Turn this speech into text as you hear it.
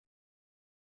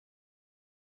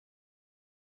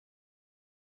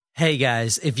Hey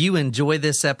guys, if you enjoy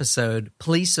this episode,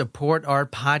 please support our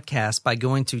podcast by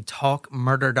going to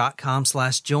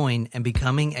talkmurder.com/join and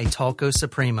becoming a Talco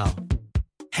Supremo.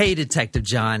 Hey Detective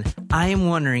John, I am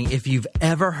wondering if you've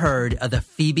ever heard of the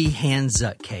Phoebe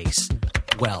Handzuk case.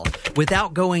 Well,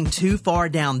 without going too far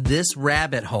down this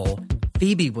rabbit hole,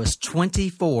 Phoebe was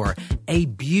 24, a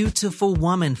beautiful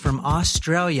woman from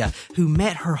Australia who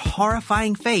met her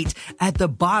horrifying fate at the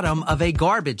bottom of a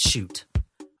garbage chute.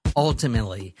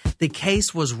 Ultimately, the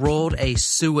case was ruled a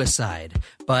suicide,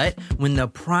 but when the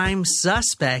prime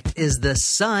suspect is the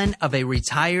son of a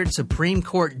retired Supreme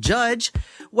Court judge,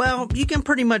 well, you can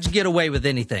pretty much get away with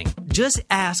anything. Just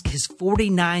ask his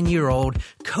 49-year-old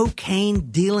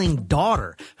cocaine-dealing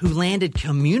daughter who landed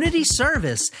community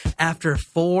service after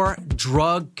 4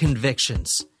 drug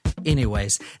convictions.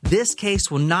 Anyways, this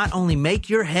case will not only make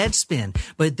your head spin,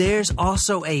 but there's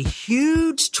also a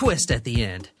huge twist at the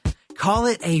end. Call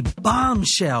it a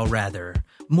bombshell, rather.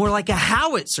 More like a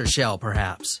howitzer shell,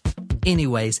 perhaps.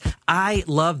 Anyways, I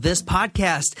love this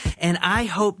podcast, and I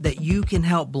hope that you can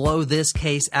help blow this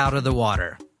case out of the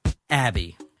water.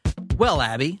 Abby. Well,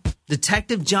 Abby,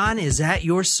 Detective John is at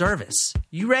your service.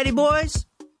 You ready, boys?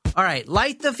 All right,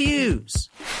 light the fuse.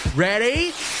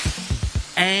 Ready?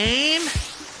 Aim.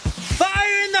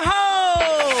 Fire in the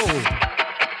hole!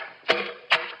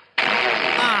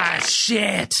 Ah,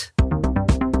 shit.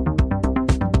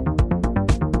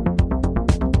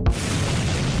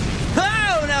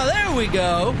 We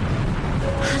go.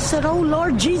 I said, oh,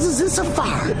 Lord Jesus, it's a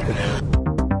fire.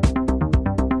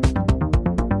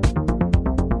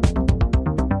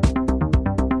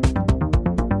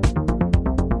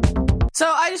 So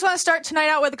I just want to start tonight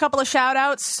out with a couple of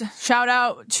shout-outs. Shout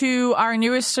out to our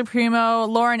newest Supremo,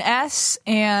 Lauren S.,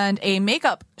 and a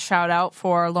makeup shout-out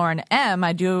for Lauren M.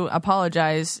 I do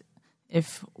apologize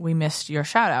if we missed your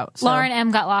shout-out. So, Lauren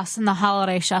M. got lost in the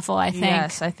holiday shuffle, I think.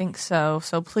 Yes, I think so.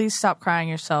 So please stop crying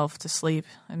yourself to sleep.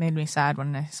 It made me sad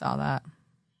when I saw that.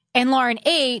 And Lauren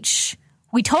H.,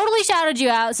 we totally shouted you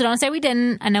out, so don't say we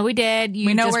didn't. I know we did.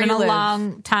 You've know just where been you a live.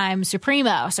 long time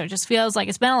Supremo, so it just feels like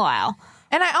it's been a while.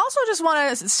 And I also just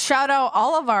want to shout out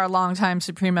all of our longtime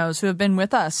Supremos who have been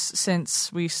with us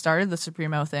since we started the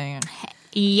Supremo thing.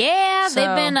 Yeah, So-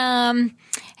 they've been,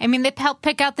 they've helped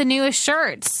pick out the newest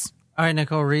shirts. All right,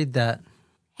 Nicole, read that.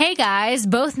 Hey guys,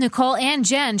 both Nicole and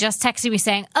Jen just texted me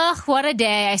saying, ugh, what a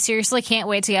day. I seriously can't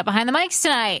wait to get behind the mics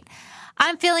tonight.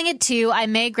 I'm feeling it too. I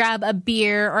may grab a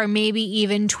beer or maybe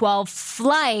even 12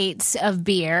 flights of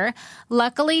beer.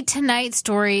 Luckily, tonight's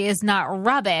story is not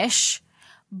rubbish,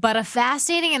 but a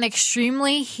fascinating and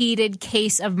extremely heated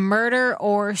case of murder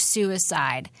or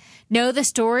suicide. Know the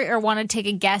story or want to take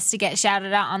a guess to get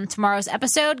shouted out on tomorrow's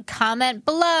episode? Comment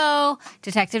below.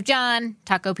 Detective John,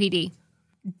 Taco PD.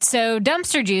 So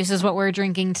dumpster juice is what we're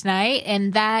drinking tonight,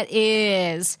 and that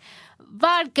is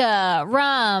vodka,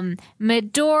 rum,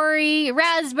 Midori,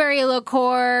 raspberry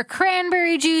liqueur,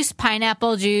 cranberry juice,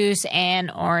 pineapple juice, and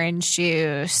orange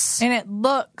juice. And it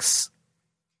looks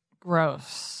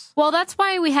gross. Well, that's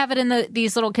why we have it in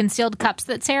these little concealed cups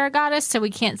that Sarah got us, so we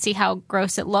can't see how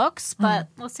gross it looks. But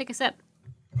let's take a sip.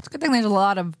 It's a good thing there's a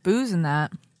lot of booze in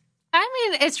that. I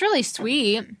mean, it's really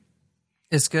sweet.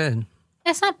 It's good.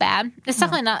 It's not bad. It's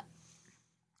definitely not.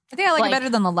 I think I like it better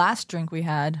than the last drink we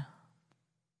had.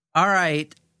 All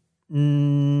right,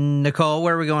 Nicole,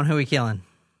 where are we going? Who are we killing?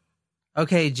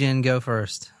 Okay, Jen, go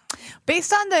first.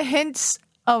 Based on the hints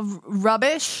of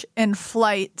rubbish and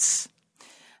flights,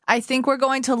 I think we're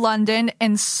going to London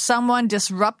and someone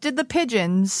disrupted the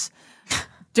pigeons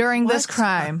during this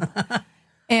crime.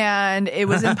 And it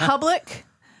was in public.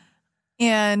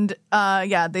 And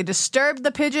they disturbed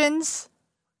the pigeons.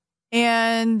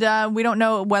 And we don't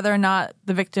know whether or not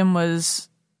the victim was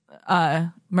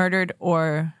murdered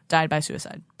or died by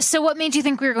suicide. So what made you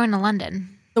think we were going to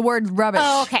London? The word rubbish.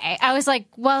 Oh, okay. I was like,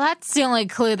 well, that's the only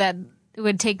clue that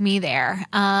would take me there.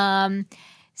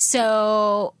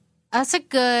 So that's a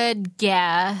good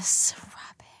guess.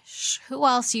 Rubbish. Who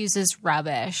else uses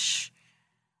rubbish?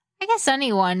 I guess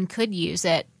anyone could use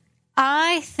it.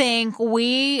 I think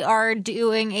we are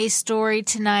doing a story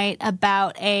tonight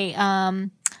about a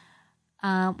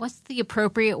what's the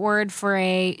appropriate word for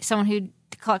someone who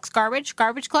collects garbage?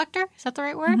 Garbage collector? Is that the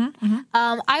right word?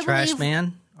 I Trash believe,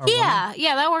 man? Or yeah,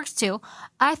 that works too.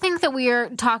 I think that we are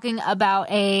talking about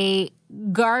a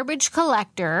garbage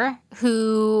collector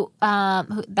who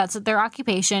that's their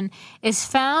occupation, is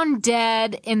found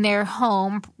dead in their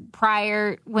home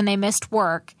prior when they missed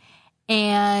work,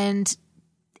 and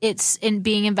it's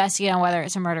being investigated on whether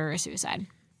it's a murder or suicide.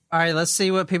 All right, let's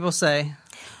see what people say.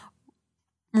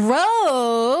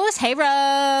 Rose, hey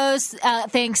Rose,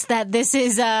 thinks that this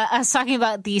is us talking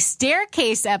about the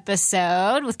staircase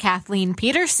episode with Kathleen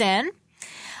Peterson.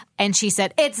 And she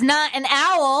said, it's not an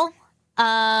owl.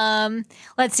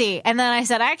 Let's see. And then I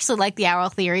said, I actually like the owl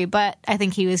theory, but I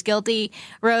think he was guilty.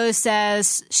 Rose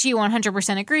says she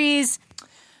 100% agrees.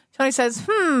 Tony says,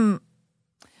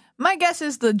 my guess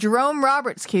is the Jerome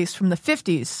Roberts case from the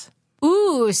 50s.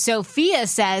 Ooh, Sophia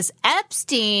says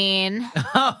Epstein.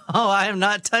 Oh, I am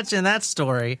not touching that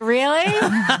story. Really?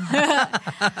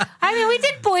 I mean, we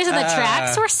did Boys on the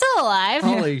Tracks. We're still alive.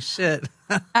 Holy shit.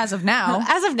 As of now.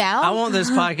 As of now. I want this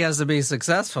podcast to be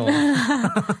successful.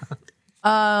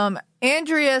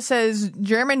 Andrea says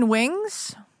German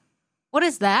wings. What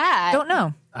is that? Don't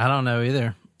know. I don't know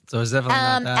either. So it's definitely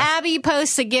not that. Abby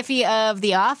posts a Giphy of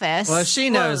The Office. Well, she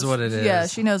knows what it is. Yeah,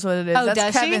 she knows what it is. Oh, That's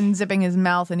does she? Kevin zipping his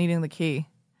mouth and eating the key.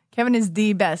 Kevin is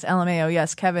the best. LMAO.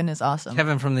 Yes, Kevin is awesome.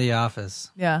 Kevin from The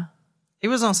Office. Yeah. He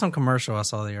was on some commercial I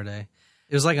saw the other day.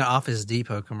 It was like an Office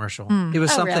Depot commercial. It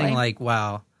was Oh, something really? like,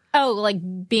 wow. Oh, like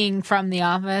being from The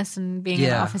Office and being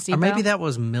in Office Depot? Or maybe that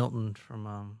was Milton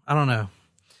from, I don't know.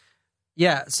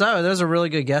 Yeah, so those are really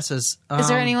good guesses. Is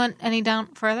there any down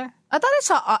further? I thought I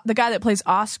saw the guy that plays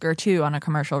Oscar, too, on a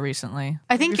commercial recently.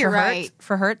 I think Maybe you're for right. Hertz,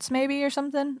 for Hertz, maybe, or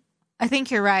something? I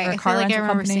think you're right. Or a I car feel like I rental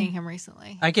remember company? seeing him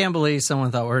recently. I can't believe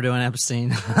someone thought we were doing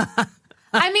Epstein.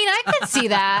 I mean, I could see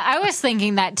that. I was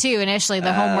thinking that too initially,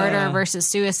 the whole murder versus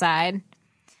suicide.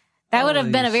 That would have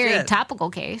Holy been a very shit. topical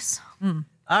case.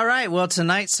 All right, well,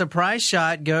 tonight's surprise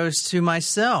shot goes to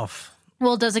myself.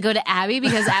 Well, does it go to Abby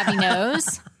because Abby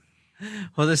knows?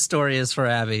 Well, this story is for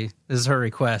Abby. This is her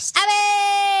request.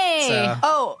 Abby! So,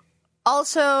 Oh,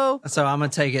 also, so I'm going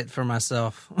to take it for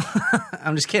myself.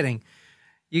 I'm just kidding.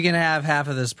 You can have half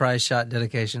of this prize shot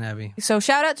dedication, Abby. so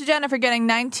shout out to Jenna for getting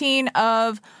 19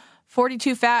 of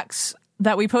 42 facts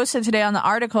that we posted today on the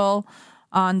article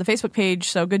on the Facebook page.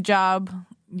 So good job.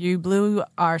 You blew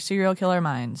our serial killer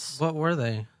minds. What were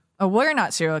they? Oh, we're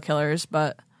not serial killers,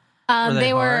 but Were they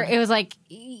they were. hard? It was like,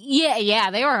 yeah.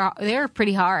 They were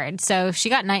pretty hard. So she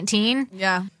got 19.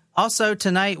 yeah. Also,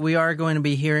 tonight we are going to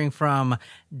be hearing from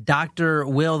Dr.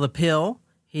 Will the Pill.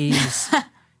 He's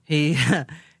he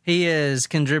is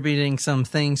contributing some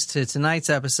things to tonight's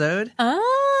episode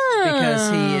Oh, because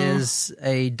he is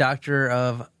a doctor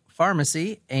of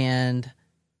pharmacy, and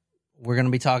we're going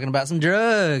to be talking about some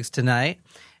drugs tonight.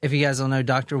 If you guys don't know,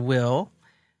 Dr. Will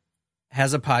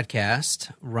has a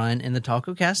podcast run in the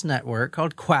TalcoCast network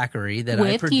called Quackery that I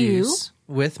With produce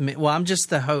with me. Well, I'm just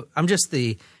the I'm just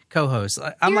the co-host.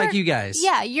 I'm like you guys.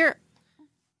 Yeah, you're.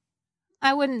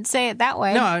 I wouldn't say it that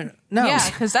way. No. Yeah,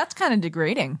 because that's kind of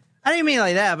degrading. I didn't mean it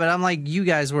like that, but I'm like you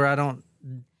guys where I don't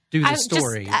do the I'm just-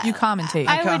 story. You commentate.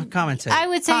 Commentate. I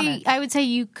would say Comment. I would say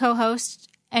you co-host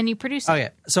and you produce. Oh yeah.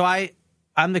 So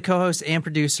I'm the co-host and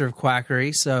producer of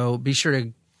Quackery. So be sure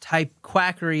to type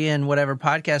Quackery in whatever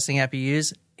podcasting app you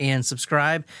use and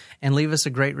subscribe and leave us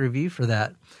a great review for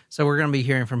that. So we're going to be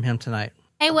hearing from him tonight.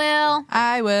 Hey, Will,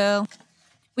 I will.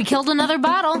 we killed another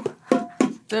bottle.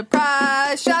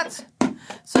 Surprise shots.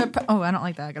 Oh, I don't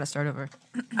like that. I got to start over.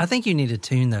 I think you need to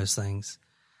tune those things.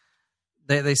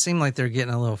 They seem like they're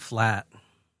getting a little flat.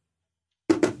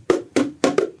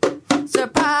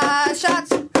 Surprise shots.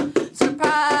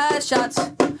 Surprise shots.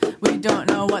 We don't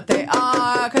know what they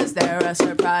are because they're a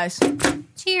surprise.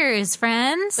 Cheers,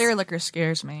 friends. Clear liquor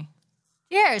scares me.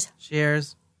 Cheers.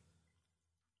 Cheers.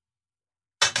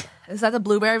 Is that the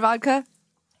blueberry vodka?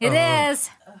 It is.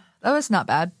 That was not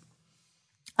bad.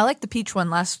 I liked the peach one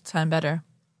last time better.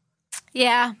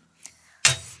 Yeah.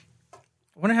 I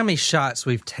wonder how many shots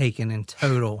we've taken in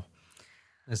total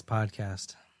this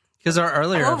podcast. Because our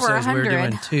earlier Over episodes, we were 100.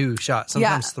 doing 2 shots,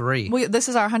 sometimes 3. This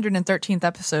is our 113th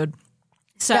episode.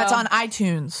 So That's on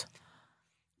iTunes.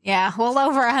 Yeah, well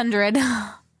over 100.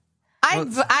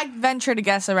 I'd venture to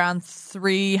guess around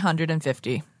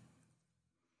 350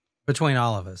 Between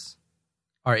all of us.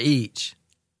 Or each.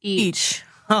 each.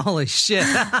 Holy shit.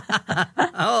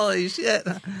 Holy shit.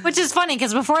 Which is funny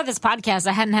because before this podcast,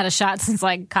 I hadn't had a shot since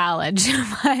like college.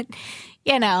 But,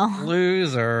 you know.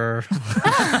 Loser.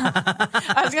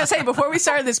 I was going to say, before we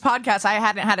started this podcast, I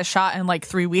hadn't had a shot in like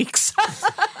 3 weeks.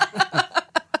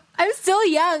 I'm still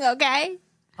young, okay?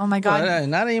 Oh my God. But,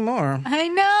 not ananymore. I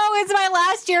know. It's my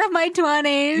last year of my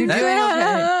 20s. You're doing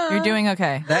okay. You're doing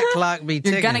okay. That clock be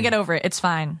ticking. You're going to get over it. It's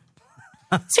fine.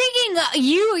 Speaking of,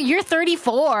 you're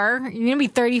 34. You're going to be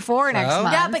 34 next Oh.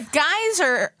 month. Yeah, but guys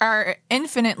are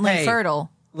infinitely Hey. fertile.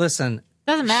 Listen.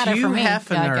 Doesn't matter Hugh for me.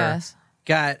 Hefner Yeah, I guess.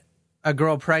 got a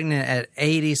girl pregnant at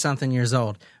 80-something years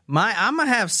old. I'm going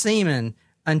to have semen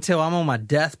until I'm on my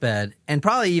deathbed, and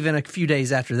probably even a few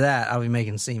days after that, I'll be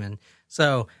making semen.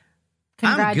 So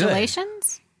I'm good.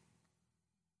 Congratulations.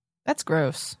 That's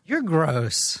gross. You're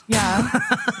gross. Yeah.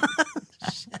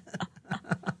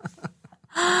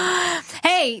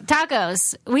 Hey,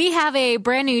 tacos. We have a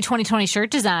brand new 2020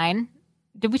 shirt design.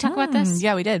 Did we talk about this?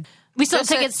 Yeah, we did. We still have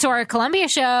Just tickets to our Columbia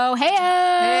show. Hey,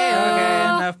 Okay,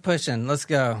 enough pushing. Let's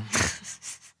go.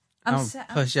 I'll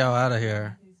push y'all out of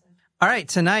here. All right,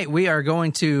 tonight we are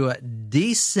going to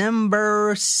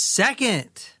December 2nd,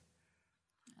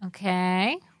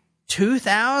 Okay.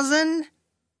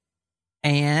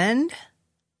 2010.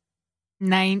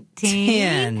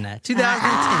 2010.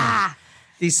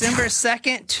 December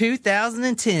 2nd,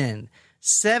 2010,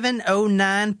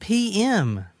 7:09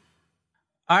 p.m.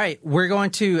 All right, we're going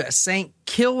to St.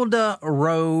 Kilda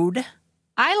Road.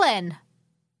 Island.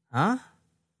 Huh?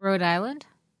 Rhode Island?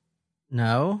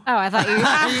 No. Oh, I thought you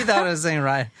You thought I was saying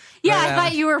right. Yeah, Rhode I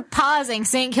thought you were pausing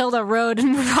St. Kilda Road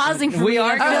and pausing for We me to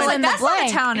are fill going- in the That's not a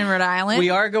blank. town in Rhode Island. We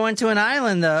are going to an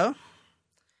island, though.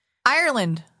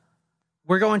 Ireland.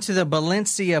 We're going to the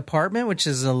Valencia apartment, which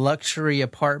is a luxury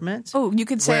apartment Oh, you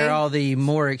could say where all the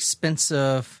more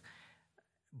expensive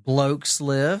blokes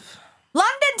live.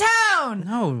 London town.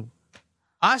 No.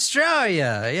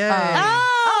 Australia. Yay.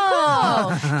 Oh,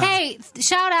 hey,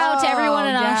 shout out to everyone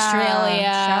in yeah. Australia.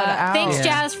 Shout out. Thanks, Yeah.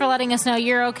 Jazz, for letting us know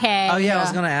you're okay. Oh, yeah, I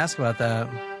was going to ask about that.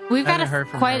 We've I got haven't heard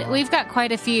from her. we've got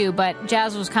quite a few, but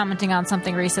Jazz was commenting on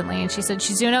something recently, and she said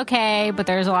she's doing okay, but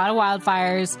there's a lot of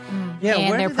wildfires, Yeah, and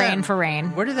where they're did praying that- for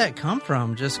rain. Where did that come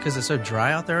from? Just because it's so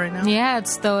dry out there right now? Yeah,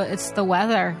 it's the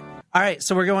weather. All right,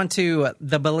 so we're going to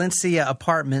the Valencia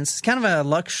Apartments. It's kind of a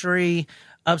luxury,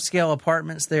 upscale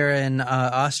apartments there in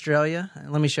Australia.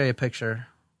 Let me show you a picture.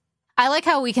 I like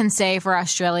how we can say for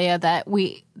Australia that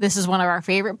this is one of our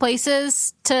favorite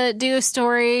places to do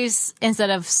stories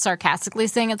instead of sarcastically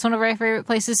saying it's one of our favorite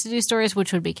places to do stories,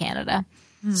 which would be Canada.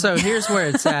 So here's where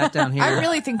it's at down here. I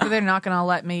really think that they're not going to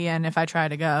let me in if I try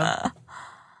to go.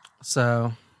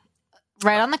 So,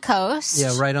 Right on the coast.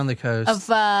 yeah, right on the coast.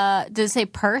 Of did it say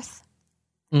Perth?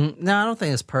 No, I don't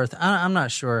think it's Perth. I'm not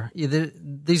sure.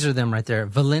 These are them right there.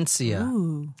 Valencia.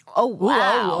 Oh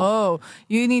wow! Oh,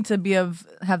 you need to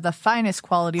have the finest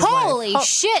quality of Holy life.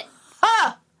 shit!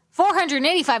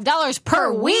 $485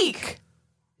 per week.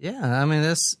 Yeah, I mean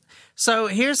this. So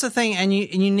here's the thing, and you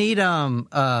need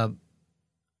actually,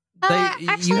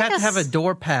 you have to have a this-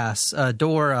 door pass,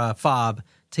 door fob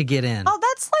to get in. Oh,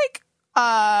 that's like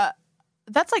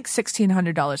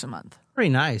 $1,600 a month. Pretty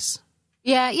nice.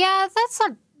 Yeah,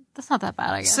 that's not that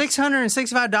bad, I guess.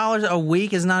 $665 a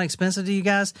week is not expensive to you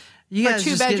guys. You For guys two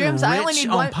just bedrooms? getting I only rich need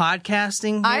on one-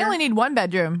 podcasting. I here? only need one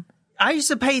bedroom. I used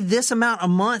to pay this amount a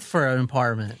month for an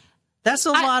apartment. That's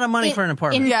a lot of money for an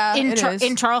apartment. Yeah, it is.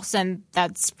 in Charleston,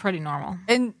 that's pretty normal.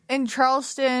 In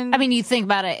Charleston, I mean, you think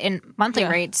about it in monthly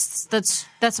rates. That's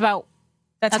about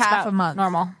that's half about a month.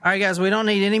 normal. All right, guys, we don't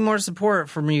need any more support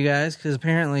from you guys because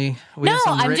apparently we No, have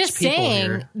some I'm rich just people saying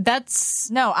here. that's.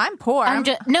 No, I'm poor.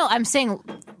 I'm saying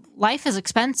life is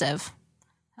expensive.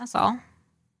 That's all.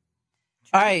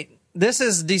 All right, this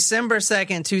is December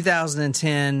 2nd,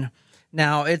 2010.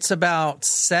 Now, it's about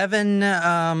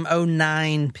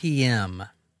 7:09 p.m.,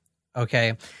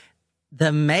 okay?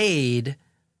 The maid,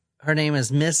 her name is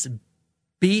Miss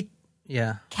Beat.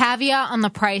 Yeah. Caveat on the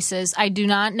prices. I do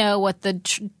not know what the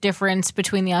difference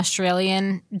between the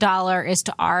Australian dollar is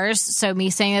to ours. So me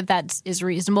saying that is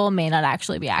reasonable may not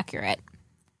actually be accurate.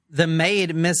 The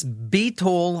maid, Miss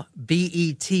Betul,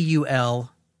 Betul,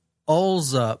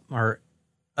 Olzup, or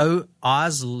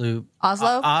Ozloop.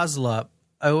 Oslo? Ozlup,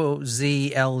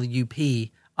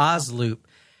 Ozlup, Ozloop,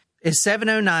 is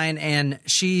 7:09, and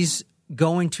she's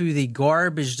going to the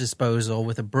garbage disposal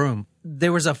with a broom.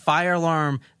 There was a fire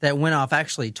alarm that went off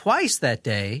actually twice that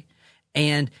day,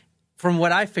 and from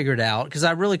what I figured out, because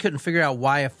I really couldn't figure out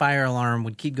why a fire alarm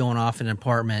would keep going off in an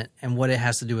apartment and what it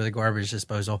has to do with a garbage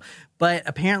disposal, but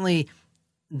apparently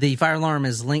the fire alarm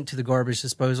is linked to the garbage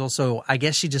disposal, so I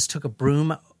guess she just took a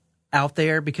broom out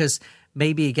there because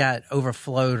maybe it got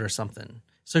overflowed or something.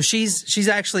 So she's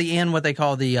actually in what they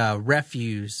call the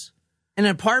refuse. In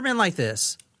an apartment like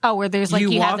this, Oh, where there's like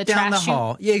you walk have the down the trash chute?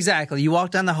 hall. Yeah, exactly. You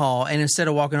walk down the hall, and instead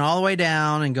of walking all the way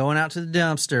down and going out to the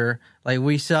dumpster like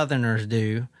we Southerners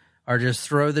do, or just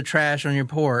throw the trash on your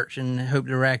porch and hope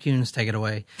the raccoons take it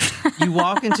away, you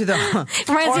walk into the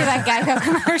Reminds me of that Geico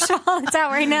commercial that's out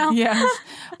right now. Yes.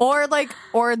 Or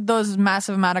those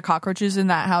massive amount of cockroaches in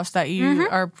that house that you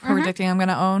are predicting I'm going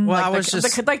to own. Well, like I was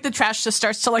just- the trash just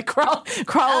starts to like crawl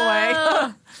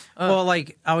away. well,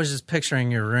 like I was just picturing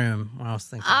your room when I was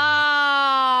thinking. Oh.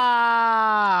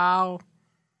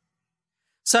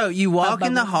 So you walk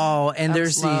in the hall, and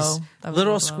there's these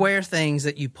little low. square things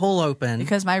that you pull open.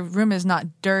 Because my room is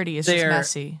not dirty, it's just They're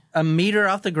messy. a meter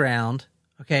off the ground.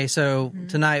 Okay, so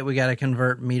tonight we got to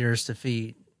convert meters to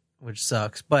feet, which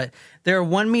sucks. But they're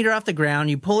 1 meter off the ground.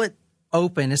 You pull it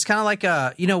open. It's kind of like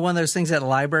one of those things at a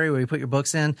library where you put your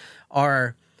books in,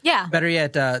 or better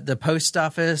yet, the post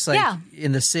office,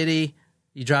 in the city.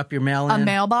 You drop your mail in. A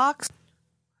mailbox?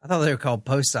 I thought they were called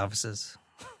post offices.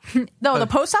 No, the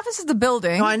post office is the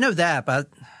building. No, I know that, but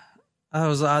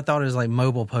I thought it was like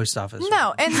mobile post office.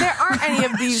 No, and there aren't any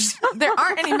of these. There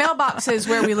aren't any mailboxes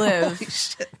where we live.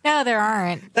 No, there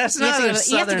aren't. That's you not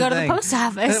have to go to the post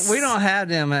office. We don't have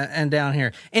them and down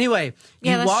here. Anyway,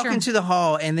 you walk into the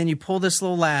hall, and then you pull this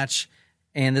little latch,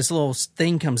 and this little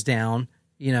thing comes down,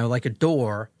 like a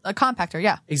door. A compactor,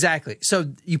 yeah. Exactly.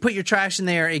 So you put your trash in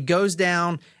there, it goes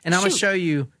down, and I'm going to show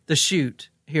you the chute.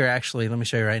 Here, actually, let me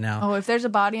show you right now. Oh, if there's a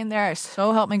body in there,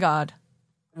 so help me God.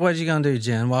 What you going to do,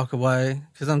 Jen? Walk away?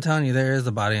 Because I'm telling you, there is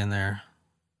a body in there.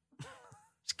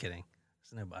 Just kidding.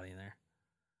 There's no body in there.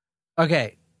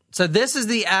 Okay, so this is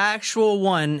the actual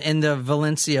one in the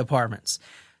Valencia apartments.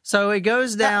 So it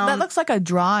goes down. That looks like a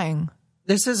drawing.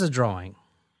 This is a drawing.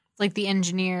 Like the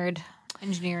engineering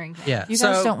thing. Yeah. You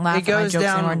guys don't laugh at my jokes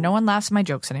anymore. No one laughs at my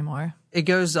jokes anymore. It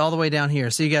goes all the way down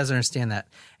here, so you guys understand that.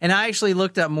 And I actually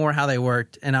looked up more how they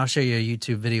worked, and I'll show you a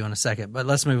YouTube video in a second, but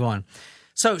let's move on.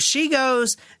 So she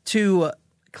goes to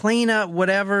clean up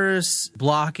whatever's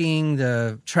blocking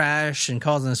the trash and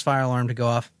causing this fire alarm to go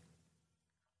off.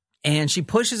 And she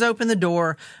pushes open the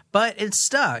door, but it's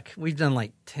stuck. We've done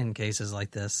like 10 cases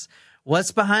like this.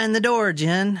 What's behind the door,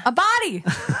 Jen? A body.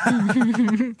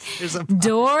 There's a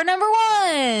Door number 1.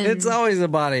 It's always a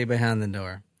body behind the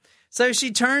door. So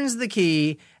she turns the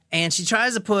key, and she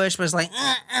tries to push, but it's like,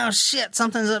 oh, shit,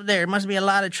 something's up there. It must be a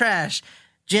lot of trash.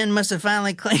 Jen must have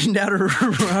finally cleaned out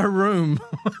her room.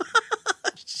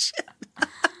 Shit.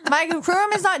 My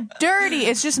room is not dirty.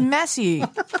 It's just messy.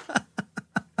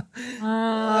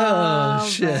 Oh,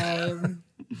 shit. Babe.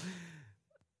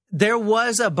 There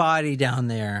was a body down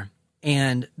there,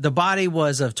 and the body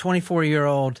was of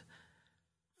 24-year-old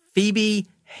Phoebe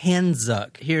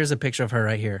Hanzuk. Here's a picture of her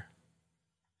right here.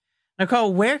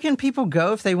 Nicole, where can people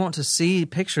go if they want to see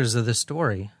pictures of this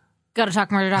story? Go to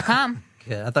talkmurder.com.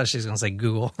 Yeah, I thought she was going to say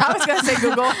Google. I was going to say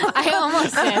Google. I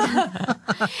almost did.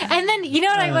 And then, you know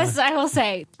what I will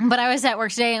say? But I was at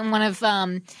work today, and one of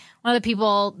the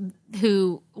people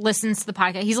who listens to the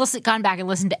podcast, he's gone back and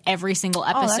listened to every single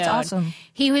episode. Oh, that's awesome.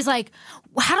 He was like,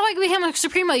 how do I become a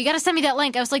Supremo? You got to send me that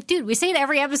link. I was like, dude, we say it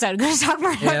every episode. Go to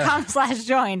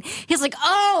talkmurder.com/join. He's like,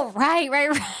 oh,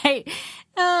 right.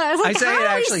 I was like, I say it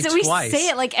actually twice. We say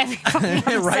it like every fucking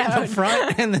episode. Right at the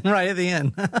front and then right at the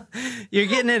end. You're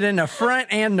getting it in the front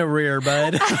and the rear,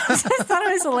 bud. I just thought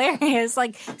it was hilarious.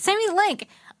 Like, send me the link.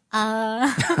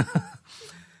 I'm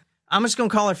just going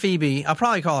to call her Phoebe. I'll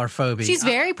probably call her Phoebe. She's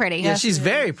very pretty. Yeah, she's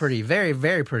very pretty. Very,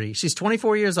 very pretty. She's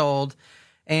 24 years old,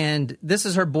 and this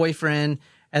is her boyfriend.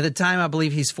 At the time, I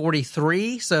believe he's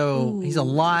 43, so he's a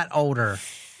lot older.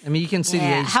 I mean, you can see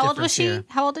the age How old was difference she? here.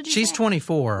 How old did you She's say?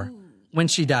 24 when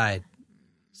she died.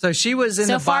 So she was in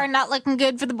so the... far, not looking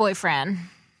good for the boyfriend.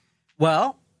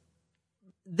 Well,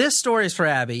 this story is for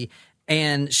Abby,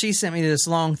 and she sent me this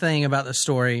long thing about the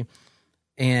story,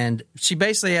 and she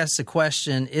basically asked the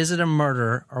question, is it a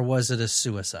murder or was it a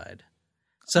suicide?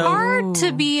 So Hard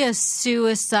to be a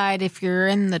suicide if you're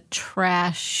in the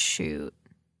trash chute.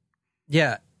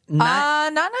 Yeah.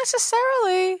 Not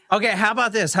necessarily. Okay, how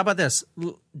about this?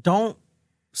 Don't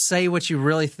say what you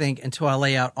really think until I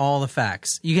lay out all the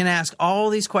facts. You can ask all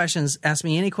these questions. Ask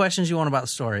me any questions you want about the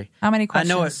story. How many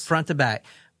questions? I know it front to back.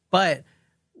 But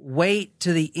wait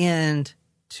to the end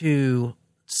to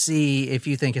see if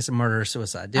you think it's a murder or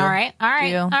suicide. Deal? All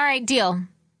right, deal.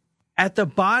 At the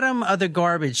bottom of the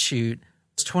garbage chute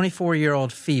is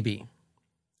 24-year-old Phoebe.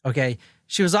 Okay,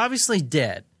 she was obviously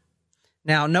dead.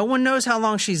 Now, no one knows how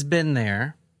long she's been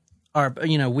there, or,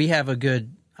 we have a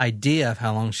good idea of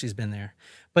how long she's been there.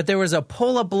 But there was a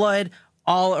pool of blood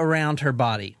all around her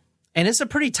body, and it's a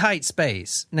pretty tight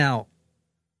space. Now,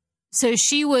 so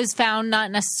she was found not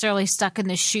necessarily stuck in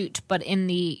the chute, but in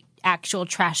the actual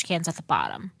trash cans at the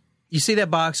bottom. You see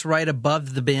that box right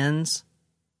above the bins?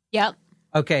 Yep.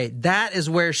 Okay, that is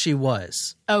where she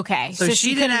was. Okay, so she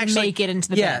didn't couldn't actually make it into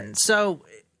the bins. So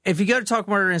if you go to Talk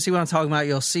Murder and see what I'm talking about,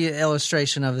 you'll see an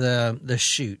illustration of the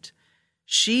chute.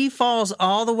 She falls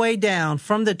all the way down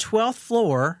from the 12th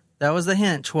floor. That was the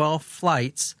hint, 12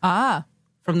 flights.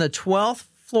 From the 12th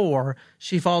floor,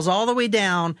 she falls all the way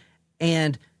down,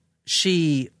 and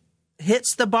she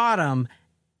hits the bottom,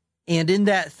 And in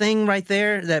that thing right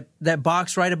there, that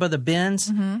box right above the bins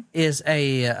is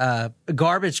a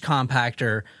garbage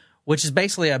compactor, which is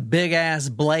basically a big ass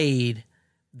blade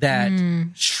that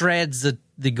shreds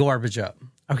the garbage up.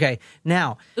 Okay,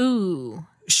 now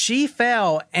she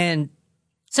fell and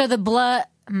so the blood.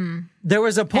 There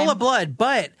was a pool of blood,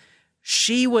 but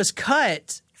she was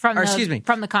cut from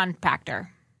the compactor.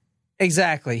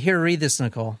 Exactly. Here, read this,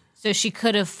 Nicole. So she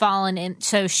could have fallen in.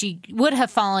 So she would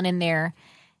have fallen in there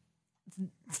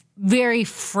very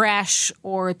fresh,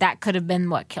 or that could have been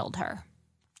what killed her.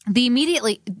 The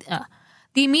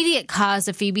immediate cause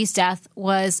of Phoebe's death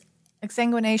was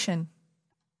exsanguination.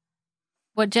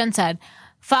 What Jen said,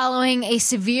 following a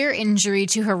severe injury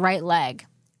to her right leg.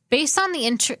 Based on the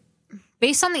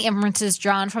inferences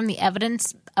drawn from the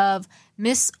evidence of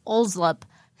Miss Olslip,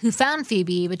 who found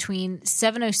Phoebe between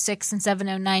 7:06 and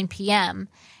 7:09 p.m.,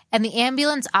 and the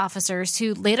ambulance officers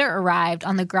who later arrived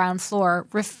on the ground floor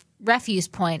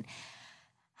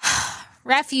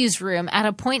refuse room at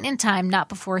a point in time not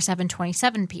before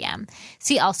 7:27 p.m.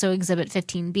 See also Exhibit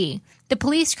 15B. The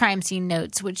police crime scene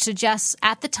notes, which suggests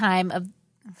at the time of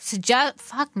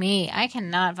fuck me, I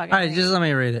cannot fucking. All right, just let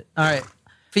me read it. All right.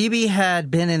 Phoebe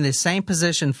had been in the same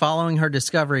position following her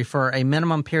discovery for a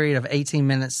minimum period of 18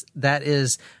 minutes. That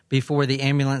is before the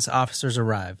ambulance officers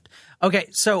arrived. Okay,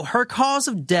 so her cause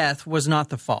of death was not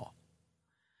the fall.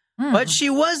 But she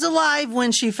was alive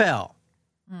when she fell.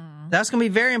 That's going to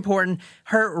be very important.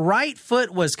 Her right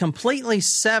foot was completely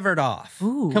severed off.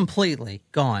 Ooh. Completely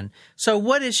gone. So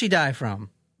what did she die from?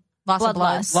 Loss of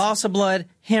blood. Loss of blood,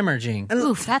 hemorrhaging.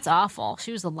 Oof, that's awful.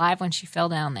 She was alive when she fell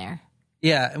down there.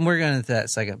 Yeah, and we're going to into that in a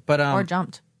second. But, or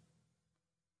jumped.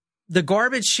 The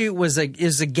garbage chute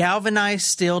is a galvanized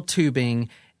steel tubing,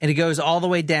 and it goes all the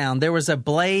way down. There was a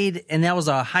blade, and that was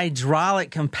a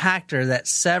hydraulic compactor that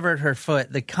severed her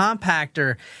foot. The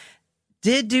compactor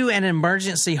did do an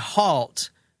emergency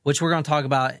halt, which we're going to talk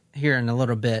about here in a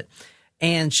little bit,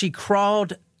 and she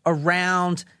crawled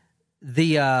around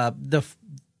the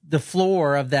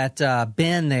floor of that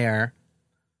bin there,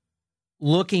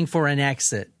 looking for an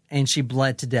exit. And she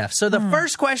bled to death. So the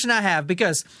first question I have,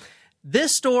 because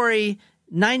this story,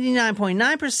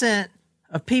 99.9%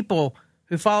 of people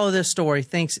who follow this story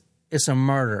thinks it's a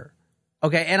murder.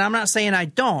 Okay, and I'm not saying I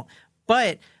don't,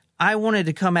 but I wanted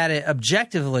to come at it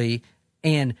objectively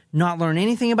and not learn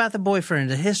anything about the boyfriend,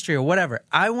 the history, or whatever.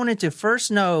 I wanted to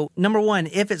first know, number one,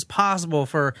 if it's possible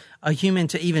for a human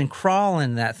to even crawl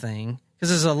in that thing,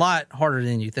 because it's a lot harder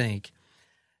than you think.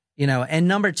 You know, and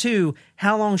number two,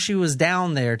 how long she was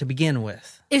down there to begin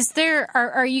with.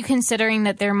 Are you considering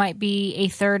that there might be a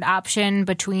third option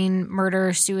between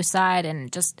murder, suicide,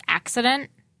 and just accident?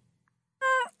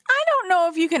 I don't know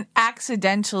if you can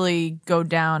accidentally go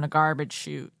down a garbage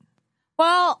chute.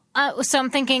 Well, so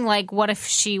I'm thinking, like, what if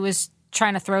she was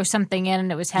trying to throw something in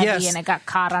and it was heavy and it got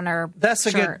caught on her shirt or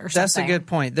something? That's a good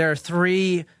point. There are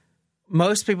three.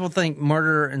 Most people think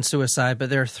murder and suicide, but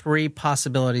there are three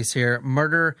possibilities here.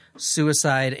 Murder,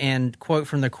 suicide, and, quote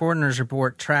from the coroner's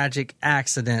report, tragic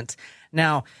accident.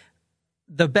 Now,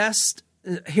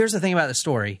 here's the thing about the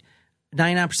story.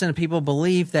 99% of people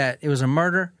believe that it was a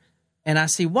murder, and I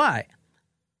see why.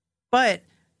 But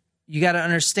you got to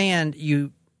understand,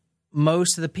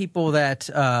 most of the people that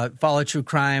follow true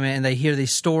crime and they hear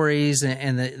these stories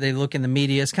and they look in the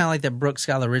media, it's kind of like that Brooke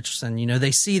Schuyler Richardson. You know,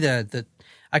 they see the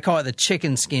I call it the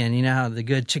chicken skin. You know how the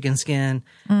good chicken skin?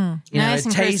 Nice,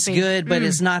 it tastes good, but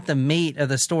it's not the meat of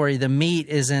the story. The meat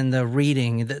is in the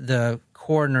reading, the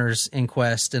coroner's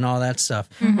inquest and all that stuff,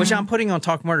 which I'm putting on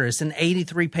Talk Murder. It's an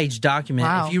 83-page document.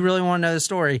 Wow. If you really want to know the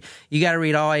story, you got to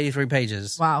read all 83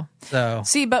 pages. Wow. So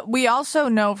see, but we also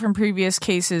know from previous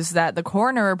cases that the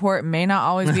coroner report may not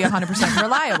always be 100%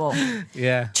 reliable.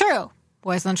 Yeah. True.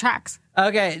 Boys on Tracks.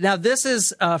 Okay, now this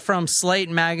is from Slate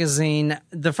Magazine.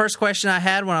 The first question I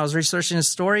had when I was researching this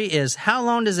story is, how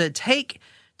long does it take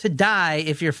to die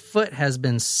if your foot has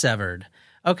been severed?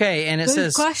 Okay, and it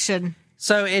says... Good question.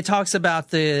 So it talks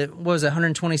about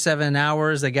 127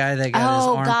 hours, the guy that got his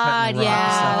arm cut in the rock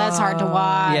and stuff. That's hard to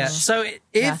watch. Yeah, so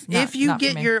if you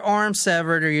get your arm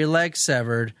severed or your leg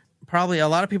severed, probably a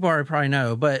lot of people already probably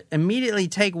know, but immediately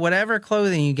take whatever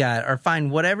clothing you got or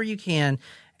find whatever you can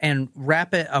and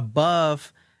wrap it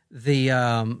above the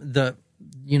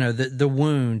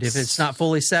wound. If it's not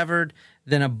fully severed,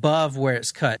 then above where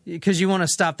it's cut, because you want to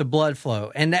stop the blood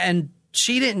flow. And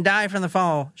she didn't die from the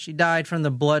fall; she died from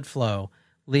the blood flow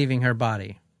leaving her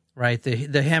body. Right, the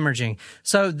hemorrhaging.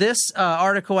 So this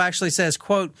article actually says,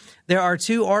 quote, "There are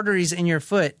two arteries in your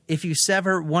foot. If you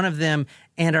sever one of them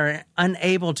and are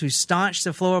unable to staunch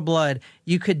the flow of blood,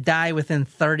 you could die within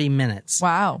 30 minutes."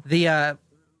 Wow.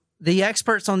 the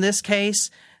experts on this case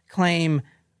claim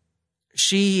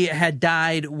she had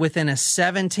died within a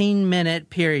 17-minute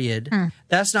period.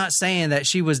 That's not saying that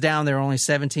she was down there only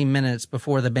 17 minutes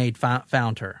before the maid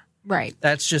found her. Right.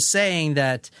 That's just saying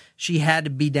that she had to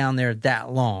be down there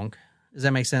that long. Does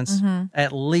that make sense?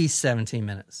 At least 17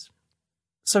 minutes.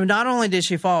 So not only did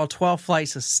she fall 12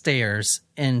 flights of stairs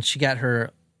and she got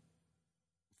her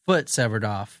foot severed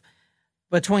off,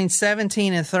 between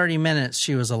 17 and 30 minutes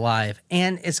she was alive.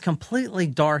 And it's completely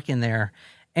dark in there.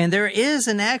 And there is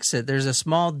an exit. There's a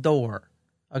small door.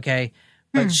 Okay?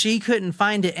 But she couldn't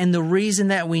find it. And the reason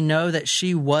that we know that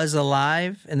she was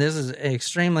alive, and this is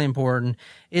extremely important,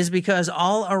 is because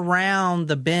all around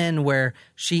the bin where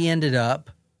she ended up,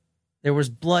 there was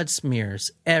blood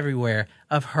smears everywhere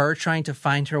of her trying to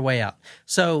find her way out.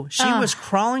 So she was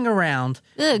crawling around,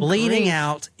 bleeding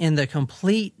out in the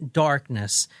complete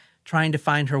darkness, trying to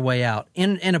find her way out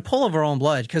in a pool of her own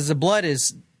blood, because the blood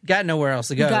is got nowhere else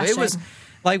to go. Gushing. It was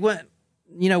like when,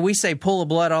 we say pool of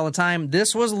blood all the time.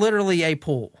 This was literally a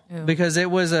pool because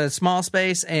it was a small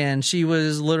space and she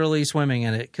was literally swimming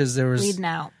in it because there was Bleeding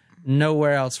out.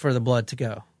 nowhere else for the blood to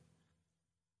go.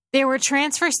 There were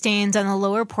transfer stains on the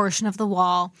lower portion of the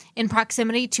wall in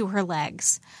proximity to her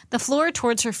legs. The floor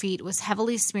towards her feet was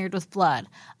heavily smeared with blood,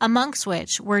 amongst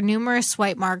which were numerous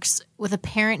swipe marks with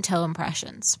apparent toe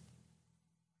impressions.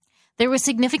 There was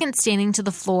significant staining to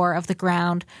the floor of the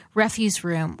ground refuse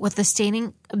room, with the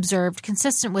staining observed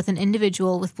consistent with an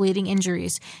individual with bleeding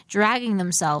injuries dragging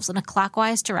themselves in a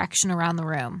clockwise direction around the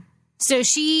room. So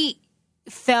she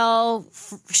fell.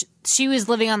 She was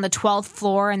living on the 12th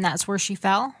floor, and that's where she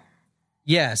fell?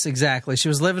 Yes, exactly. She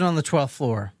was living on the 12th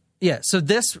floor. Yeah, so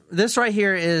this right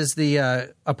here is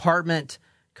the apartment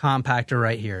compactor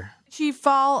right here. Did she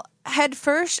fall head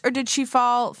first or did she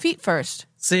fall feet first?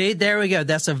 See, there we go.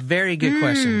 That's a very good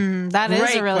question. That is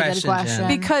Great a really good Jen. question.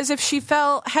 Because if she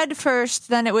fell head first,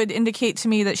 then it would indicate to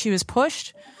me that she was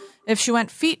pushed. If she went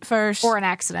feet first, Or an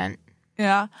accident.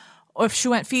 yeah, or if she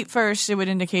went feet first, it would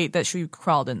indicate that she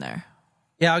crawled in there.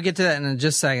 Yeah, I'll get to that in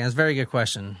just a second. It's a very good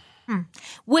question.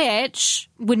 Which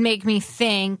would make me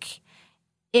think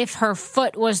if her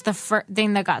foot was the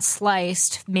thing that got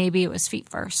sliced, maybe it was feet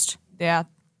first. Yeah,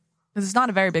 because it's not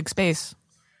a very big space.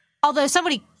 Although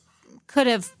somebody could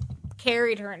have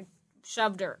carried her and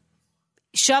shoved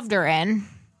her in.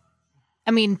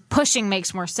 I mean, pushing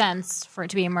makes more sense for it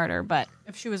to be a murder, but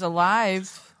If she was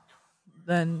alive,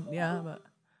 then yeah, but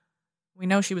we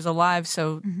know she was alive,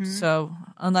 so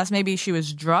unless maybe she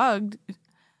was drugged,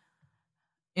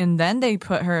 and then they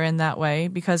put her in that way,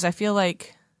 because I feel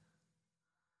like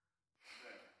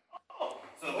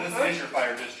So this is your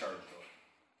fire discharge.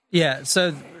 Yeah,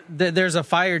 so there's a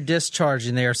fire discharge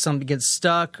in there. Something gets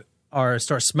stuck or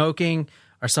starts smoking,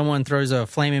 or someone throws a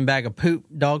flaming bag of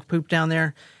dog poop down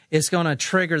there. It's going to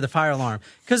trigger the fire alarm.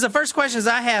 Because the first questions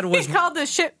I had was... he called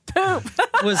this shit poop.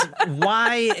 was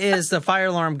why is the fire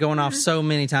alarm going off so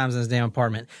many times in this damn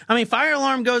apartment? I mean, fire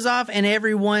alarm goes off and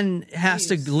everyone has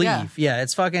to leave. Yeah,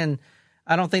 it's fucking...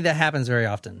 I don't think that happens very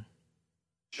often.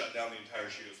 Shut down the entire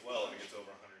chute as well if it gets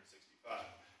over 165.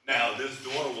 Now, this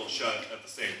door will shut at the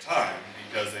same time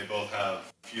because they both have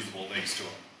fusible links to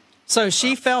them. So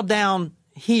she fell down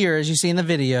here, as you see in the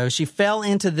video. She fell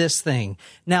into this thing.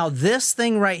 Now, this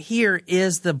thing right here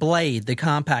is the blade, the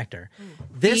compactor.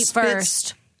 This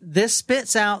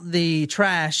spits out the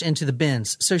trash into the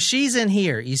bins. So she's in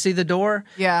here. You see the door?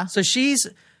 Yeah. So she's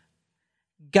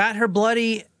got her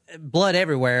blood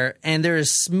everywhere, and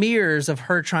there's smears of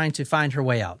her trying to find her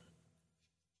way out.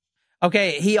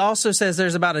 Okay, he also says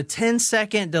there's about a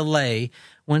 10-second delay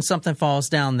when something falls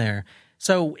down there.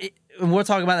 So we'll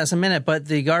talk about this in a minute, but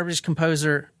the garbage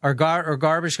composer or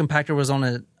garbage compactor was on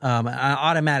an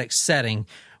automatic setting,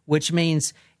 which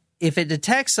means if it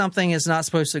detects something it's not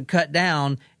supposed to cut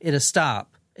down, it'll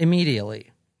stop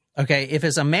immediately. Okay, if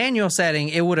it's a manual setting,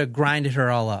 it would have grinded her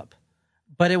all up.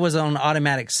 But it was on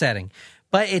automatic setting.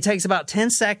 But it takes about 10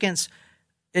 seconds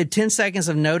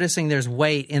of noticing there's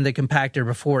weight in the compactor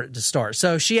before it to start.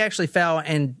 So she actually fell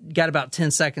and got about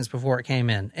 10 seconds before it came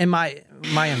in my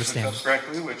understanding. That's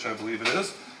correctly, which I believe it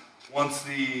is. Once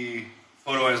the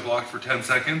photo eye is blocked for 10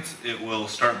 seconds, it will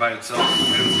start by itself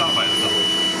and stop by itself.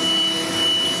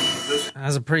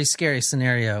 That's a pretty scary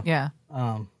scenario. Yeah.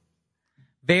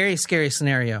 Very scary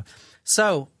scenario.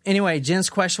 So anyway, Jen's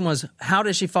question was, how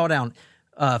did she fall down?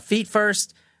 Feet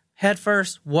first, head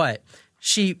first, what?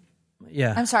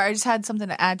 Yeah. I'm sorry, I just had something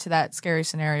to add to that scary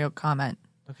scenario comment.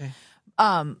 Okay.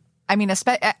 I mean,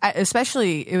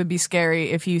 especially it would be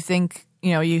scary if you think,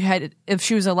 if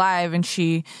she was alive and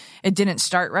it didn't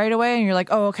start right away and you're like,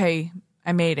 oh, okay.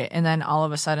 I made it. And then all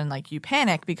of a sudden, like, you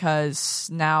panic because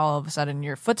now all of a sudden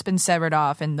your foot's been severed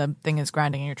off and the thing is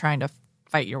grinding and you're trying to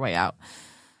fight your way out.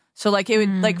 So like it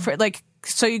would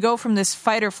so you go from this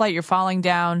fight or flight, you're falling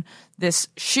down this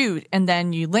chute and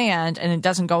then you land and it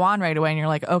doesn't go on right away and you're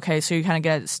like, okay, so you kind of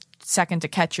get a second to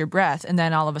catch your breath and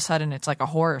then all of a sudden it's like a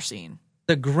horror scene.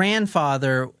 The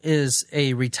grandfather is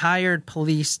a retired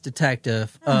police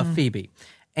detective of Phoebe.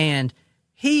 And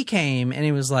he came and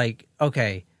he was like,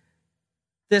 okay,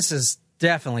 this is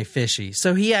definitely fishy.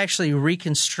 So he actually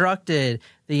reconstructed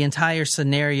the entire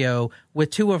scenario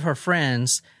with two of her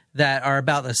friends that are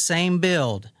about the same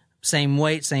build, same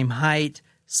weight, same height,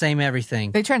 same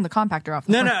everything. They turned the compactor off.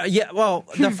 No, yeah. Well,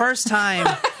 the first time...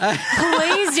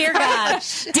 Please, dear God,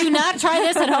 do not try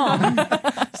this at home.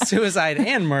 Suicide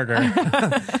and murder.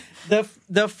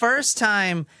 The first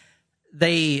time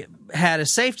they had a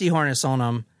safety harness on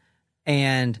them,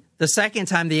 and the second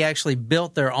time they actually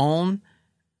built their own,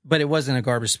 but it wasn't a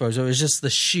garbage disposal. It was just the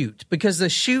chute, because the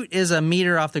chute is a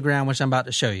meter off the ground, which I'm about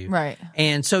to show you. Right.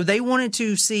 And so they wanted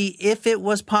to see if it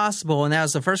was possible, and that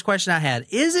was the first question I had.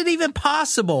 Is it even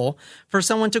possible for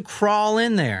someone to crawl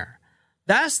in there?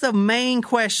 That's the main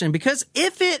question, because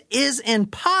if it is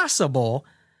impossible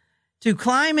to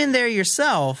climb in there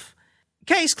yourself,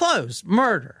 case closed,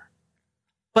 murder.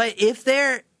 But if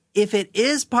it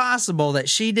is possible that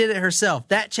she did it herself,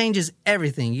 that changes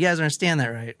everything. You guys understand that,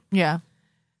 right? Yeah.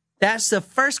 That's the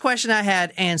first question I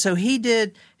had. And so he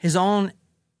did his own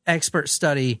expert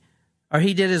study, or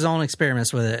he did his own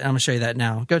experiments with it. I'm going to show you that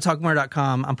now. Go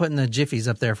talkmore.com. I'm putting the jiffies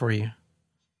up there for you.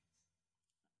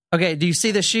 Okay, do you see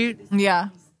the chute? Yeah.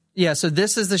 Yeah, so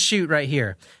this is the chute right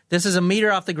here. This is a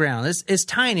meter off the ground. It's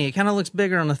tiny. It kind of looks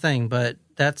bigger on the thing, but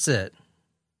that's it.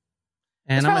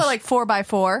 And It's probably like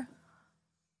 4x4.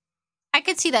 I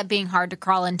could see that being hard to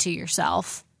crawl into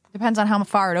yourself. Depends on how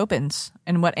far it opens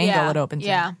and what angle it opens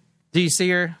Yeah. in. Do you see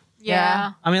her?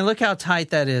 Yeah. I mean, look how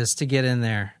tight that is to get in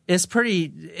there. It's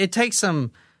pretty. It takes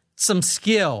some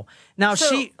skill. Now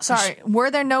Sorry, were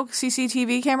there no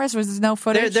CCTV cameras? Was there no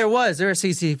footage? There was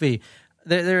CCTV.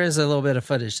 There is a little bit of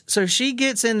footage. So she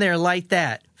gets in there like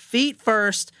that, feet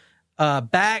first,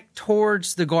 back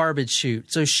towards the garbage chute.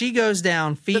 So she goes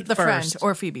down feet the first. friend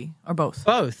or Phoebe or both.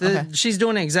 Both. Okay. She's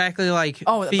doing it exactly like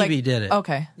Phoebe did it.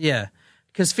 Okay. Yeah,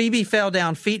 because Phoebe fell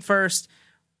down feet first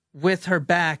with her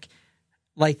back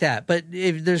like that. But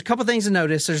there's a couple things to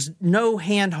notice. There's no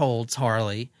handholds,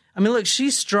 Harley. I mean, look,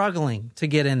 she's struggling to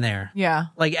get in there. Yeah.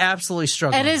 Like, absolutely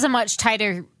struggling. It is a much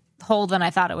tighter hold than I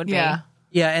thought it would be.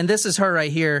 Yeah, and this is her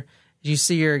right here. You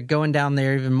see her going down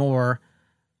there even more.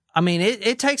 I mean,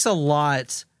 it takes a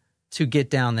lot to get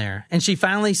down there. And she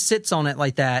finally sits on it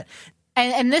like that.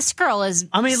 And this girl is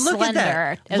look at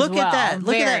that. Look at that.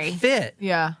 Look at that fit.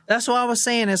 Yeah. That's what I was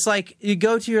saying. It's like you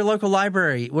go to your local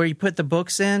library where you put the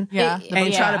books in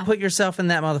and try to put yourself in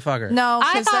that motherfucker. No,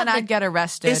 because then I'd get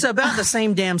arrested. It's about the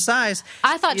same damn size.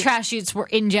 I thought trash chutes were,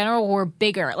 in general, were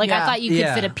bigger. Like, I thought you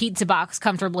could fit a pizza box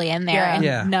comfortably in there.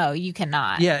 And no, you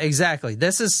cannot. Yeah, exactly.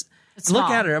 This is, look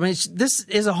at her. I mean, this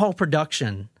is a whole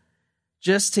production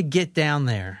just to get down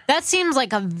there. That seems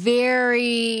like a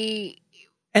very...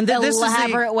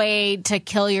 elaborate way to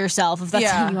kill yourself if that's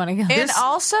how you want to go. And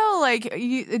also, like,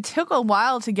 it took a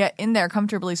while to get in there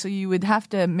comfortably, so you would have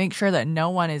to make sure that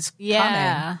no one is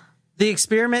coming. The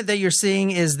experiment that you're seeing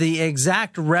is the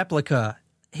exact replica.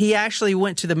 He actually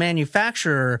went to the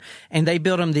manufacturer, and they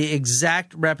built him the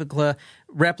exact replica,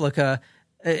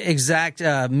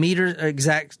 exact meters,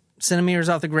 exact centimeters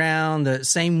off the ground, the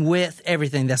same width,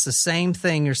 everything. That's the same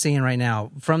thing you're seeing right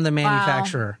now from the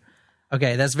manufacturer. Wow.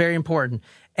 Okay, that's very important.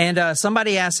 And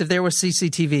somebody asked if there was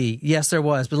CCTV. Yes, there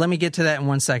was, but let me get to that in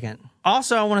 1 second.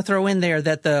 Also, I want to throw in there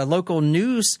that the local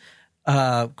news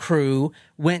crew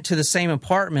went to the same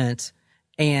apartment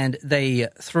and they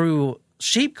threw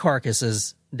sheep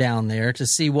carcasses down there to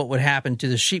see what would happen to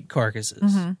the sheep carcasses.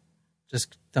 Mm-hmm.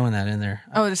 Just throwing that in there.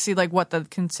 Oh, to see like what the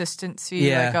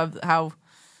consistency like of how,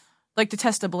 like to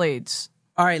test the blades.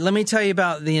 All right, let me tell you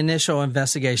about the initial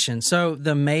investigation. So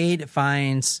the maid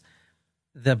finds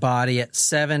the body at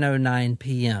 7:09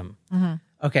 p.m. Mm-hmm.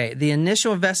 Okay, the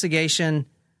initial investigation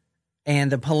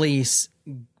and the police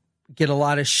get a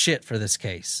lot of shit for this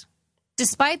case.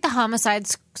 Despite the homicide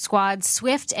squad's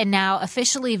swift and now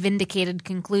officially vindicated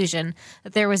conclusion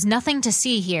that there was nothing to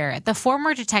see here, the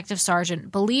former detective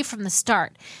sergeant believed from the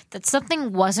start that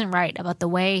something wasn't right about the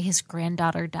way his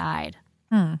granddaughter died.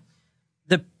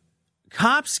 The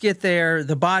cops get there,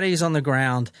 the body's on the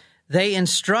ground. They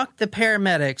instruct the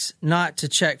paramedics not to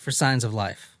check for signs of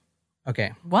life.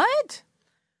 Okay. What?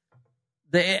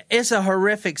 It's a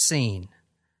horrific scene.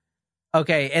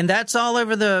 Okay, and that's all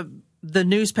over the the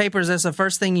newspapers, that's the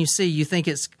first thing you see. You think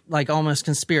it's like almost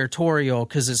conspiratorial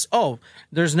because it's,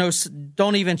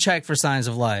 don't even check for signs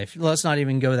of life. Let's not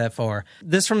even go that far.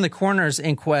 This from the coroner's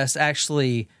inquest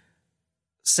actually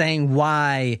saying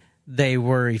why they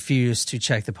were refused to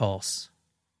check the pulse.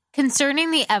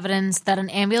 Concerning the evidence that an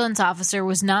ambulance officer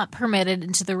was not permitted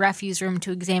into the refuse room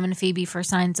to examine Phoebe for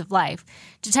signs of life,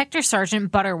 Detective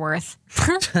Sergeant Butterworth.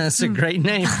 That's a great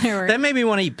name. That made me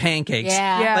want to eat pancakes.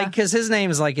 Yeah. Like, because his name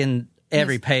is like in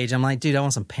every page. I'm like, dude, I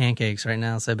want some pancakes right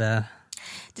now so bad.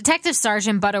 Detective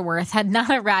Sergeant Butterworth had not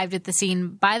arrived at the scene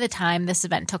by the time this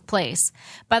event took place.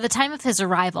 By the time of his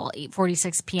arrival,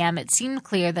 8:46 p.m., it seemed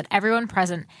clear that everyone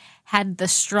present had the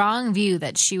strong view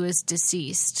that she was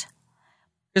deceased.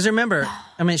 Because remember,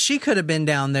 I mean, she could have been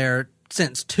down there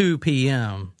since 2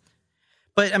 p.m.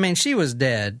 But, I mean, she was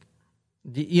dead.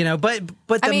 You know, but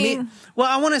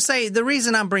I want to say the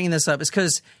reason I'm bringing this up is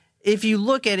because if you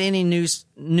look at any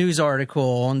news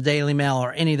article on Daily Mail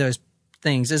or any of those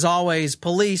things, as always,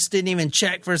 police didn't even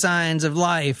check for signs of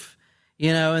life,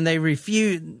 you know, and the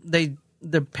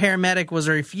paramedic was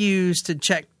refused to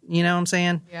check, you know what I'm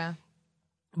saying? Yeah.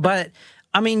 But,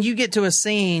 I mean, you get to a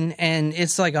scene and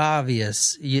it's like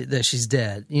obvious that she's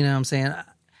dead, you know what I'm saying?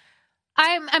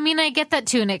 I mean, I get that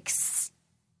to an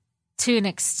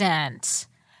extent,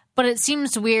 but it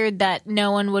seems weird that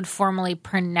no one would formally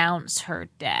pronounce her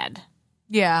dead.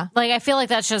 Yeah. Like, I feel like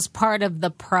that's just part of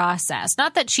the process.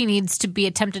 Not that she needs to be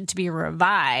attempted to be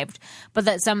revived, but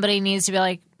that somebody needs to be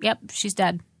like, yep, she's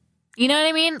dead. You know what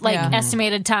I mean? Like,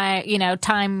 estimated time, you know,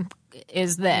 time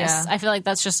is this. Yeah. I feel like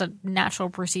that's just a natural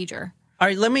procedure. All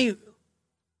right, let me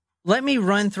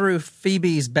run through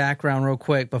Phoebe's background real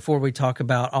quick before we talk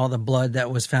about all the blood that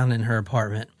was found in her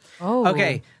apartment. Oh.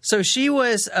 Okay, so she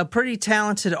was a pretty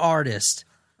talented artist.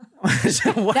 That's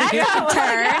a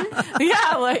turn.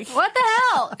 Yeah, like, What the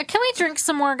hell? Can we drink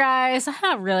some more, guys? I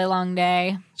had a really long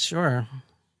day. Sure.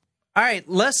 All right,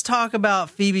 let's talk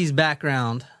about Phoebe's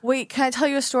background. wait, can I tell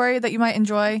you a story that you might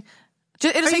enjoy?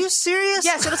 Are you serious?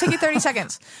 Yes, it'll take you 30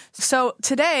 seconds. So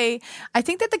today, I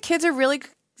think that the kids are really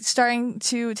starting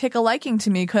to take a liking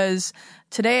to me because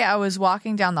today I was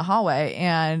walking down the hallway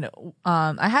and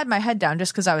I had my head down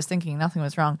just because I was thinking nothing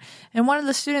was wrong. And one of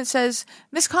the students says,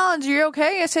 "Miss Collins, are you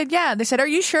okay?" I said, "Yeah." They said, "Are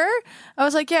you sure?" I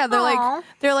was like, "Yeah." They're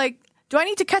like, "Do I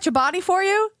need to catch a body for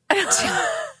you?"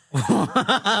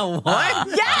 What?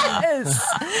 Yes,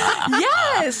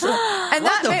 yes. And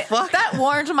What the fuck? that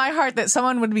warmed my heart that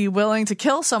someone would be willing to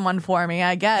kill someone for me,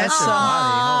 I guess. That's So- your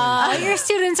body. Oh, your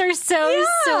students are so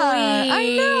sweet.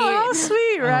 I know, how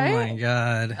sweet, right? Oh my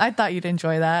god. I thought you'd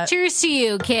enjoy that. Cheers to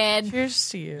you, kid. Cheers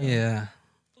to you. Yeah.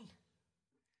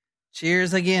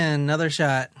 Cheers again. Another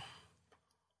shot.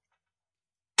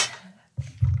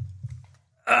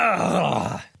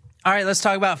 Ugh. All right, let's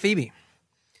talk about Phoebe.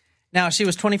 Now, she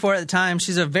was 24 at the time.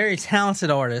 She's a very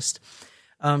talented artist.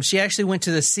 She actually went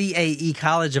to the CAE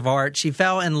College of Art. She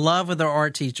fell in love with her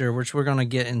art teacher, which we're going to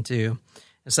get into in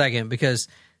a second, because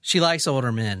she likes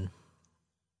older men,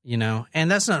 you know, and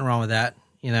that's nothing wrong with that,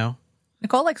 you know.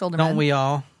 Nicole likes older men. Don't we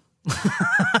all?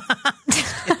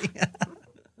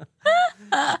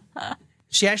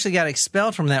 She actually got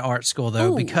expelled from that art school,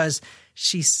 though, because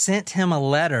she sent him a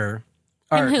letter.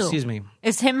 Or, who? excuse me.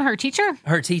 Is him her teacher?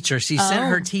 Her teacher. She sent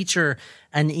her teacher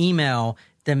an email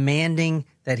demanding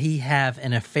that he have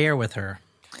an affair with her.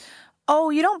 Oh,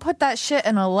 you don't put that shit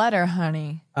in a letter,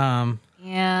 honey.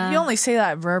 Yeah. You only say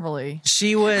that verbally.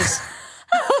 She was...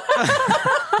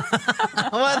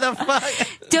 What the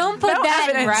fuck? Don't put No that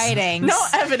evidence. in writing. No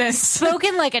evidence.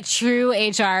 Spoken like a true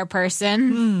HR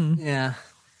person. Yeah.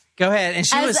 Go ahead. And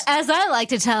she was... As I like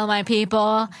to tell my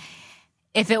people,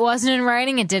 if it wasn't in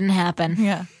writing, it didn't happen.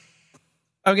 Yeah.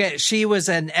 Okay, she was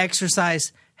an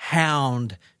exercise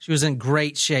hound. She was in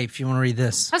great shape, if you want to read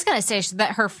this. I was going to say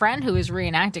that her friend who was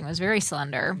reenacting was very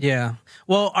slender. Yeah.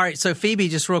 Well, all right, so Phoebe,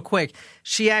 just real quick,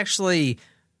 she actually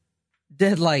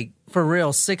did, like, for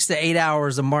real, 6 to 8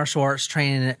 hours of martial arts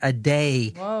training a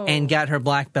day and got her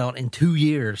black belt in 2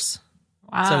 years.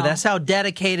 Wow. So that's how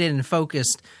dedicated and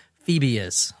focused Phoebe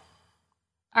is.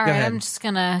 All Go right, ahead. I'm just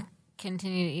going to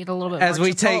continue to eat a little bit As more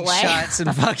we take Chipotle. shots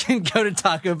and fucking go to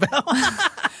Taco Bell.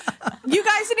 You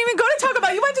guys didn't even go to Taco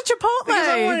Bell. You went to Chipotle. Because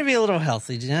I want to be a little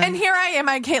healthy, Jen. And here I am.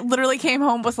 I literally came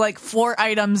home with like 4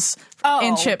 items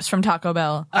in chips from Taco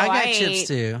Bell. I got I chips ate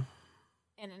too.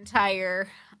 An entire...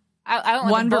 I went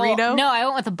with One a bowl. burrito? No, I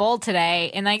went with a bowl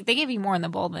today, and they give you more in the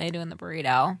bowl than they do in the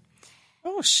burrito.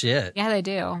 Oh, shit. Yeah, they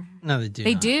do. No, they do.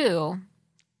 They not. do.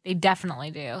 They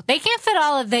definitely do. They can't fit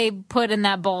all that they put in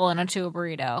that bowl into a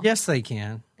burrito. Yes, they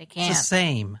can. They It's can't. the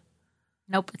same.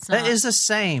 Nope, it's not. That is the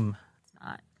same. It's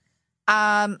not.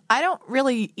 I don't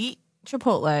really eat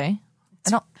Chipotle. I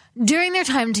don't. During their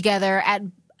time together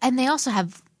and they also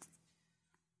have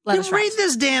You read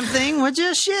this damn thing with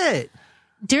just shit.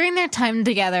 During their time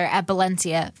together at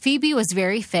Valencia, Phoebe was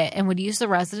very fit and would use the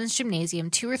residence gymnasium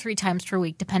 2 or 3 times per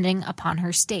week, depending upon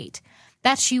her state.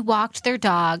 That she walked their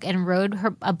dog and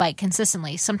rode a bike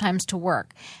consistently, sometimes to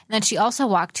work. And that she also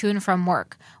walked to and from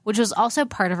work, which was also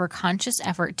part of her conscious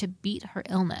effort to beat her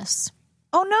illness.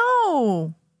 Oh,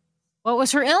 no. What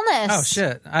was her illness? Oh,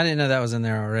 shit. I didn't know that was in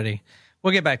there already.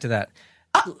 We'll get back to that.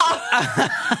 I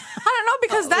don't know,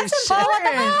 because that's important.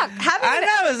 I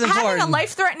know it's important. Having a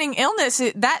life-threatening illness,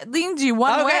 that leans you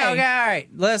one way. Okay, all right.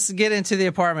 Let's get into the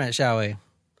apartment, shall we?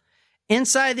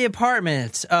 Inside the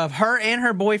apartment of her and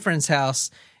her boyfriend's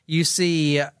house, you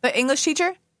see... The English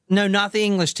teacher? No, not the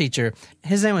English teacher.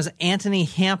 His name was Anthony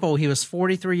Hampel. He was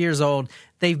 43 years old.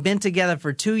 They've been together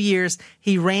for 2 years.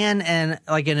 He ran an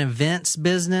events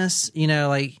business,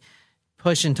 like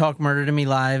Push and Talk Murder to Me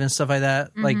Live and stuff like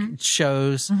that, like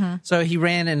shows. So he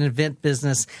ran an event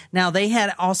business. Now, they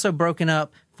had also broken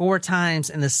up 4 times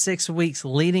in the 6 weeks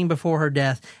leading before her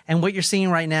death. And what you're seeing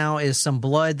right now is some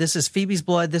blood. This is Phoebe's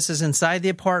blood. This is inside the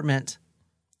apartment.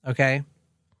 Okay.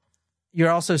 You're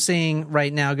also seeing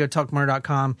right now, go to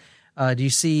talkmurder.com. Do you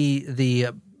see the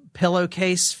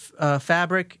pillowcase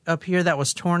fabric up here that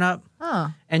was torn up? Huh.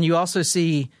 And you also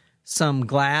see some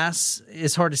glass.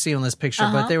 It's hard to see on this picture,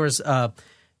 but there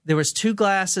was 2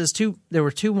 glasses. There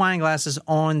were 2 wine glasses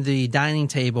on the dining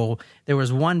table. There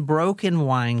was 1 broken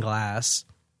wine glass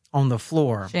on the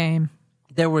floor. Shame.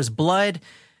 There was blood,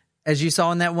 as you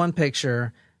saw in that one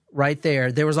picture right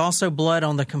there. There was also blood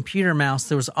on the computer mouse.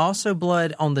 There was also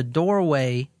blood on the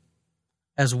doorway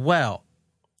as well.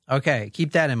 Okay,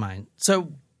 keep that in mind.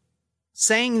 So,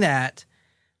 saying that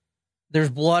there's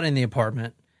blood in the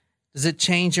apartment, does it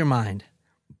change your mind?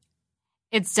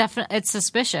 It's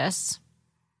suspicious.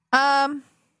 Yeah,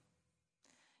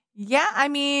 I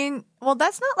mean, well,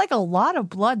 that's not like a lot of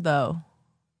blood, though.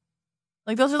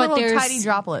 Like, those are little tiny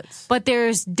droplets. But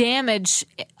there's damage.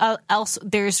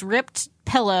 There's ripped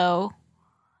pillow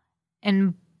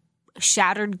and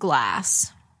shattered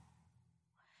glass.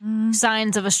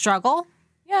 Signs of a struggle?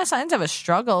 Yeah, signs of a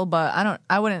struggle, but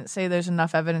I wouldn't say there's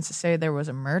enough evidence to say there was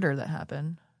a murder that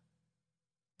happened.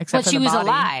 Except but she was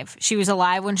alive. She was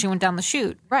alive when she went down the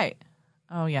chute. Right.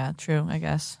 Oh, yeah, true, I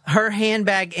guess. Her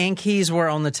handbag and keys were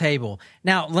on the table.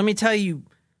 Now, let me tell you,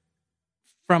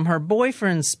 from her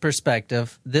boyfriend's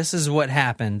perspective, this is what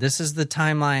happened. This is the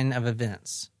timeline of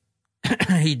events.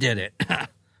 He did it.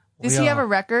 Does he have a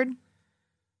record?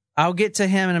 I'll get to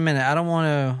him in a minute. I don't want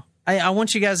to... I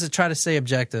want you guys to try to stay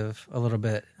objective a little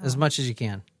bit, as much as you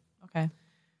can.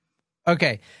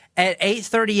 Okay. At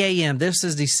 8:30 a.m., this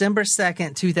is December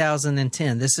 2nd,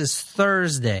 2010. This is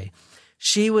Thursday.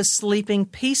 She was sleeping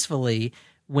peacefully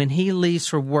when he leaves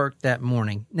for work that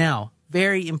morning. Now,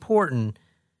 very important,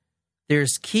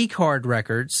 there's key card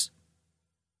records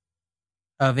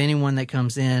of anyone that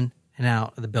comes in and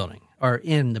out of the building, or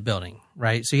in the building,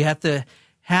 right? So you have to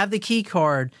have the key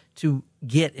card to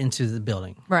get into the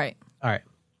building. Right. All right.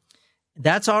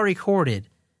 That's all recorded,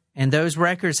 and those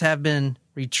records have been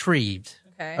retrieved.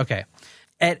 Okay.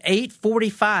 At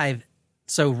 8:45,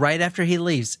 so right after he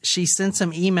leaves, she sent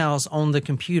some emails on the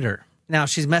computer. Now,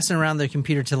 she's messing around the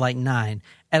computer till like 9.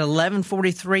 At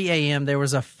 11:43 a.m., there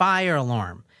was a fire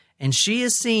alarm, and she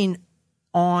is seen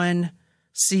on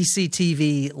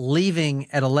CCTV leaving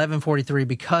at 11:43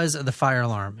 because of the fire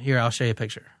alarm. Here, I'll show you a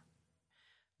picture.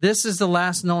 This is the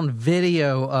last known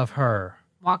video of her.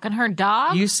 Walking her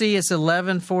dog? You see it's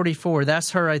 11:44. That's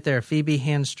her right there, Phoebe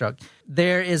Handstruck.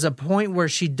 There is a point where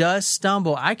she does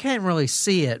stumble. I can't really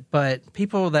see it, but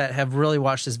people that have really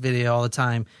watched this video all the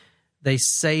time, they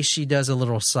say she does a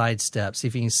little sidestep. See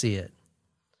if you can see it.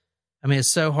 I mean,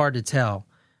 it's so hard to tell.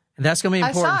 And that's going to be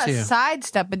important, too. I saw a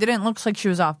sidestep, but it didn't look like she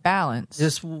was off balance.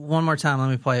 Just one more time.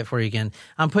 Let me play it for you again.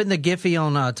 I'm putting the Giphy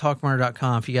on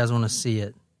talkmurder.com if you guys want to see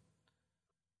it.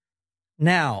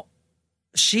 Now,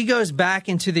 she goes back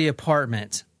into the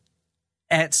apartment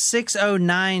at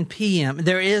 6:09 p.m.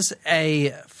 There is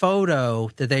a photo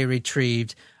that they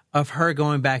retrieved of her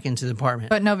going back into the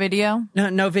apartment. But no video?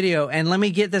 No video. And let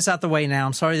me get this out the way now.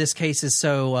 I'm sorry this case is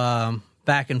so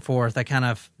back and forth. I kind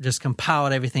of just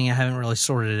compiled everything. I haven't really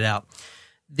sorted it out.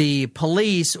 The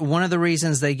police, one of the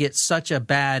reasons they get such a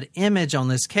bad image on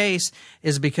this case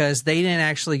is because they didn't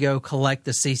actually go collect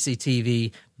the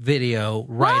CCTV video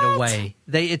right away.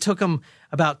 It took them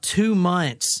about 2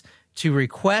 months to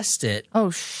request it. Oh,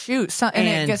 shoot. And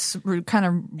it gets kind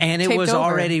of And it was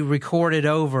already recorded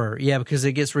over. Yeah, because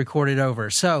it gets recorded over.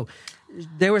 So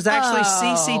there was actually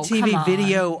CCTV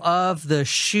video of the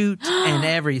shoot and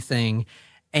everything.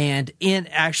 and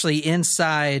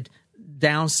inside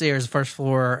downstairs, first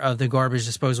floor of the garbage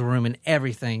disposal room and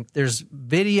everything. There's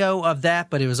video of that,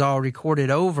 but it was all recorded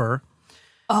over.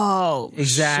 Oh,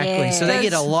 exactly. shit. So they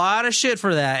get a lot of shit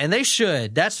for that, and they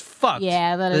should. That's fucked.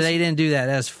 Yeah, that is. They didn't do that.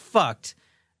 That's fucked.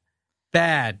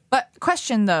 Bad. But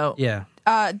question though, Yeah.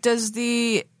 Does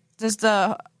the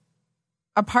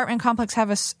apartment complex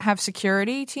have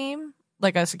security team,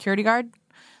 like a security guard?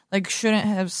 Like,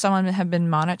 shouldn't someone have been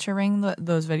monitoring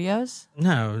those videos?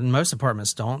 No, most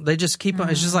apartments don't. They just keep.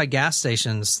 It's just like gas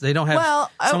stations. They don't have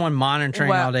someone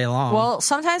monitoring all day long. Well,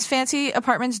 sometimes fancy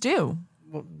apartments do.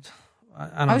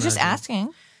 I was just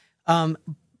asking.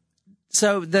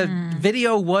 So the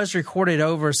video was recorded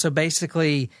over. So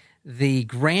basically, the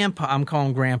grandpa, I'm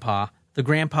calling grandpa, the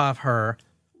grandpa of her,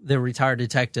 the retired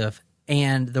detective,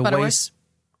 and the Butterworth?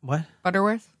 What?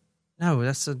 Butterworth? No,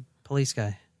 that's a police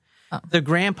guy. Oh. The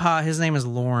grandpa, his name is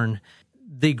Lorne.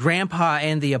 The grandpa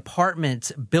and the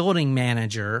apartment building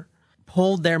manager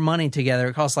pulled their money together.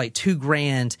 It cost like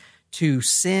 $2,000 to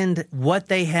send what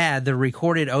they had, the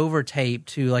recorded over tape,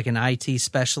 to like an IT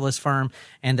specialist firm.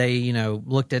 And they,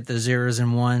 looked at the zeros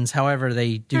and ones. However,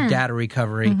 they do data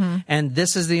recovery. Mm-hmm. And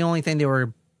this is the only thing they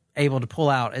were able to pull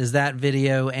out is that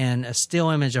video and a still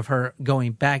image of her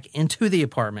going back into the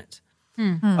apartment.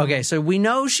 Okay, so we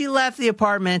know she left the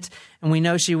apartment and we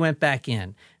know she went back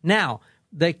in. Now,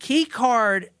 the key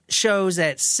card shows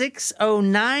at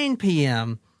 6:09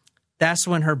 p.m. That's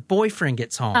when her boyfriend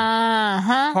gets home.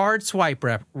 Hard swipe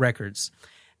records.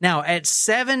 Now, at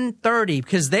 7:30,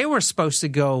 because they were supposed to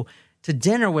go to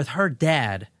dinner with her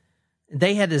dad.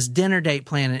 They had this dinner date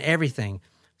plan and everything.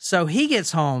 So he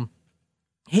gets home.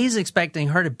 He's expecting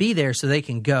her to be there so they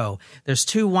can go. There's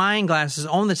 2 wine glasses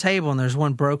on the table and there's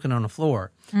one broken on the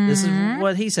floor. Mm-hmm. This is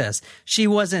what he says. She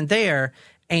wasn't there,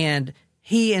 and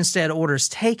he instead orders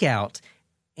takeout.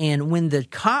 And when the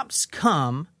cops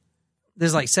come,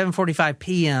 there's like 7:45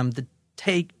 p.m., the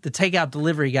takeout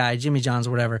delivery guy, Jimmy John's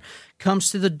or whatever,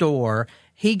 comes to the door.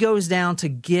 He goes down to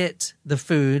get the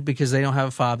food because they don't have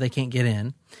a fob. They can't get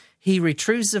in. He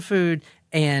retrieves the food.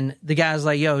 And the guy's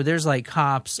like, yo, there's like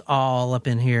cops all up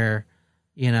in here,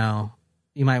 you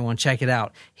might want to check it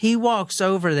out. He walks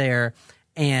over there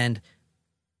and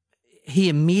he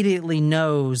immediately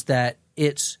knows that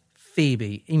it's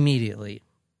Phoebe immediately,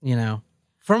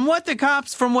 from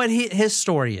what his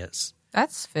story is.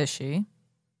 That's fishy.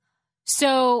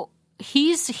 So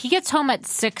he gets home at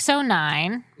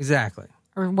 6:09. Exactly.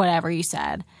 Or whatever you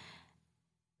said.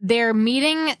 They're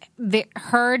meeting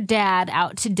her dad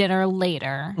out to dinner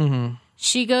later. Mm-hmm.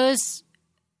 She goes...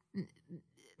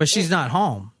 But she's not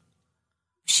home.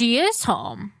 She is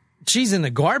home. She's in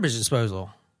the garbage disposal.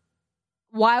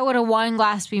 Why would a wine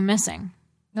glass be missing?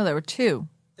 No, there were 2.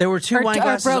 There were 2 wine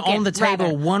glasses broken, on the table.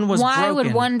 Rather. One was broken. Why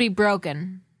would one be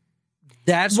broken?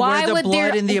 That's where the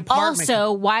blood in the apartment...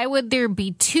 Also, why would there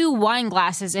be 2 wine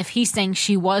glasses if he's saying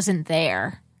she wasn't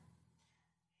there?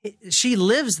 She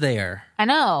lives there. I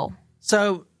know.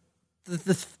 So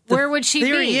where would she be?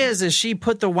 The theory is she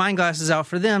put the wine glasses out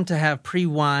for them to have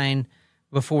pre-wine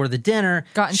before the dinner.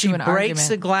 She breaks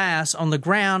the glass on the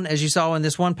ground, as you saw in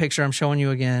this one picture I'm showing you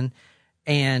again,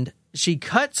 and she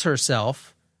cuts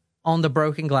herself on the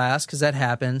broken glass because that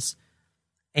happens,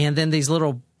 and then these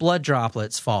little blood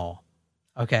droplets fall.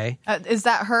 Okay. Is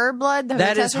that her blood?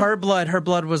 That is her blood. Her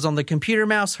blood was on the computer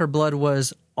mouse. Her blood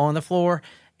was on the floor,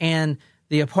 and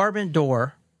the apartment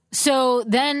door. So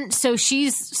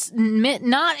she's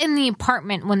not in the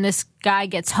apartment when this guy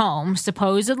gets home,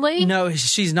 supposedly? No,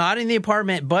 she's not in the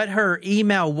apartment, but her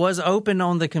email was open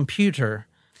on the computer.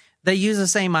 They use the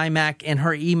same iMac, and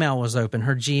her email was open.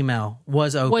 Her Gmail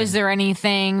was open. Was there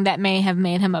anything that may have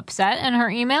made him upset in her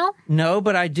email? No,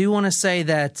 but I do want to say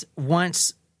that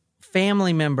once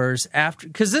family members,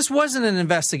 because this wasn't an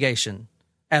investigation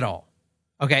at all.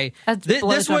 Okay,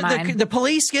 the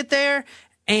police get there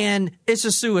and it's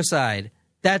a suicide.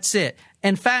 That's it.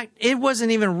 In fact, it wasn't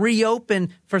even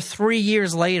reopened for 3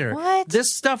 years later. What?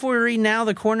 This stuff we're reading now,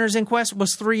 the coroner's inquest,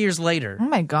 was 3 years later. Oh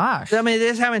my gosh! I mean,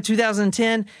 this happened in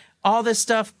 2010. All this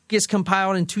stuff gets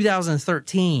compiled in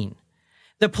 2013.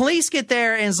 The police get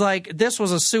there and it's like, this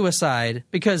was a suicide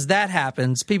because that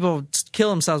happens. People kill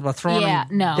themselves by throwing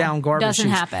down garbage doesn't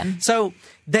chutes. happen. So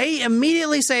they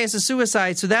immediately say it's a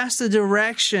suicide. So that's the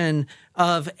direction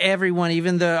of everyone,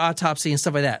 even the autopsy and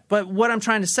stuff like that. But what I'm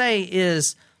trying to say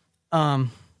is, what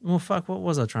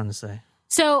was I trying to say?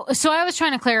 So I was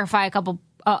trying to clarify a couple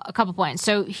points.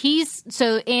 So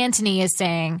Anthony is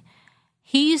saying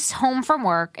he's home from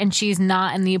work and she's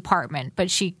not in the apartment,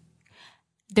 but she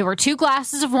there were 2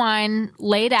 glasses of wine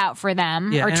laid out for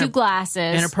them, Yeah, or and 2 her- glasses.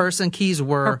 And her purse and keys Her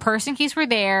were. purse and keys were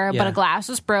there, but Yeah. a glass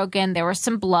was broken. There was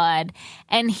some blood.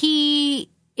 And he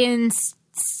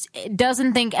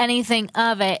doesn't think anything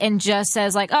of it and just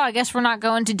says, like, oh, I guess we're not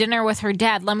going to dinner with her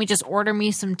dad. Let me just order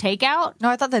me some takeout. No,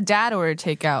 I thought the dad ordered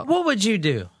takeout. What would you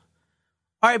do?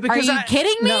 All right, because you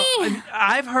kidding me? No,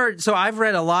 I've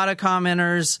read a lot of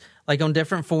commenters like on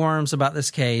different forums about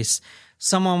this case.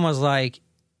 Someone was like,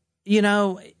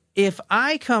 if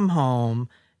I come home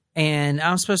and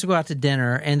I'm supposed to go out to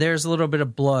dinner and there's a little bit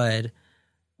of blood,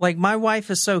 like my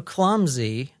wife is so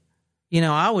clumsy,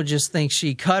 I would just think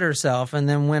she cut herself and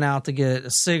then went out to get a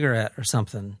cigarette or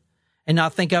something and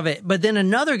not think of it. But then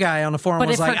another guy on the forum But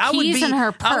was if her like, I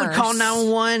would call purse-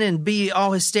 911 and be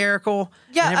all hysterical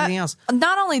and everything else.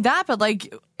 Not only that, but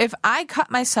like if I cut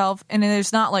myself and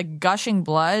there's not like gushing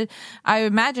blood, I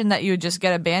imagine that you would just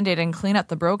get a Band-Aid and clean up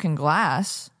the broken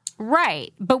glass.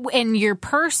 Right. But and your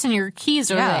purse and your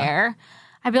keys are Yeah. there.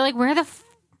 I'd be like, where the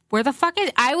fuck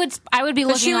is... I would be But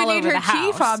looking she would all need over her the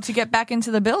key house. fob to get back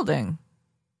into the building.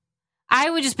 I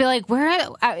would just be like, where?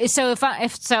 So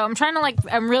I'm trying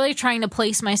to I'm really trying to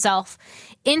place myself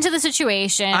into the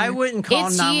situation. I wouldn't call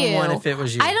It's 911 you. if it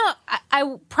was you.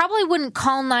 I probably wouldn't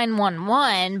call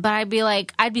 911, but I'd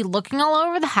be looking all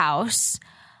over the house.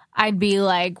 I'd be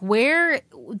like, where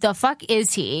the fuck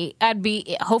is he?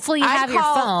 Hopefully you I'd have your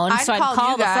call- phone, I'd so I'd call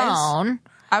call you the guys. phone.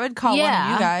 I would call one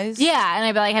of you guys. Yeah, and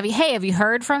I'd be like, have you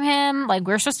heard from him? Like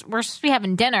we're supposed to be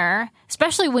having dinner,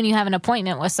 especially when you have an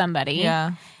appointment with somebody.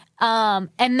 Yeah.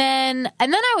 And then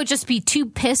I would just be too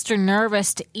pissed or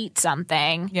nervous to eat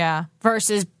something. Yeah.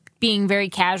 Versus being very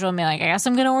casual and be like, I guess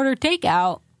I'm going to order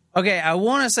takeout. Okay, I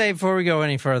want to say before we go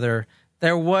any further,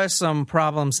 there was some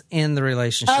problems in the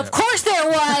relationship. Of course there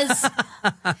was.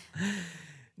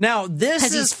 Now, this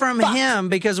 'Cause is he's from fucked. him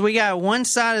because we got one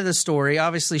side of the story.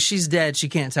 Obviously, she's dead. She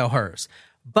can't tell hers.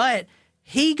 But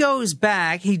he goes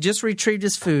back. He just retrieved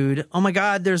his food. Oh, my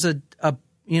God, there's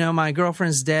my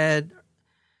girlfriend's dead.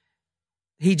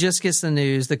 He just gets the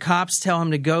news. The cops tell him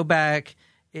to go back.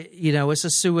 It's a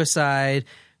suicide.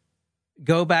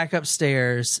 Go back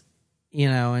upstairs,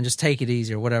 and just take it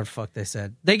easy or whatever the fuck they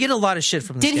said. They get a lot of shit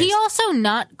from this Did case. he also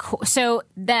not? So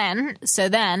then,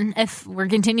 if we're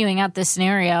continuing out this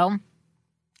scenario,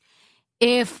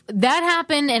 if that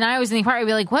happened and I was in the apartment, I'd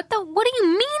be like, what do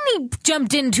you mean he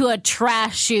jumped into a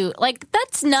trash chute? Like,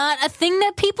 that's not a thing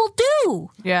that people do.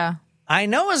 Yeah. I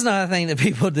know it's not a thing that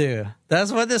people do.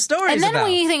 That's what this story is And then about.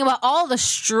 when you think about all the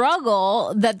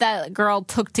struggle that girl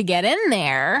took to get in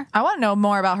there. I want to know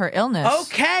more about her illness.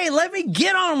 Okay, let me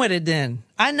get on with it then.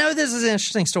 I know this is an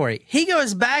interesting story. He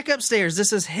goes back upstairs.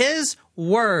 This is his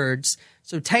words.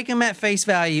 So take him at face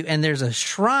value. And there's a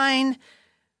shrine.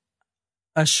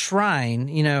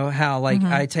 You know how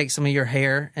I take some of your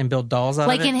hair and build dolls out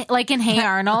of it? Like in Hey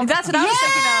Arnold. That's what I was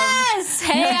thinking of. Yes!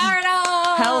 Hey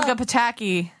Arnold! Helga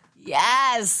Pataki.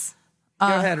 Yes! Go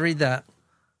ahead, read that.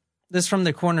 This is from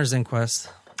the coroner's inquest.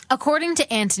 According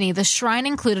to Anthony, the shrine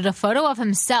included a photo of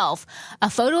himself, a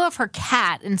photo of her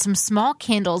cat, and some small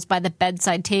candles by the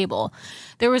bedside table.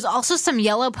 There was also some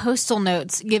yellow postal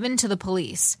notes given to the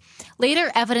police.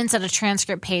 Later evidence at a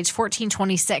transcript page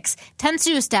 1426 tends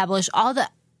to establish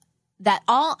that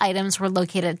all items were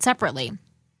located separately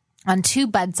on 2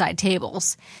 bedside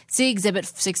tables. See Exhibit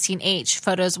 16H,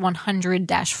 photos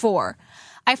 100-4.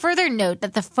 I further note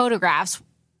that the photographs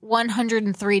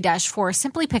 103-4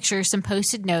 simply pictures some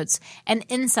posted notes and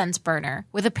incense burner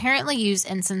with apparently used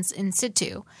incense in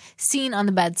situ, seen on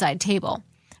the bedside table.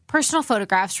 Personal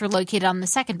photographs were located on the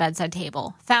second bedside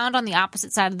table, found on the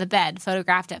opposite side of the bed,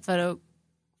 photographed at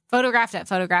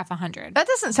photograph 100. That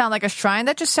doesn't sound like a shrine.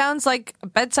 That just sounds like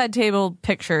bedside table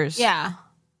pictures. Yeah.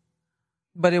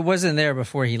 But it wasn't there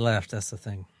before he left. That's the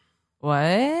thing.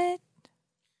 What?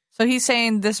 So he's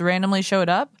saying this randomly showed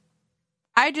up?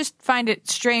 I just find it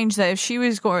strange that if she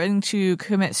was going to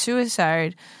commit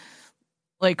suicide,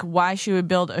 like why she would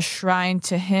build a shrine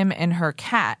to him and her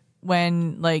cat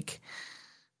when maybe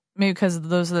because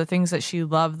those are the things that she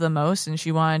loved the most and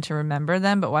she wanted to remember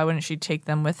them, but why wouldn't she take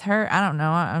them with her? I don't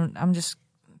know. I'm just...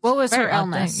 What was her very odd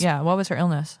illness? thing. Yeah, what was her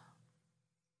illness?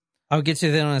 I'll get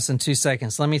to the illness in 2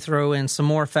 seconds. Let me throw in some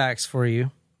more facts for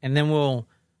you, and then we'll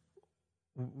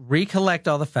recollect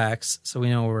all the facts so we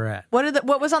know where we're at.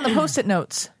 What was on the Post-it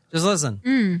notes? Just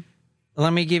listen.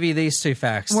 Let me give you these 2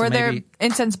 facts. Were to there maybe-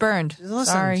 incense burned? Just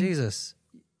listen, Sorry. Jesus.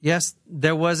 Yes,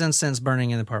 there was incense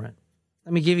burning in the apartment.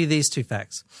 Let me give you these 2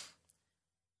 facts.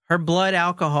 Her blood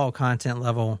alcohol content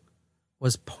level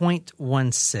was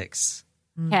 0.16,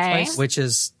 Okay. which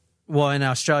is, in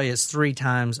Australia, it's 3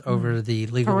 times over the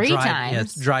legal 3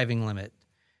 times? driving limit.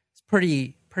 It's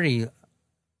pretty pretty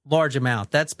large amount.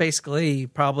 That's basically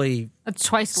probably That's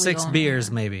twice legal 6 in beers,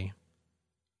 here. maybe.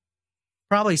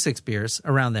 Probably 6 beers,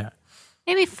 around there.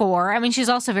 Maybe 4. I mean, she's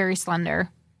also very slender.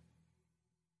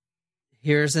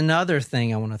 Here's another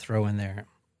thing I want to throw in there.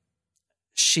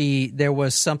 There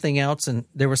was something else in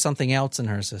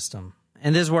her system.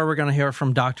 And this is where we're going to hear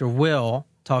from Dr. Will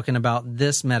talking about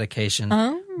this medication.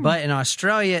 Oh. But in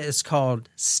Australia, it's called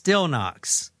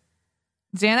Stilnox.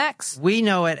 Xanax? We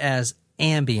know it as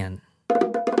Ambien.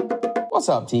 What's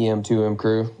up, TM2M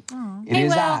crew? It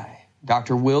is I,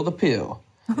 Dr. Will the Pill,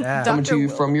 Yeah. coming to you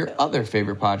from your other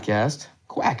favorite podcast,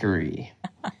 Quackery.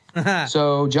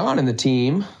 So, John and the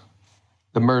team,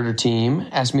 the murder team,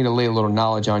 asked me to lay a little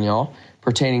knowledge on y'all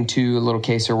pertaining to a little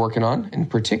case they're working on, in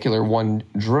particular, one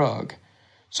drug.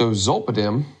 So,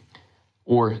 Zolpidem,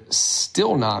 or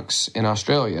Stilnox in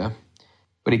Australia,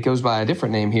 but it goes by a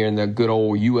different name here in the good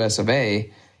old US of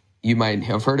A. You might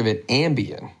have heard of it,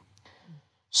 Ambien.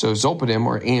 So Zolpidem,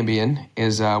 or Ambien,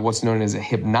 is what's known as a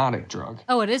hypnotic drug.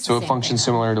 Oh, it is. So the it same functions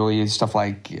thing, similarly to stuff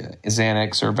like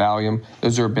Xanax or Valium.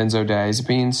 Those are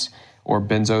benzodiazepines, or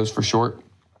benzos for short.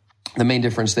 The main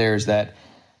difference there is that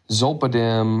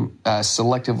Zolpidem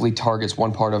selectively targets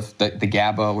one part of the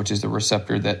GABA, which is the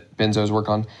receptor that benzos work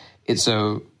on.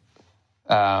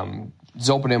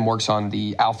 Zolpidem works on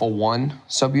the alpha-1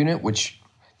 subunit, which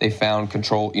they found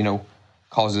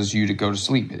causes you to go to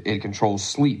sleep. It controls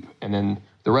sleep, and then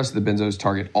the rest of the benzos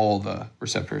target all the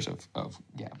receptors of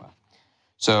GABA.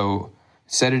 So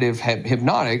sedative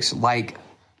hypnotics like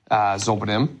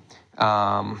Zolpidem,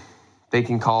 they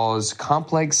can cause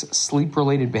complex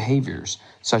sleep-related behaviors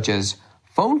such as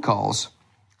phone calls,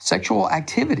 sexual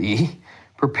activity,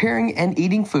 preparing and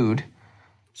eating food,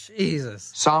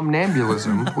 Jesus.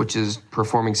 somnambulism, which is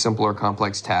performing simple or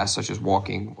complex tasks such as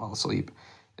walking while asleep,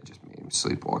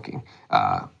 sleepwalking,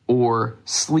 or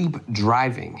sleep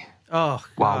driving, Oh,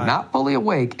 while God. not fully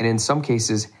awake, and in some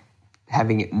cases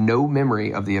having no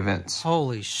memory of the events.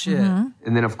 Holy shit. And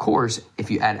then, of course, if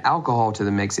you add alcohol to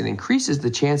the mix, it increases the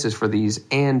chances for these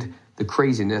and the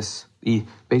craziness,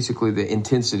 basically the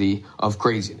intensity of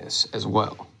craziness as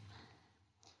well.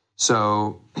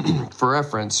 So, for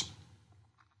reference,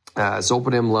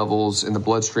 Zolpidem levels in the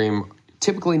bloodstream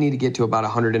typically need to get to about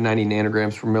 190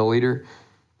 nanograms per milliliter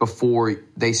before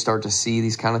they start to see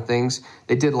these kind of things.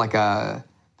 They did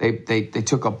they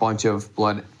took a bunch of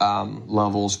blood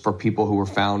levels for people who were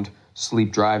found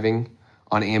sleep driving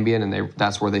on Ambien, and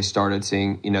that's where they started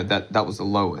seeing, that was the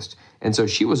lowest. And so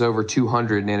she was over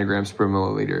 200 nanograms per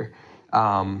milliliter.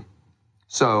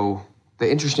 So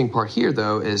the interesting part here,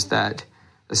 though, is that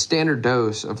the standard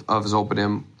dose of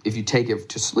Zolpidem, if you take it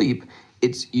to sleep,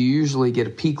 you usually get a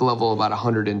peak level of about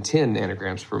 110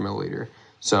 nanograms per milliliter.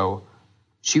 So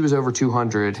she was over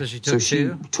 200. So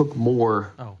she took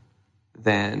more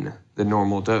than the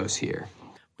normal dose here.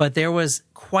 But there was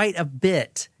quite a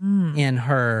bit in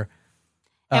her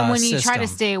And when you try to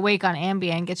system. stay awake on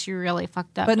Ambien, it gets you really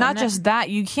fucked up. But not doesn't it? just that,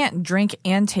 you can't drink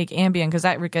and take Ambien because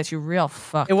that gets you real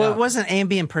fucked It up. wasn't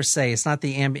Ambien per se. It's not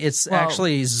the Ambien. It's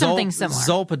actually something similar.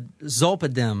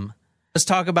 Zolpidem. Let's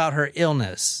talk about her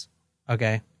illness.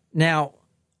 Okay. Now,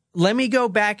 let me go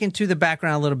back into the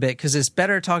background a little bit because it's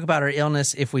better to talk about her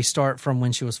illness if we start from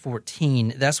when she was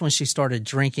 14. That's when she started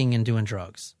drinking and doing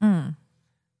drugs.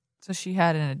 So she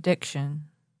had an addiction.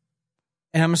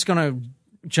 And I'm just going to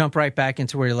jump right back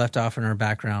into where you left off in her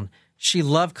background. She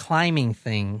loved climbing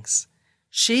things.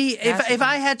 If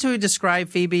I had to describe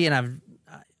Phoebe, and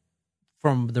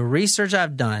from the research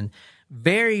I've done,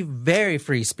 very, very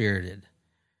free-spirited.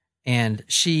 And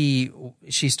she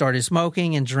started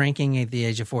smoking and drinking at the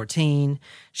age of 14.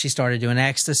 She started doing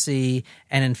ecstasy.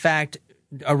 And in fact,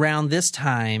 around this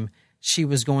time, she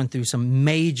was going through some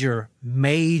major,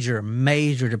 major,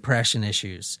 major depression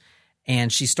issues.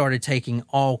 And she started taking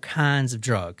all kinds of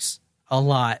drugs, a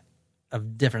lot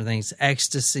of different things,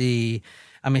 ecstasy.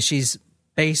 I mean, she's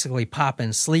basically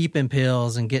popping sleeping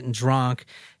pills and getting drunk.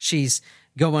 She's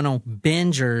going on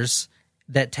bingers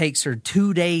that takes her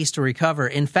 2 days to recover.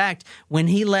 In fact, when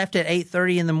he left at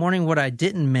 8:30 in the morning, what I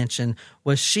didn't mention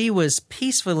was she was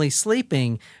peacefully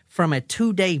sleeping from a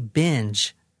 2-day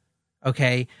binge,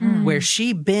 okay, where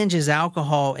she binges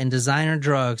alcohol and designer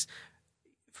drugs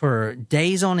for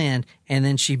days on end, and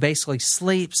then she basically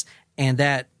sleeps, and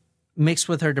that mixed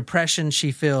with her depression,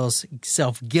 she feels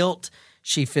self-guilt,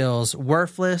 she feels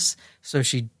worthless, so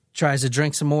she tries to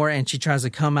drink some more, and she tries to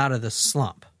come out of the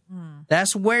slump.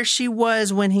 That's where she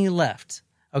was when he left.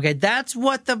 Okay, that's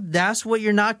what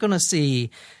you're not going to see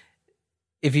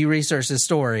if you research the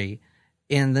story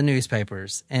in the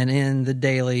newspapers and in the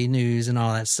daily news and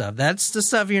all that stuff. That's the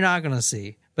stuff you're not going to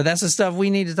see. But that's the stuff we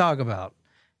need to talk about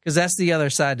Because that's the other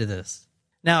side to this.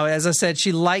 Now, as I said,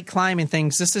 she liked climbing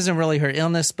things. This isn't really her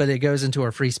illness, but it goes into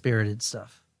her free-spirited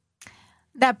stuff.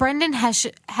 That Brandon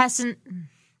Hessen's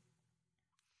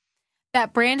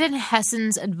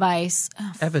advice.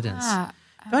 Evidence.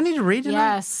 Do I need to read it?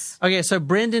 Yes. Okay, so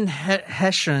Brendan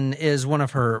Heschen is one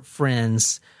of her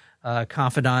friends,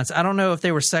 confidants. I don't know if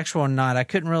they were sexual or not. I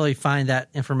couldn't really find that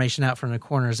information out from the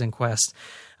coroner's inquest.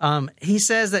 He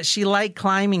says that she liked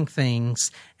climbing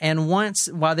things, and once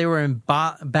while they were in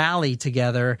Bali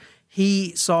together,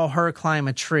 he saw her climb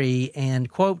a tree, and,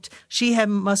 quote, she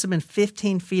must have been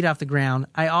 15 feet off the ground.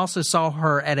 I also saw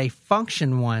her at a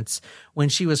function once when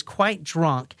she was quite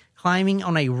drunk, climbing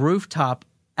on a rooftop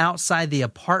outside the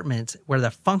apartment where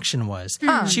the function was.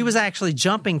 She was actually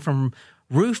jumping from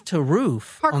roof to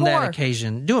roof on that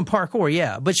occasion, doing parkour,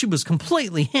 yeah, but she was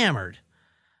completely hammered.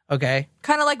 Okay.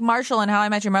 Kind of like Marshall and How I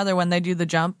Met Your Mother when they do the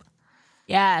jump.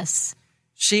 Yes.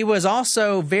 She was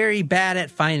also very bad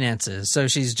at finances, so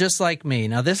she's just like me.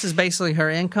 Now, this is basically her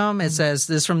income. It says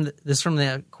this from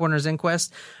the coroner's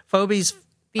inquest. Phoebe's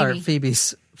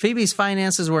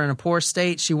finances were in a poor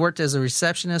state. She worked as a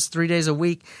receptionist 3 days a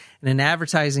week in an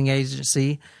advertising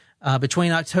agency.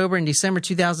 Between October and December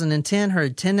 2010, her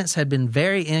attendance had been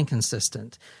very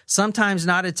inconsistent, sometimes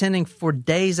not attending for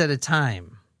days at a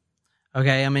time.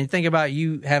 Okay, I mean, think about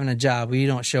you having a job where you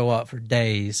don't show up for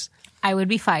days. I would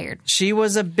be fired. She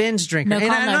was a binge drinker. No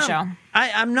call, no show.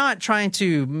 I'm not trying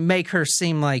to make her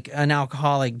seem like an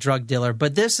alcoholic drug dealer,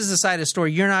 but this is a side of the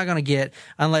story you're not going to get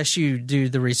unless you do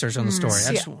the research on the story.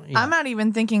 I'm not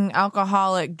even thinking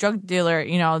alcoholic drug dealer,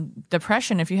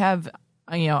 depression. If you have,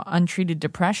 untreated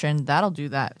depression, that'll do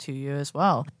that to you as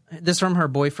well. This from her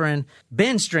boyfriend,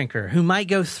 binge drinker, who might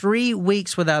go 3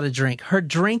 weeks without a drink. Her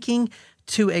drinking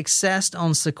to excess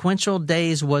on sequential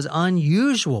days was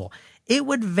unusual. It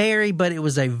would vary, but it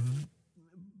was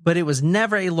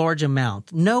never a large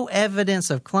amount. No evidence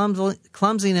of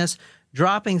clumsiness,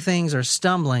 dropping things, or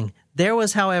stumbling. There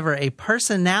was, however, a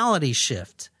personality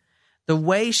shift. The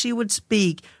way she would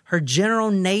speak, her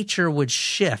general nature would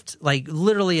shift, like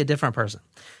literally a different person.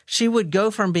 She would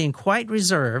go from being quite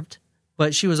reserved,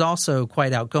 but she was also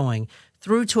quite outgoing,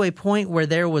 through to a point where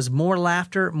there was more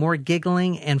laughter, more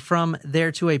giggling, and from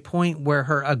there to a point where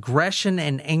her aggression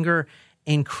and anger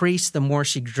increased the more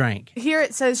she drank. Here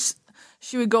it says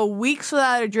she would go weeks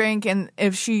without a drink, and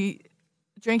if she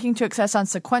drinking to excess on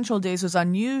sequential days was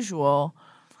unusual.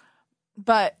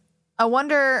 But I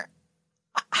wonder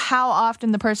how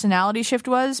often the personality shift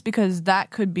was, because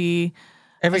that could be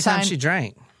every time she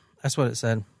drank. That's what it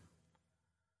said. What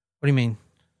do you mean?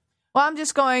 Well, I'm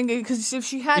just going because if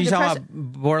she had Are you talking about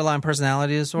borderline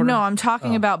personality disorder? No, I'm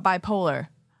talking about bipolar.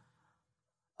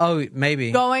 Oh,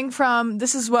 maybe. Going from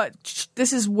this is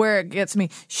where it gets me.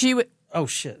 She would. Oh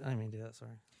shit! I didn't mean to do that.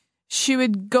 Sorry. She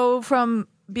would go from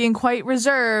being quite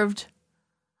reserved,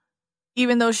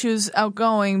 even though she was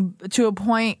outgoing, to a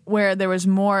point where there was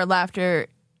more laughter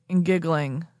and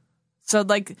giggling. So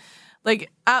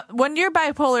when you're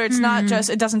bipolar, it's not just,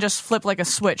 it doesn't just flip like a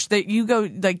switch. That you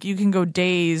can go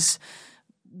days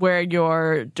where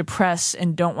you're depressed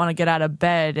and don't want to get out of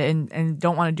bed and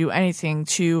don't want to do anything,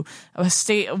 to a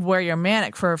state of where you're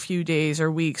manic for a few days or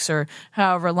weeks or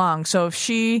however long. So if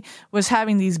she was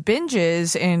having these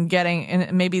binges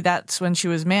and maybe that's when she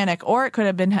was manic, or it could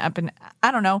have been happened.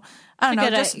 I don't know.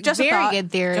 Just a thought. Good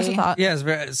theory. Just a thought. Yeah,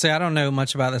 I don't know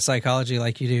much about the psychology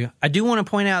like you do. I do want to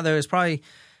point out, though, it's probably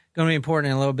going to be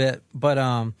important in a little bit, but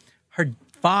her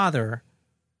father,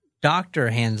 Dr.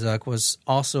 Hanzuk, was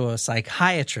also a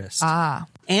psychiatrist.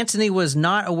 Anthony was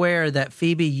not aware that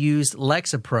Phoebe used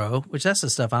Lexapro, which that's the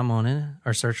stuff I'm on in,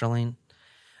 or sertraline,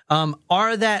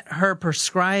 or that her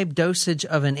prescribed dosage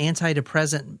of an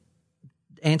antidepressant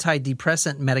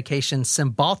medication,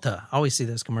 Cymbalta, I always see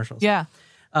those commercials. Yeah.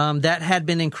 That had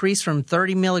been increased from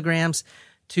 30 milligrams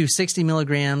to 60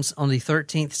 milligrams on the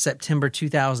 13th September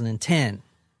 2010.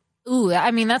 Ooh, I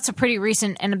mean, that's a pretty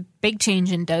recent and a big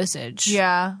change in dosage.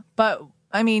 Yeah, but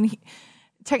I mean,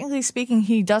 technically speaking,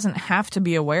 he doesn't have to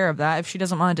be aware of that. If she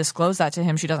doesn't want to disclose that to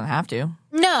him, she doesn't have to.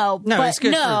 I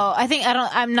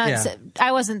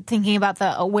wasn't thinking about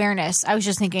the awareness. I was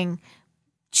just thinking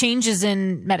changes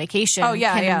in medication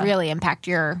can really impact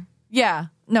your... Yeah.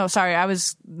 No, sorry. I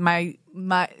was my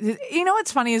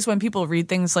what's funny is when people read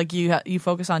things like you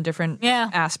focus on different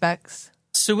aspects.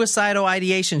 Suicidal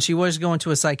ideation. She was going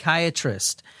to a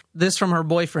psychiatrist. This from her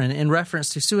boyfriend. In reference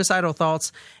to suicidal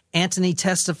thoughts, Anthony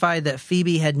testified that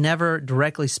Phoebe had never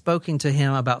directly spoken to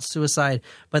him about suicide,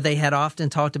 but they had often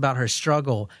talked about her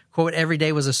struggle. Quote, every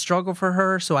day was a struggle for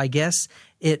her, so I guess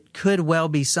it could well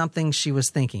be something she was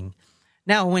thinking.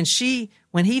 Now, when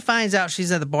he finds out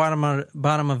she's at the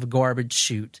bottom of a garbage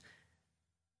chute,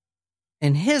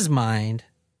 in his mind,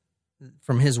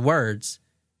 from his words,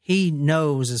 he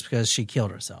knows it's because she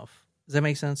killed herself. Does that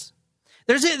make sense?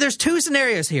 There's two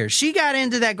scenarios here. She got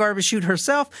into that garbage chute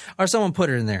herself, or someone put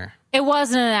her in there. It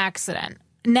wasn't an accident.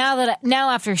 Now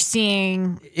after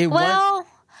seeing was.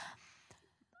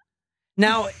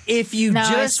 Now, if you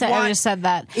I just said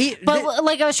that, but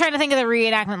like I was trying to think of the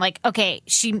reenactment. Like, okay,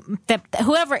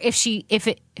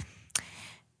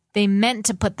 they meant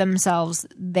to put themselves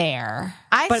there,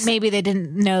 but maybe they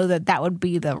didn't know that would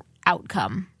be the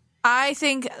outcome. I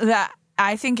think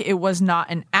it was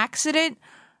not an accident,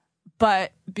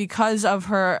 but because of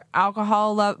her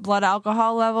blood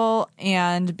alcohol level,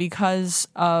 and because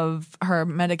of her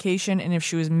medication, and if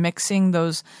she was mixing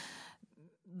those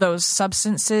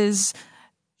substances,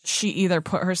 she either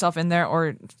put herself in there,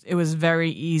 or it was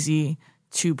very easy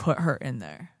to put her in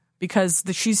there because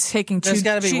she's taking. There's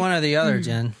got to be one or the other,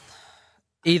 Jen.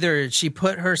 Either she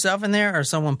put herself in there, or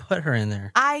someone put her in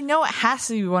there. I know it has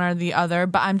to be one or the other,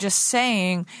 but I'm just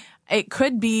saying it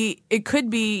could be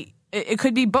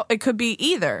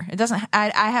either. It doesn't.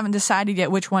 I haven't decided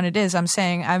yet which one it is. I'm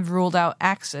saying I've ruled out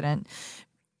accident.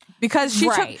 Because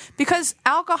because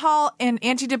alcohol and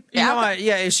antidepressants. You know what?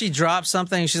 Yeah, if she drops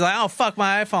something, she's like, "Oh fuck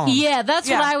my iPhone." Yeah, that's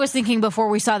what I was thinking before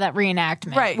we saw that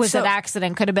reenactment. Right, was that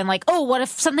accident could have been like, "Oh, what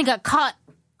if something got caught?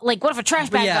 Like, what if a trash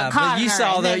bag got caught?" But you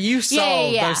saw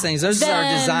those things. Those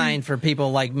are designed for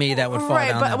people like me that would fall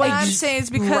down. But what I'm saying is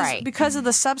because of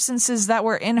the substances that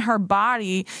were in her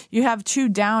body, you have two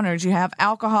downers. You have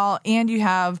alcohol and you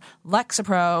have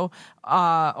Lexapro.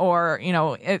 Or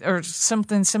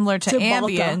something similar to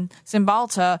Ambien,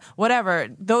 Cymbalta, whatever.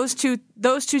 Those two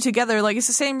together, like it's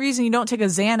the same reason you don't take a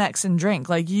Xanax and drink.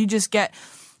 Like you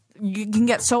can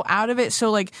get so out of it.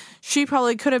 So like she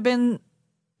probably could have been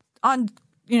on,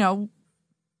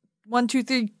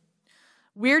 123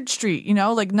 Weird Street,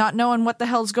 like not knowing what the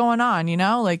hell's going on,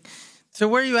 like. So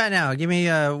where are you at now? Give me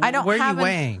where are you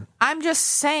weighing? I'm just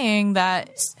saying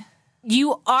that.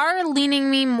 You are leaning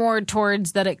me more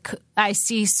towards that I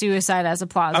see suicide as a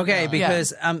plausible. Okay,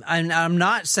 because I'm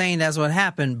not saying that's what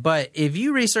happened, but if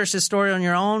you research this story on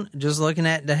your own, just looking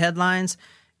at the headlines,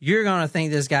 you're going to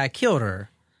think this guy killed her.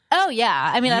 Oh,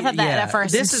 yeah. I mean, I thought that at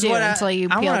first until you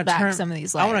peeled back some of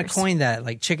these layers. I want to coin that,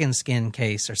 like chicken skin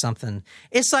case or something.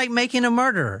 It's like making a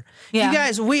murderer. Yeah. You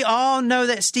guys, we all know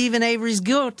that Stephen Avery's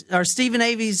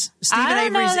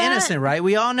innocent, right?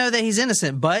 We all know that he's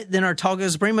innocent, but then our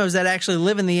Talco Supremos that actually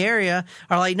live in the area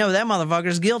are like, no, that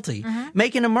motherfucker's guilty. Mm-hmm.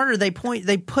 Making a murder, they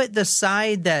put the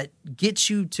side that gets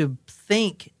you to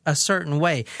think a certain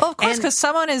way. Well, of course, because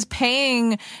someone is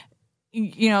paying...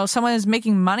 someone is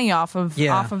making money off of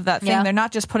that thing. Yeah. They're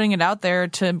not just putting it out there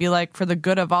to be like for the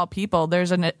good of all people.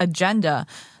 There's an agenda.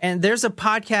 And there's a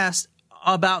podcast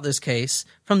about this case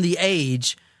from The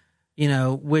Age,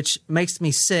 which makes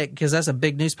me sick because that's a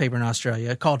big newspaper in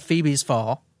Australia called Phoebe's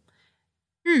Fall.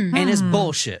 Mm-hmm. And it's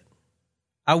bullshit.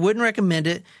 I wouldn't recommend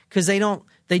it because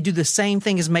they do the same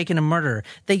thing as Making a Murderer.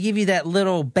 They give you that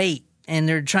little bait and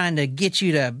they're trying to get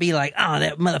you to be like, oh,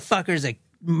 that motherfucker's a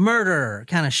murderer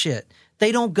kind of shit.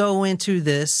 They don't go into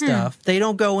this stuff. They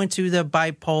don't go into the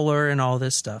bipolar and all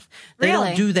this stuff. They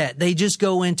don't do that. They just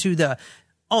go into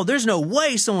there's no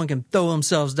way someone can throw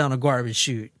themselves down a garbage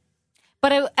chute.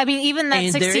 But I mean, even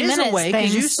that 60 minutes there is a way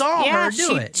because you saw her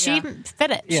do it. She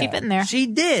fit it. Yeah. She fit in there. She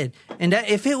did. And that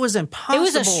if it was impossible, it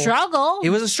was a struggle.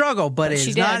 It was a struggle, but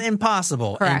it's not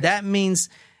impossible. Correct. And that means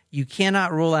you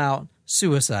cannot rule out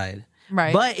suicide.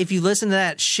 Right. But if you listen to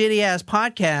that shitty ass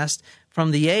podcast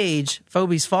from The Age,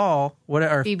 Phoebe's Fall,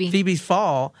 Phoebe's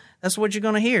Fall, that's what you're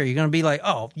going to hear. You're going to be like,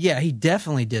 oh, yeah, he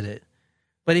definitely did it.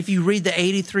 But if you read the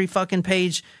 83 fucking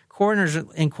page coroner's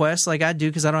inquest like I do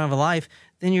because I don't have a life,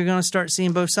 then you're going to start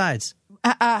seeing both sides.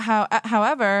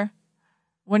 However,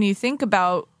 when you think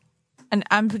about, and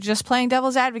I'm just playing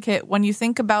devil's advocate, when you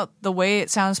think about the way it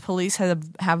sounds police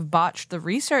have botched the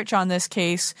research on this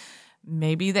case,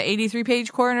 maybe the 83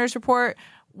 page coroner's report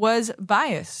was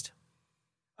biased.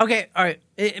 Okay, all right,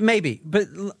 maybe, but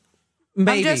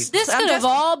maybe. This could have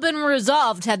all been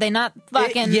resolved had they not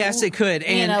fucking... Yes, it could.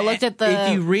 And looked at the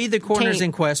if you read the coroner's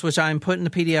inquest, which I'm putting the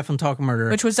PDF on Talk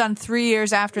Murder... Which was done 3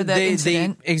 years after the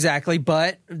incident. Exactly,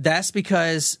 but that's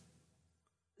because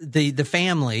the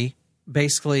family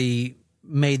basically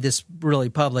made this really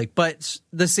public. But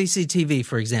the CCTV,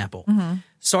 for example,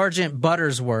 Sergeant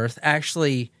Buttersworth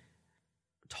actually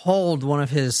told one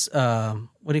of his,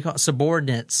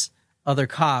 subordinates... other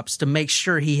cops to make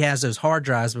sure he has those hard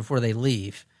drives before they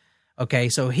leave. Okay,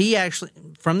 so he actually,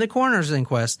 from the coroner's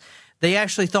inquest, they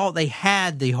actually thought they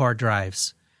had the hard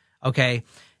drives Okay.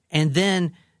 And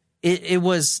then it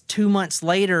was 2 months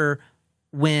later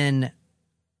when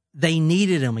they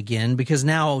needed him again because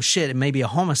now, oh shit, it may be a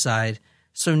homicide.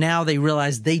 So now they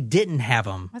realize they didn't have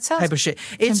him. That sounds type of shit.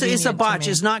 It's a botch.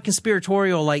 It's not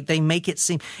conspiratorial like they make it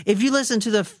seem. If you listen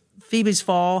to the Phoebe's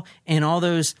Fall and all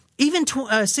those, even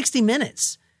 60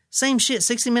 Minutes, same shit.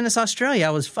 60 Minutes Australia,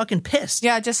 I was fucking pissed.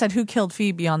 Yeah, I just said who killed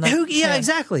Phoebe on the. Yeah,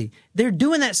 exactly. They're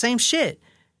doing that same shit.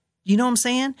 You know what I'm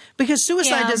saying? Because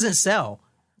suicide doesn't sell.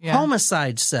 Yeah.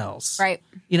 Homicide sells. Right.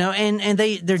 You know, and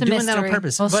they're doing that on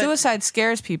purpose. Well, suicide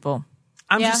scares people.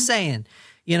 I'm just saying,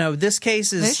 you know, this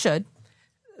case is. They should.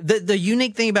 The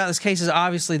unique thing about this case is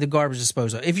obviously the garbage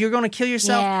disposal. If you're going to kill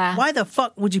yourself, why the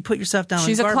fuck would you put yourself down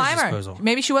in garbage disposal?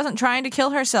 Maybe she wasn't trying to kill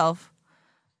herself.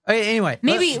 Okay, anyway.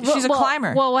 Maybe she's a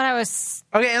climber. Well, what I was...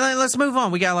 Okay, let's move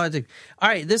on. We got a lot to do. All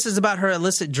right, this is about her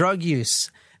illicit drug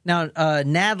use. Now,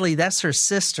 Natalie, that's her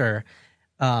sister,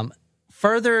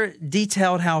 further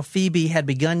detailed how Phoebe had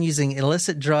begun using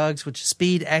illicit drugs, which is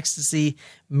speed, ecstasy,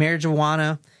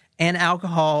 marijuana, and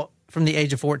alcohol from the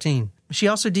age of 14. She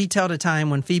also detailed a time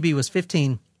when Phoebe was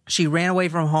 15. She ran away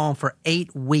from home for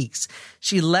 8 weeks.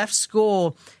 She left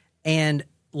school and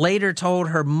later told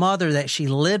her mother that she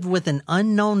lived with an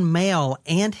unknown male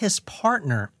and his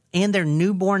partner and their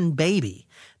newborn baby.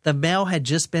 The male had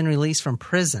just been released from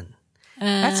prison.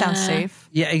 That sounds safe.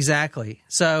 Yeah, exactly.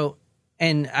 So,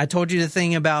 and I told you the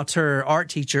thing about her art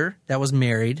teacher that was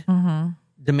married,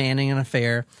 demanding an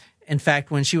affair. In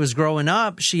fact, when she was growing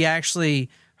up, she actually...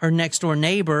 Her next door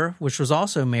neighbor, which was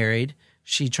also married,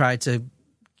 she tried to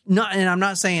not, and I'm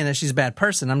not saying that she's a bad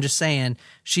person. I'm just saying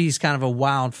she's kind of a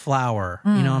wildflower.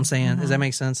 You know what I'm saying? Does that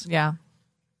make sense? Yeah.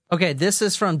 Okay, this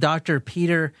is from Dr.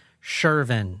 Peter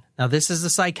Shervin. Now, this is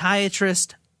the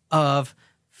psychiatrist of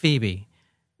Phoebe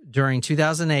during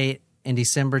 2008 and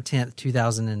December 10th,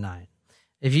 2009.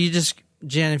 If you just,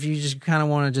 Jen, if you just kind of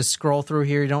want to just scroll through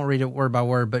here, you don't read it word by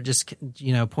word, but just,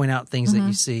 you know, point out things that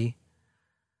you see.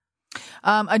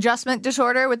 Adjustment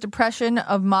disorder with depression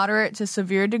of moderate to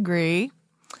severe degree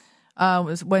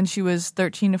was when she was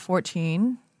 13 to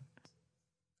 14.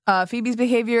 Phoebe's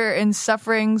behavior and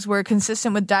sufferings were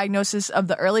consistent with diagnosis of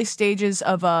the early stages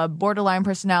of a borderline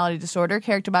personality disorder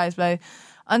characterized by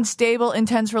unstable,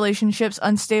 intense relationships,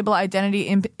 unstable identity,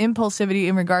 impulsivity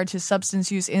in regard to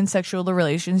substance use and sexual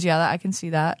relations. Yeah, I can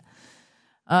see that.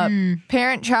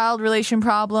 Parent-child relation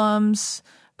problems,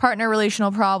 partner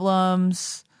relational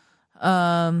problems.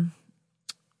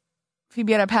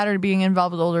 Phoebe had a pattern of being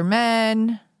involved with older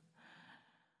men.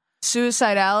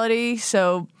 Suicidality.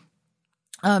 So,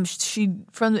 she,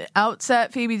 from the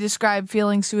outset, Phoebe described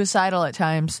feeling suicidal at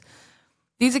times.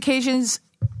 These occasions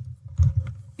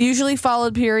usually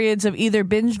followed periods of either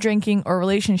binge drinking or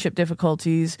relationship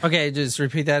difficulties. Okay, just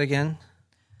repeat that again.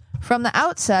 From the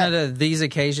outset, these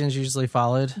occasions usually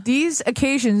followed. These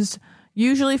occasions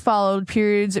usually followed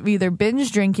periods of either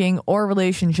binge drinking or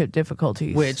relationship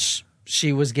difficulties. Which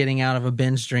she was getting out of a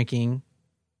binge drinking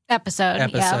episode.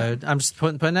 Yeah. I'm just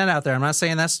putting that out there. I'm not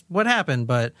saying that's what happened,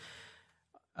 but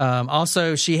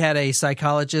also she had a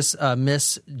psychologist,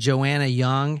 Miss Joanna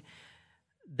Young,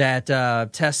 that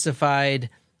testified,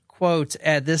 quote,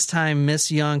 at this time,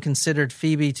 Miss Young considered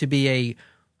Phoebe to be a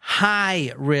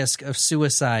high risk of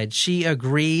suicide. She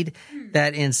agreed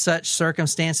that in such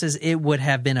circumstances, it would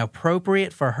have been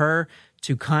appropriate for her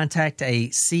to contact a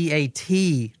CAT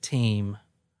team.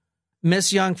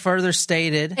 Miss Young further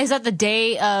stated... Is that the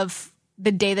day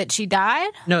that she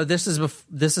died? No, this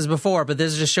is before, but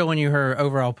this is just showing you her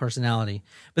overall personality.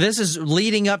 But this is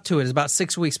leading up to it. It's about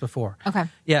 6 weeks before. Okay.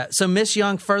 Yeah, so Miss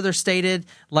Young further stated,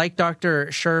 like Dr.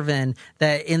 Shervin,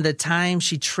 that in the time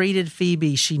she treated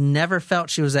Phoebe, she never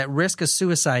felt she was at risk of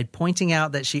suicide, pointing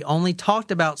out that she only talked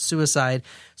about suicide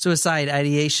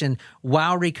ideation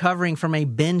while recovering from a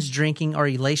binge drinking or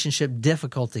relationship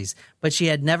difficulties, but she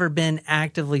had never been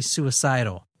actively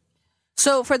suicidal.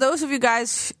 So for those of you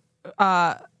guys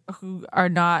who are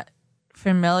not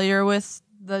familiar with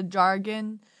the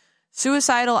jargon,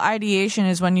 suicidal ideation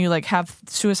is when you like have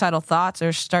suicidal thoughts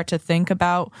or start to think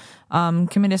about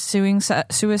committing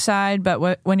suicide.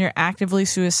 But when you're actively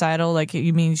suicidal, like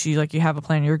it means you have a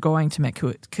plan. You're going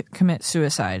to commit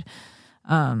suicide.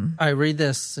 I read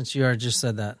this since you already just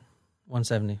said that.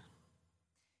 170.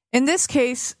 In this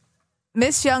case,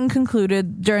 Miss Young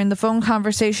concluded during the phone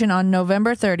conversation on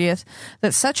November 30th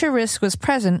that such a risk was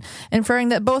present, inferring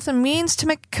that both a means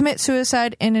to commit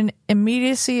suicide and an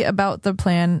immediacy about the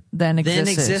plan then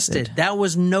existed. That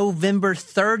was November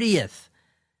 30th.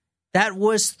 That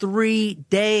was 3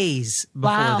 days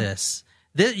before this.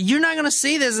 You're not going to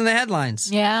see this in the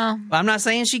headlines. Yeah. I'm not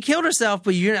saying she killed herself,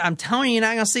 but I'm telling you, you're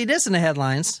not going to see this in the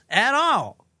headlines at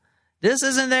all. This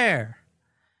isn't there.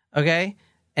 Okay?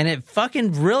 And it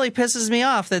fucking really pisses me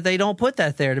off that they don't put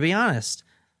that there, to be honest.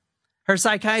 Her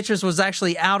psychiatrist was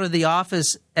actually out of the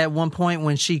office at one point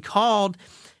when she called,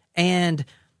 and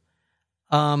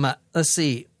let's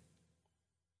see.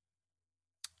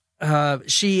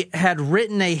 She had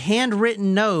written a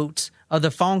handwritten note of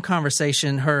the phone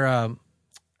conversation her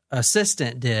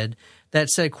assistant did that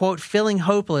said, quote, feeling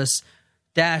hopeless,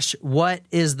 what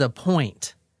is the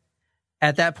point?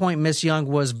 At that point, Miss Young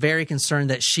was very concerned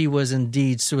that she was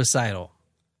indeed suicidal.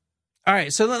 All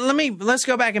right, so let's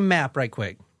go back and map right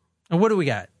quick. And what do we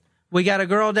got? We got a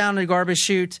girl down in a garbage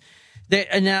chute.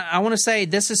 And now I want to say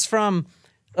this is from...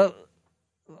 let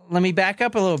me back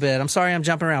up a little bit. I'm sorry I'm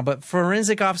jumping around. But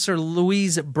forensic officer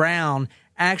Louise Brown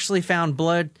actually found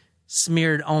blood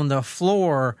smeared on the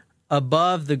floor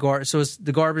above the garbage. So it's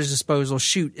the garbage disposal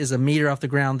chute is a meter off the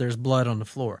ground. There's blood on the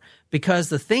floor. Because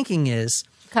the thinking is...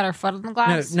 Cut her foot on the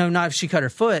glass? No, not if she cut her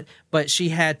foot, but she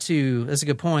had to... That's a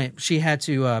good point. She had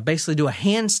to basically do a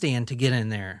handstand to get in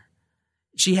there.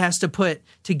 She has to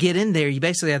to get in there, you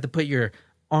basically have to put your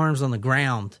arms on the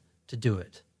ground to do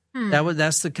it.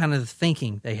 That's the kind of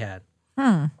thinking they had.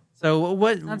 So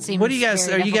what do you guys,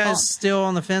 are you guys still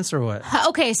on the fence or what?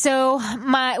 Okay, so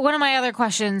one of my other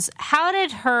questions, how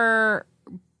did her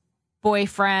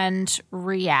boyfriend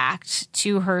react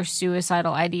to her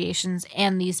suicidal ideations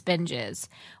and these binges?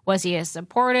 Was he a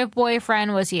supportive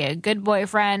boyfriend? Was he a good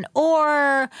boyfriend?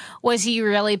 Or was he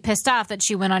really pissed off that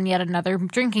she went on yet another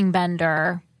drinking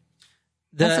bender?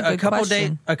 That's a good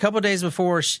question. A couple days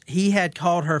before, he had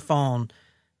called her phone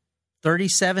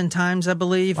 37 times, I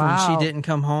believe, when she didn't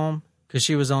come home because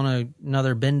she was on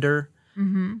another bender,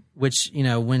 which,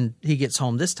 when he gets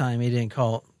home this time, he didn't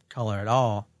call her at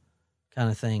all, kind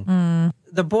of thing.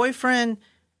 The boyfriend,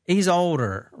 he's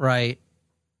older, right?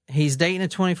 He's dating a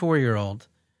 24-year-old,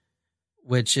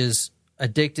 which is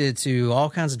addicted to all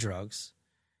kinds of drugs.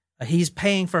 He's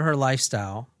paying for her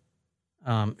lifestyle.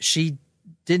 She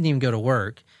didn't even go to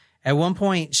work. At one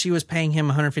point, she was paying him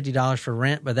 $150 for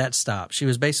rent, but that stopped. She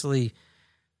was basically,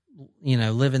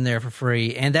 living there for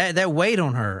free. And that weighed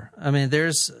on her. I mean,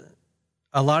 there's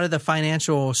a lot of the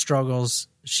financial struggles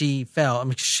she felt. I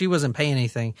mean, she wasn't paying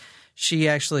anything. She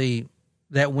actually,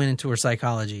 that went into her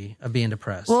psychology of being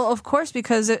depressed. Well, of course,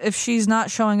 because if she's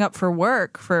not showing up for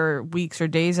work for weeks or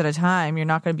days at a time, you're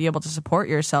not going to be able to support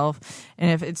yourself. And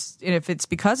if it's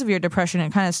because of your depression,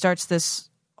 it kind of starts this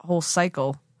whole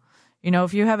cycle.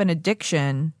 If you have an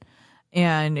addiction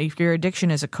and if your addiction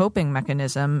is a coping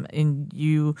mechanism and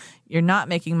you're not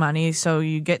making money, so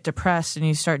you get depressed and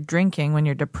you start drinking when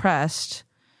you're depressed,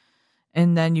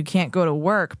 and then you can't go to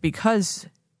work because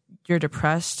you're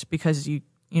depressed because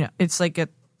it's like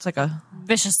a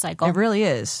vicious cycle. It really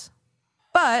is.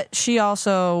 But she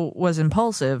also was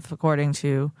impulsive, according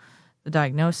to the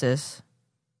diagnosis.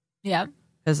 Yeah.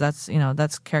 Because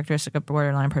that's characteristic of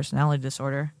borderline personality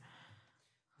disorder.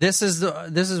 This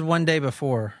is one day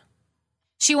before.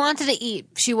 She wanted to eat.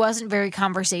 She wasn't very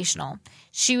conversational.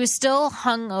 She was still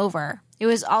hungover. It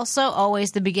was also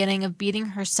always the beginning of beating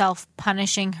herself,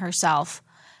 punishing herself,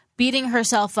 beating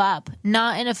herself up,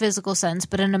 not in a physical sense,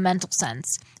 but in a mental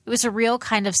sense. It was a real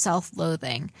kind of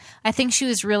self-loathing. I think she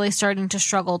was really starting to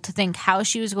struggle to think how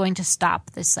she was going to stop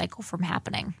this cycle from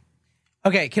happening.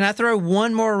 Okay, can I throw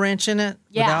one more wrench in it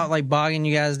without bogging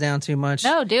you guys down too much?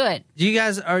 No, do it. You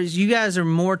guys are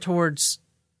more towards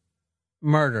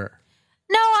murder.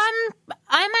 No,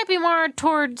 I might be more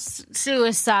towards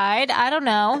suicide. I don't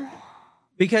know.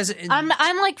 Because I'm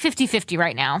like 50-50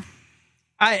 right now.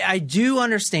 I do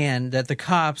understand that the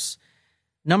cops,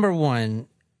 number one,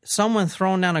 someone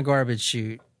thrown down a garbage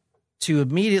chute to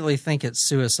immediately think it's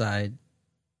suicide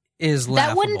is laughable.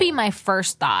 That wouldn't be my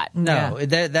first thought. No,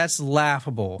 that's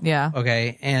laughable. Yeah.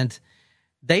 Okay, and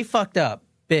they fucked up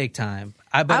big time.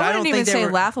 I wouldn't even say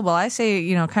laughable. I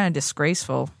say, kind of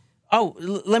disgraceful. Oh,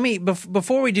 let me,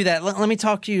 before we do that, let me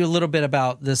talk to you a little bit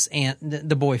about this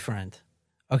the boyfriend.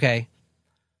 Okay?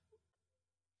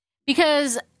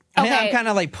 Because... Okay. I'm kind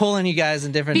of pulling you guys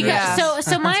in different directions.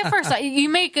 So my first thought, you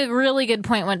make a really good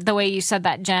point with the way you said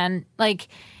that, Jen.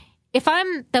 If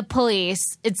I'm the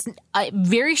police, it's a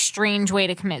very strange way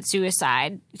to commit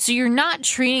suicide. So you're not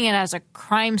treating it as a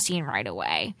crime scene right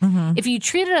away. Mm-hmm. If you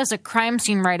treat it as a crime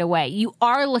scene right away, you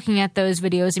are looking at those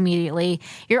videos immediately.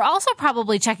 You're also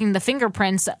probably checking the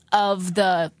fingerprints of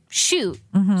the chute.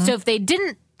 Mm-hmm. So if they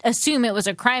didn't assume it was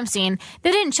a crime scene,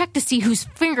 they didn't check to see whose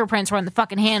fingerprints were on the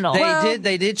fucking handle.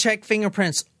 They did check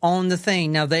fingerprints on the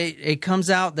thing. Now it comes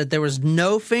out that there was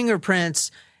no fingerprints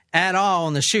at all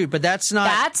on the shoot, but that's not.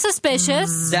 That's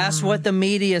suspicious. That's what the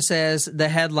media says. The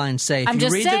headlines say. If I'm you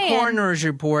just read saying. the coroner's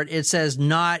report, it says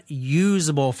not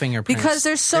usable fingerprints Because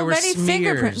there's so There were many smears.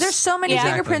 fingerprints. There's so many Yeah.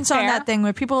 fingerprints on Fair. that thing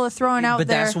where people are throwing out But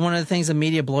there. that's one of the things the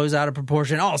media blows out of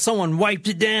proportion. Oh, someone wiped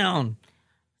it down.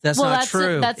 That's Well, not that's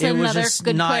true. that's it was another just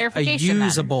good not clarification then.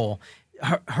 usable.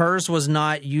 Hers was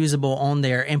not usable on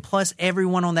there, and plus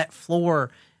everyone on that floor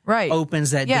right.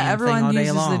 opens that yeah, damn everyone thing all day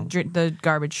uses long. the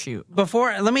garbage chute.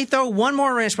 Let me throw one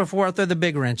more wrench before I throw the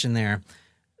big wrench in there.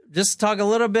 Just talk a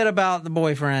little bit about the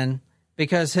boyfriend,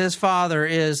 because his father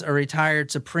is a retired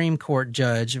Supreme Court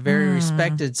judge, a very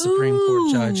respected Supreme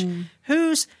Court judge,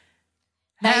 who's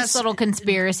Nice little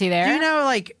conspiracy there. you know,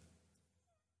 like,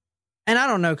 and I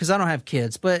don't know because I don't have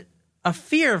kids, but a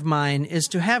fear of mine is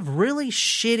to have really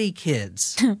shitty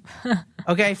kids.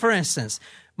 Okay, for instance,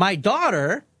 my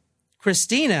daughter,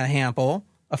 Christina Hample,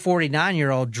 a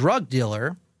 49-year-old drug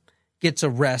dealer, gets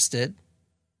arrested.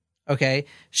 Okay,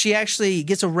 she actually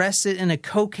gets arrested in a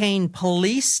cocaine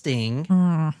police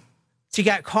sting. She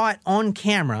got caught on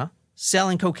camera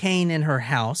selling cocaine in her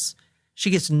house.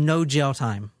 She gets no jail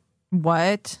time.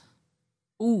 What?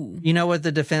 Ooh. You know what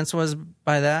the defense was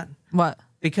by that? What?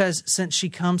 Because since she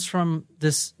comes from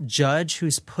this judge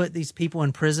who's put these people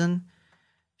in prison,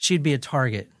 she'd be a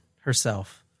target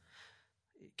herself.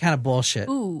 Kind of bullshit.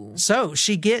 Ooh. So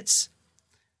she gets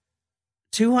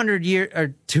 200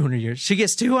 years. She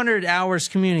gets 200 hours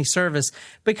community service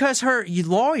because her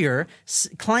lawyer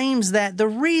claims that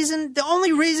the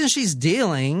only reason she's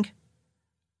dealing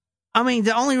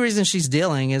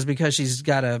is because she's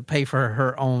got to pay for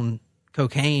her own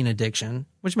cocaine addiction,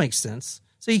 which makes sense.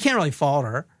 So you can't really fault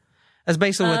her. That's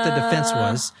basically what the defense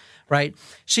was, right?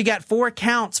 She got 4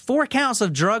 counts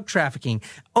of drug trafficking.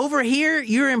 Over here,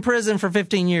 you're in prison for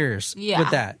 15 years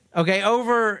with that. Okay,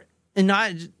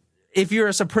 if you're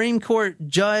a Supreme Court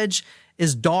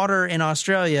judge's daughter in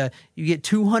Australia, you get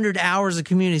 200 hours of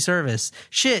community service.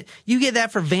 Shit, you get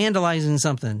that for vandalizing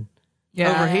something.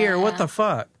 Yeah. Over here, what the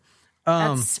fuck?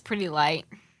 That's pretty light.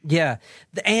 Yeah.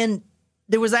 And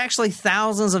there was actually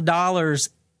thousands of dollars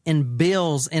in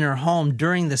bills in her home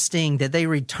during the sting that they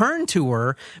returned to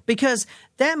her because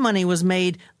that money was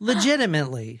made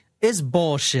legitimately. It's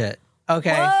bullshit.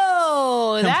 Okay.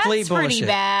 Whoa, Complete that's pretty bullshit.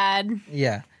 bad.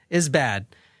 Yeah, it's bad.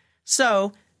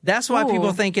 So that's why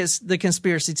people think it's the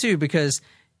conspiracy too, because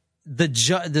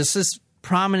this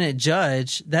prominent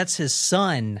judge, that's his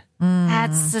son.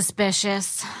 That's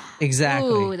suspicious. Exactly.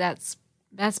 Ooh, that's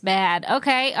bad.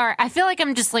 Okay, all right. I feel like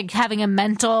I'm just like having a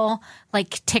mental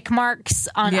like tick marks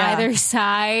on Yeah. either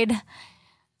side.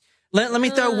 Let me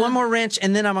throw one more wrench,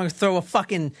 and then I'm gonna throw a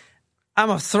fucking. I'm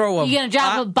gonna throw a. You gonna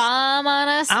drop a bomb on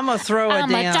us? I'm gonna throw a I'm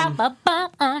gonna damn. drop a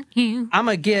bomb on you. I'm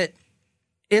gonna get.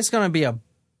 It's gonna be a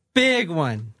big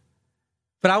one,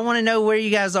 but I want to know where you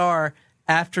guys are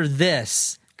after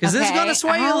this. Because this is Okay. going to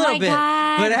sway you a Oh little my bit.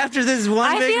 God. But after this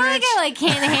one I big feel wrench, like I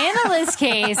can't handle this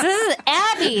case. This is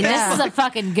Abby. Yeah. This is a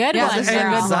fucking good Yeah, one, this is a good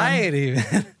girl. one. anxiety.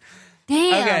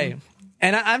 Damn. Okay.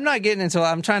 And I'm not getting into.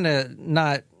 I'm trying to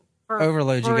not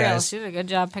overload For you real, guys. she did a good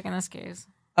job picking this case.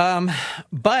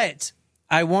 But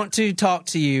I want to talk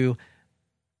to you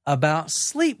about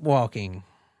sleepwalking.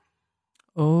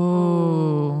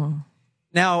 Oh.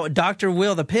 Now, Dr.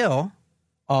 Will the Pill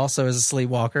also is a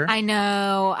sleepwalker. I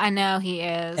know he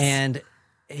is. And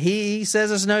he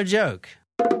says it's no joke.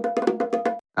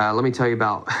 Let me tell you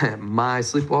about my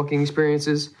sleepwalking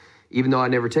experiences. Even though I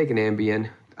never take an Ambien,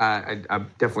 I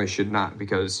definitely should not,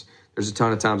 because there's a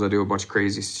ton of times I do a bunch of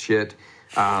crazy shit.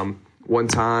 One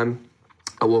time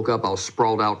I woke up, I was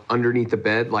sprawled out underneath the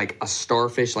bed like a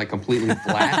starfish, like completely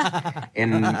flat.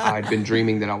 And I'd been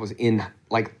dreaming that I was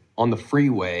on the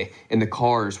freeway and the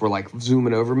cars were like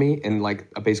zooming over me, and like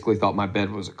I basically thought my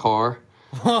bed was a car.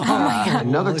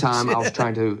 Another time I was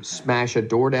trying to smash a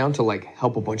door down to like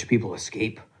help a bunch of people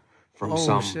escape from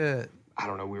Shit. I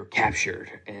don't know, we were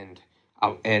captured, and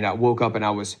I woke up and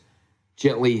I was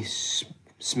gently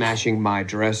smashing my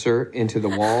dresser into the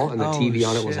wall, and the TV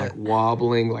on it was like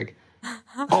wobbling, like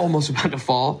almost about to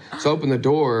fall. So I opened the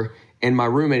door, and my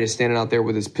roommate is standing out there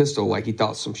with his pistol, like he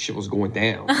thought some shit was going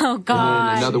down. Oh, God.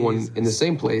 And then another one in the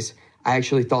same place, I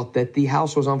actually thought that the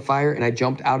house was on fire, and I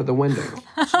jumped out of the window.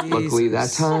 Luckily,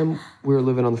 that time, we were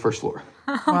living on the first floor.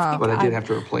 Wow. But I did have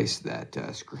to replace that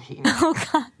screen.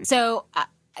 So,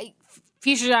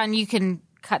 Future John, you can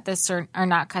cut this or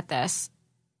not cut this.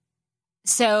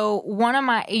 So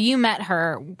you met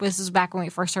her. This was back when we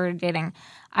first started dating.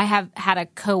 I have had a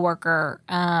coworker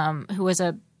who was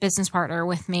a business partner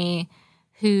with me,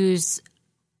 whose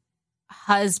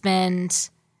husband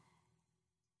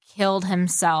killed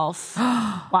himself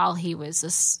while he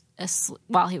was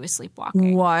while he was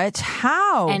sleepwalking. What?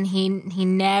 How? And he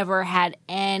never had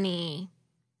any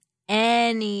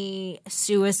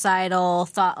suicidal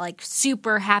thought, like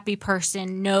super happy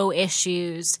person, no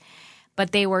issues.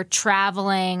 But they were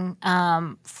traveling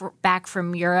back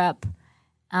from Europe.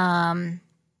 They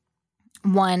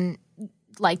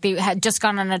had just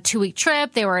gone on a 2-week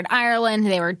trip. They were in Ireland.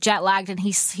 They were jet lagged, and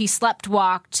he slept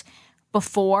walked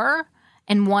before.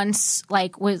 And once,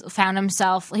 found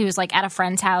himself, he was at a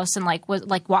friend's house and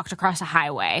walked across a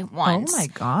highway once. Oh my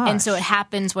gosh! And so it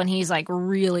happens when he's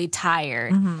really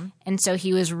tired, and so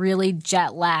he was really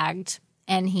jet lagged,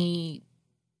 and he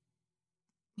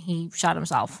shot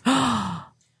himself. I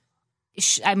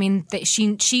mean,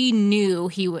 she knew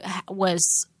he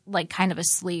was kind of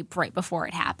asleep right before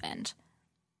it happened.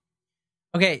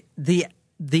 Okay, the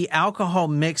alcohol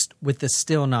mixed with the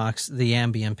Stilnox, the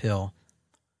Ambien pill,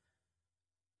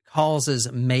 causes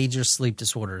major sleep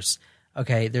disorders.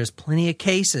 Okay, there's plenty of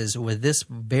cases with this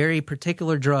very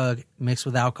particular drug mixed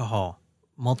with alcohol,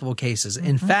 multiple cases.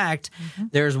 In fact,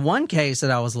 there's one case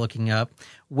that I was looking up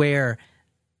where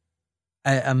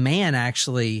a man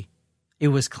actually, it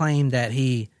was claimed that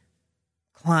he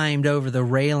climbed over the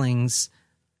railings,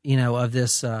 of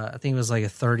this, I think it was like a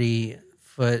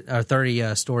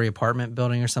 30-story apartment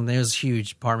building or something. It was a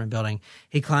huge apartment building.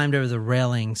 He climbed over the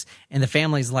railings, and the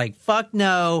family's like, fuck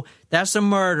no, that's a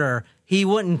murder. He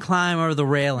wouldn't climb over the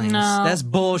railings. No. That's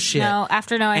bullshit. No,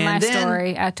 after knowing my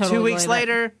story, I totally 2 weeks believe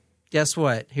it. later, guess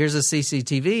what? Here's a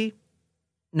CCTV.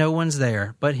 No one's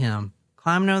there but him.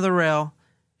 Climbing over the rail.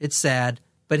 It's sad,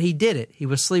 but he did it. He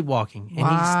was sleepwalking, and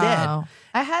he's dead.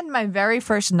 I had my very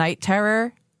first night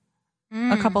terror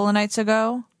a couple of nights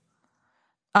ago.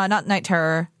 Not night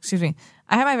terror, excuse me.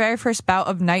 I had my very first bout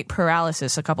of night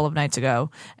paralysis a couple of nights ago.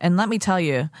 And let me tell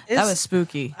you, that was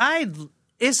spooky.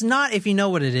 It's not if you know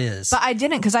what it is. But I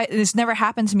didn't, because this never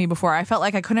happened to me before. I felt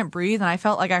like I couldn't breathe, and I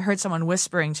felt like I heard someone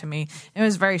whispering to me. It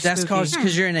was very spooky. That's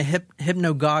because you're in a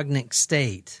hypnagogic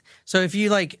state. So if you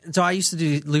so I used to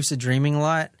do lucid dreaming a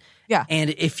lot. Yeah.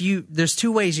 And there's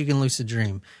 2 ways you can lucid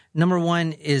dream. Number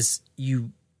one is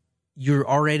you're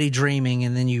already dreaming,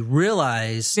 and then you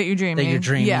realize that you're dreaming.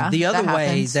 Yeah, the other way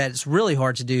happens. that's really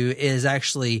hard to do is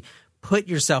actually put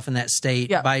yourself in that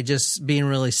state by just being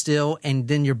really still, and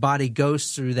then your body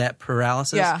goes through that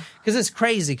paralysis. Yeah. Because it's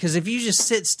crazy. Because if you just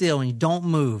sit still and you don't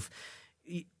move,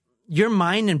 your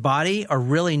mind and body are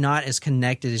really not as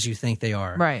connected as you think they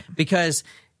are. Right. Because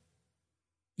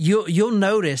you'll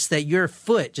notice that your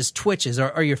foot just twitches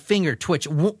or your finger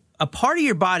twitches. A part of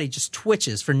your body just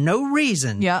twitches for no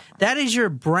reason. Yeah. That is your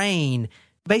brain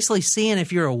basically seeing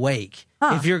if you're awake,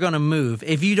 if you're going to move.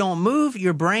 If you don't move,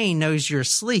 your brain knows you're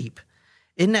asleep.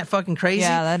 Isn't that fucking crazy?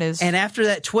 Yeah, that is. And after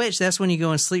that twitch, that's when you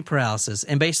go in sleep paralysis.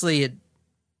 And basically and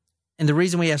the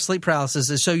reason we have sleep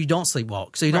paralysis is so you don't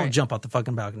sleepwalk, so you don't jump off the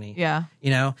fucking balcony. Yeah.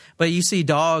 But you see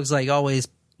dogs always,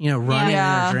 running in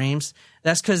their dreams.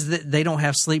 That's because they don't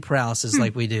have sleep paralysis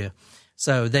like we do.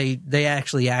 So they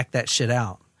actually act that shit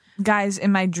out. Guys,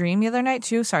 in my dream the other night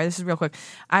too, sorry, this is real quick.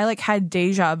 I had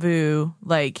deja vu,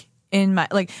 in my,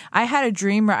 I had a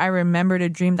dream where I remembered a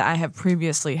dream that I have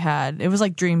previously had. It was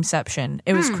like dreamception.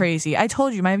 It was crazy. I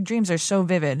told you, my dreams are so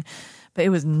vivid, but it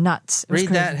was nuts. It was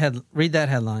Read that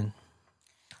headline.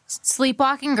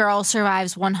 Sleepwalking girl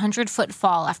survives 100-foot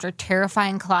fall after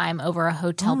terrifying climb over a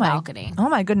hotel balcony. Oh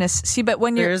my goodness. See, but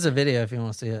when There is a video if you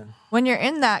want to see it. when you're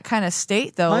in that kind of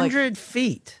state though, 100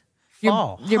 feet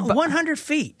fall. 100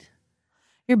 feet.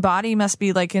 your body must be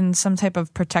in some type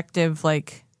of protective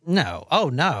No. Oh,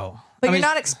 no. but you're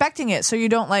not expecting it, so you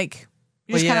don't you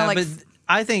just kind of but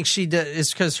I think she does.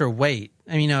 It's because her weight.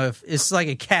 I mean, if it's like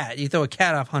a cat, you throw a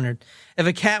cat off 100. If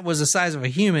a cat was the size of a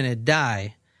human, it'd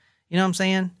die. You know what I'm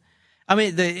saying? I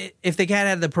mean, if the cat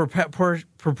had the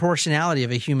proportionality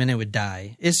of a human, it would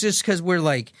die. It's just because we're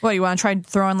What, you want to try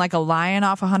throwing a lion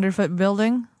off a 100-foot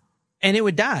building? And it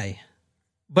would die.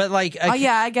 But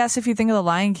yeah, I guess if you think of the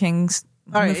Lion King's,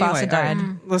 Mufasa died. All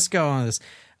right, let's go on this.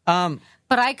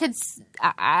 But I could,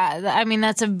 I mean,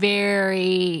 that's a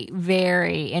very,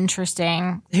 very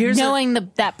interesting.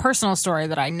 Knowing that personal story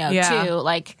that I know too, it's a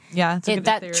good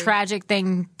that theory. tragic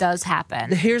thing does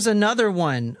happen. Here's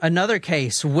another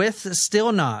case with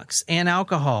Stilnox and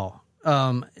alcohol.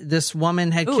 This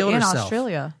woman had killed herself. In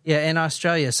Australia. Yeah, in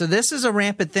Australia. So this is a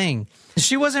rampant thing.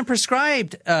 She wasn't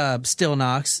prescribed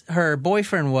Stilnox. Her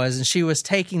boyfriend was, and she was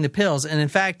taking the pills. And in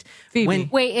fact, Phoebe.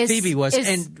 Phoebe was,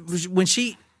 and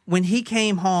when he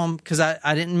came home, because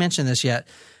I didn't mention this yet,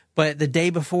 but the day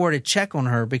before to check on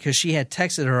her because she had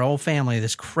texted her whole family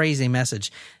this crazy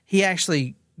message, he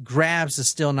actually grabs the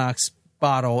Stilnox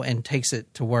bottle and takes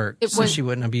it to work so she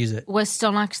wouldn't abuse it. Was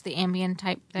Still Knox the Ambien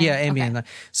type thing? Yeah, Ambien. Okay.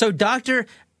 So Dr.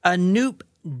 Anoop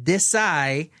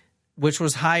Desai, which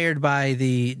was hired by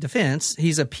the defense,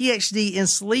 he's a PhD in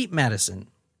sleep medicine.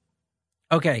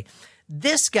 Okay,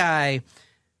 this guy,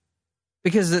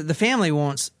 because the family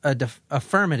wants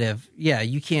affirmative, yeah,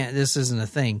 you can't, this isn't a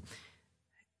thing.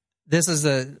 This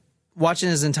is watching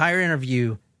his entire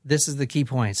interview, this is the key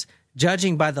points.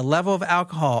 Judging by the level of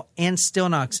alcohol and Still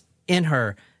Knox in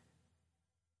her,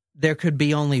 there could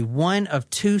be only one of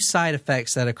two side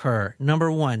effects that occur. Number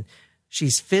one,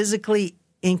 she's physically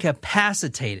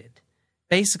incapacitated.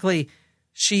 Basically,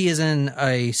 she is in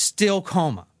a still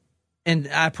coma. And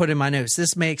I put in my notes,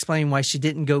 this may explain why she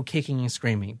didn't go kicking and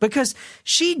screaming. Because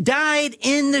she died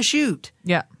in the chute.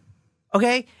 Yeah.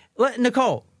 Okay?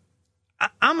 Nicole,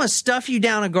 I'm going to stuff you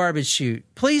down a garbage chute.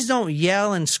 Please don't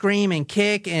yell and scream and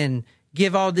kick and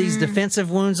give all these defensive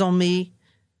wounds on me.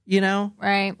 You know?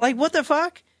 Right. Like, what the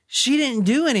fuck? She didn't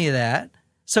do any of that.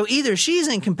 So either she's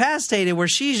incapacitated where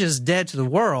she's just dead to the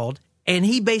world, and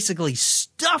he basically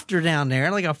stuffed her down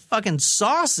there like a fucking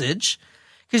sausage.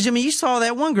 Because, I mean, you saw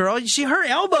that one girl, her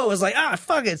elbow was like,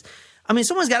 fuck it. I mean,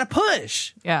 someone's got to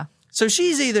push. Yeah. So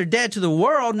she's either dead to the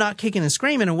world, not kicking and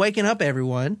screaming and waking up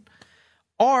everyone,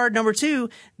 or number two,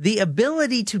 the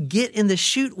ability to get in the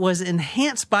chute was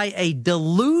enhanced by a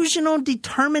delusional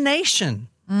determination.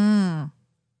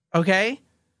 Okay?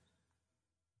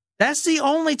 That's the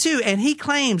only two. And he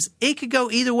claims it could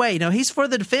go either way. Now, he's for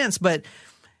the defense, but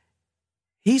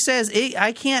he says,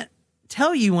 I can't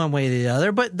tell you one way or the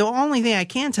other, but the only thing I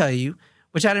can tell you,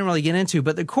 which I didn't really get into,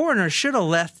 but the coroner should have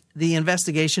left the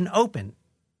investigation open,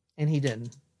 and he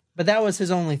didn't. But that was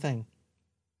his only thing.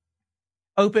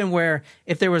 Open where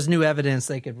if there was new evidence,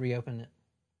 they could reopen it.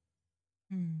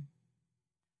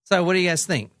 So what do you guys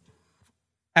think?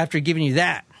 After giving you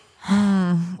that.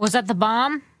 Was that the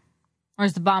bomb? Or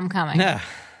is the bomb coming? No,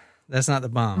 that's not the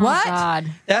bomb. What? Oh,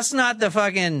 God. That's not the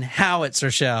fucking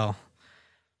howitzer shell.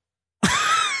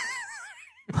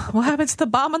 What happens to the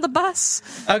bomb on the bus?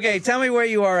 Okay, tell me where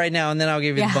you are right now, and then I'll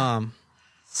give you the bomb.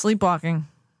 Sleepwalking.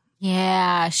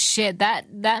 Yeah, shit. That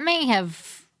may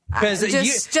have... Because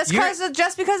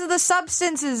Just because of the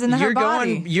substances in her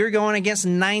body. You're going against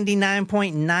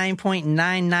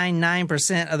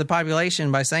 99.999% of the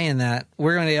population by saying that.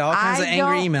 We're going to get all kinds of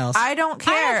angry emails. I don't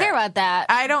care. I don't care about that.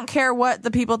 I don't care what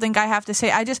the people think I have to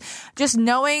say. I just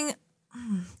knowing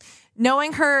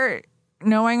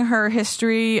her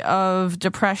history of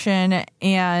depression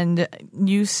and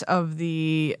use of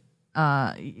the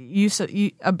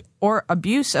or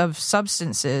abuse of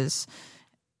substances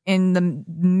in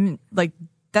the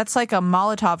that's like a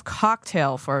Molotov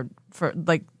cocktail for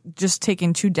like just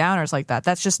taking two downers like that.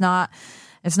 That's just not.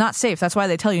 It's not safe. That's why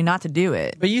they tell you not to do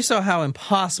it. But you saw how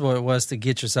impossible it was to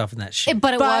get yourself in that shit.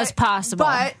 But it was possible.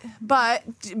 But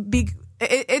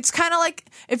it's kind of like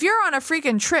if you're on a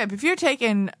freaking trip, if you're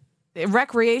taking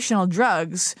recreational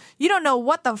drugs, you don't know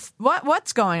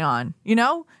what's going on. You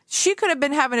know, she could have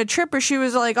been having a trip where she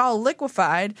was like all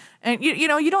liquefied, and you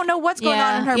don't know what's going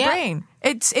on in her brain.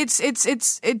 It's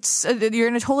you're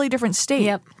in a totally different state.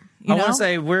 Yep. I want to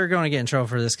say we're going to get in trouble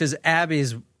for this because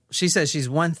she says she's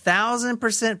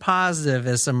 1,000% positive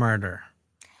it's a murder.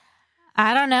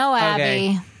 I don't know, Abby.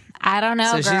 Okay. I don't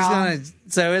know, girl.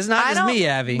 So it's not just me,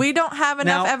 Abby. We don't have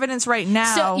enough evidence right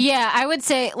now. So, yeah, I would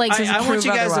say, like, I want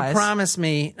you guys to promise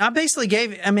me.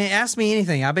 Ask me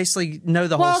anything. I basically know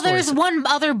the whole story. Well, there's one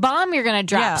other bomb you're going to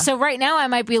drop. Yeah. So right now I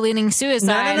might be leaning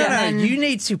suicide. No. You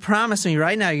need to promise me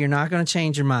right now you're not going to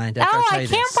change your mind. I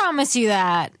can't promise you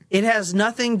that. It has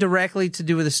nothing directly to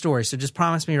do with the story. So just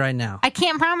promise me right now. I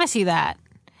can't promise you that.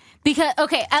 Because,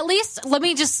 okay, at least let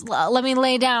me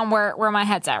lay down where my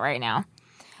head's at right now.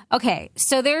 Okay,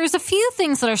 so there's a few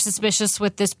things that are suspicious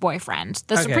with this boyfriend.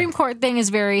 The Supreme Court thing is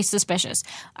very suspicious.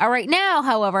 Right now,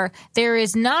 however, there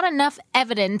is not enough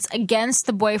evidence against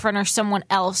the boyfriend or someone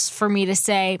else for me to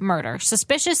say murder.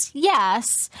 Suspicious,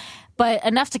 yes, but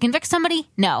enough to convict somebody?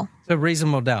 No. It's a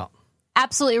reasonable doubt.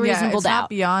 Absolutely reasonable it's doubt. Not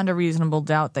beyond a reasonable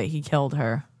doubt that he killed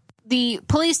her. The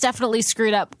police definitely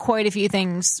screwed up quite a few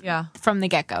things from the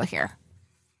get-go here.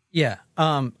 Yeah.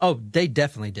 They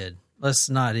definitely did. Let's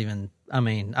not even...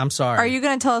 I'm sorry. Are you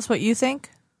going to tell us what you think?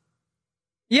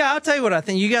 Yeah, I'll tell you what I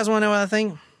think. You guys want to know what I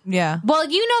think? Yeah. Well,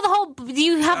 you know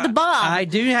you have the bomb. I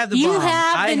do have the bomb.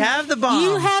 I have the bomb.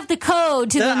 You have the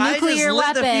code to the nuclear weapon.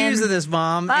 I just lit the fuse of this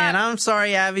bomb, and I'm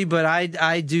sorry, Abby, but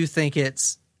I do think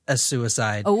it's a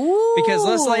suicide. Ooh. Because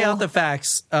let's lay out the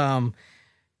facts. And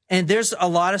there's a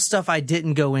lot of stuff I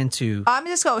didn't go into. I'm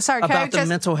just going. Sorry, about the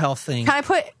mental health thing. Can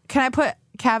I put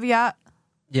caveat?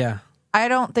 Yeah. I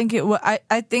don't think it would.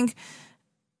 I think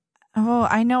Oh,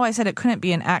 I know I said it couldn't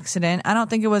be an accident. I don't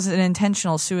think it was an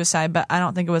intentional suicide, but I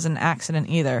don't think it was an accident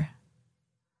either.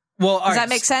 Well, Does that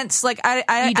make sense? Like,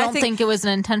 You don't think it was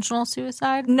an intentional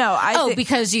suicide? No,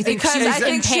 because you think she was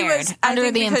impaired under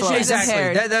the influence.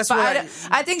 Exactly. That's what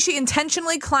I think she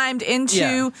intentionally climbed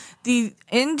into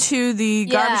the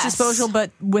garbage disposal,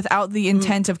 but without the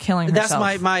intent of killing herself.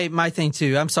 That's my thing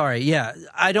too. I'm sorry. Yeah,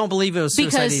 I don't believe it was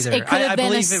suicide either. It could have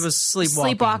been believe it was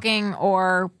sleepwalking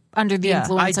or under the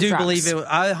influence of drugs. Believe it.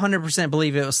 I 100%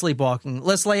 believe it was sleepwalking.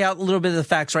 Let's lay out a little bit of the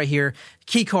facts right here.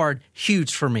 Key card,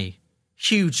 huge for me.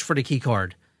 Huge for the key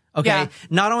card. Okay. Yeah.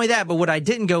 Not only that, but what I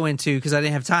didn't go into because I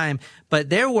didn't have time,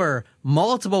 but there were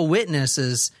multiple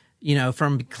witnesses,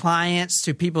 from clients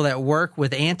to people that work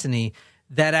with Anthony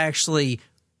that actually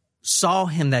saw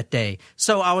him that day.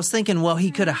 So I was thinking, well,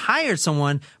 he could have hired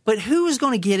someone, but who's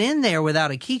going to get in there without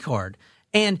a key card?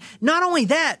 And not only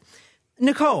that,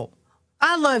 Nicole,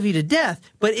 I love you to death,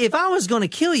 but if I was going to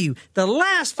kill you, the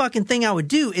last fucking thing I would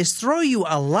do is throw you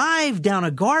alive down a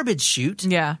garbage chute.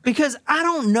 Yeah. Because I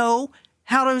don't know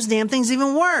how those damn things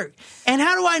even work. And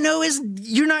how do I know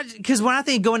you're not, because when I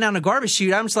think going down a garbage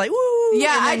chute, I'm just like, woo.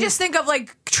 Yeah, I just think of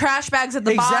like trash bags at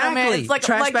the bottom. Exactly. It's like,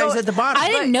 trash bags at the bottom. I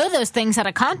didn't know those things had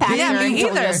a compactor. Yeah, me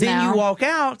either. Then you walk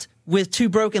out with 2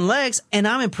 broken legs and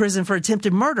I'm in prison for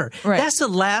attempted murder. Right. That's the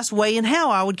last way in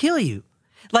hell I would kill you.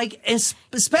 Like,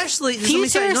 especially...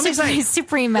 Future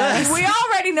Supremo. We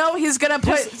already know he's going to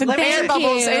put the bear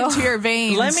bubbles into your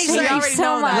veins. Let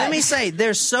me say,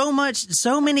 there's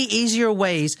so many easier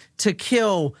ways to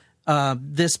kill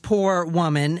this poor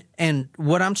woman. And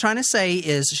what I'm trying to say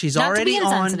is she's already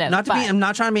on... I'm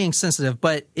not trying to be insensitive,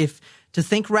 but to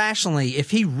think rationally,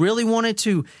 if he really wanted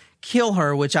to kill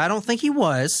her, which I don't think he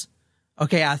was,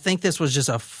 okay, I think this was just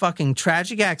a fucking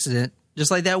tragic accident,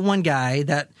 just like that one guy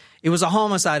that... It was a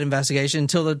homicide investigation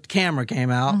until the camera came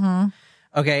out.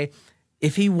 Mm-hmm. Okay.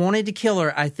 If he wanted to kill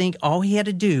her, I think all he had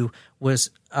to do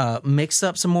was mix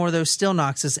up some more of those still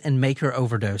noxes and make her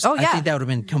overdose. Oh, yeah. I think that would have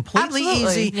been completely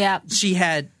easy. Yeah. He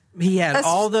had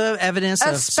all the evidence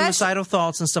of suicidal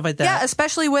thoughts and stuff like that. Yeah,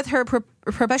 especially with her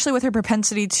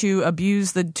propensity to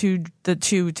abuse the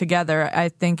two together. I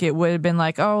think it would have been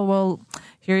like, oh, well,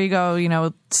 here you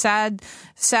go, sad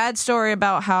story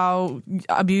about how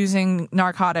abusing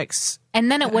narcotics.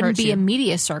 And then it wouldn't be a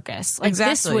media circus. Like,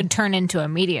 exactly. This would turn into a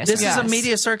media circus. This is a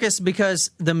media circus because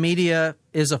the media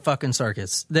is a fucking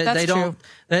circus. That's true.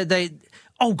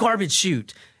 Garbage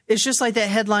chute. It's just like that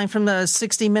headline from the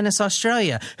 60 Minutes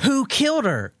Australia. Who killed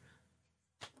her?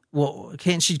 Well,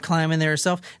 can't she climb in there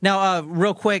herself? Now,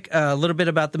 real quick, a little bit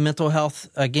about the mental health.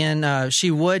 Again, she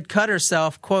would cut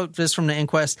herself. Quote this from the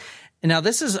inquest. And now,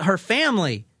 this is her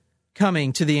family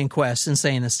coming to the inquest and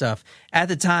saying this stuff. At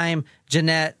the time,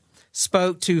 Jeanette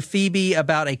spoke to Phoebe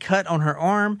about a cut on her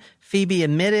arm. Phoebe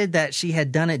admitted that she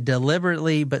had done it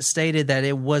deliberately, but stated that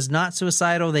it was not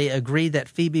suicidal. They agreed that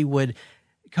Phoebe would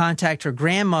contact her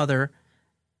grandmother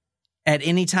at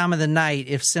any time of the night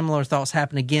if similar thoughts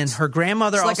happen again. Her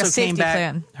grandmother also came back.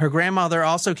 Plan. Her grandmother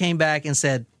also came back and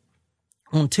said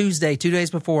on Tuesday, 2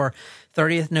 days before,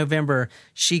 30th November,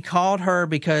 she called her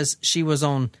because she was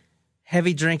on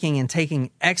heavy drinking and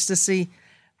taking ecstasy.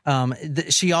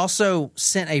 She also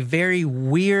sent a very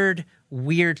weird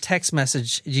text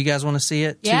message. Do you guys want to see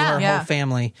it? To her whole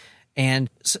family. And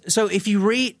so if you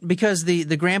read, because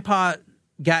the grandpa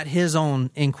got his own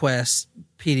inquest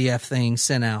PDF thing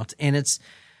sent out, and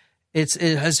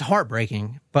it's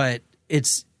heartbreaking, but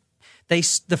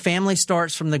the family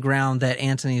starts from the ground that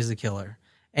Anthony is the killer.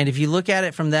 And if you look at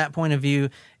it from that point of view,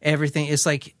 everything, it's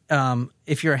like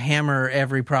if you're a hammer,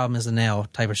 every problem is a nail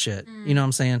type of shit. You know what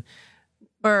I'm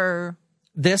saying?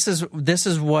 This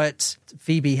is what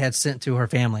Phoebe had sent to her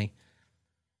family.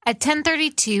 At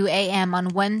 10:32 a.m. on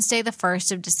Wednesday, the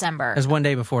 1st of December. It was one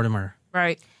day before the murder.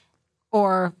 Right.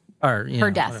 Or her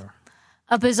death. Whatever.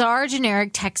 A bizarre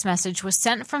generic text message was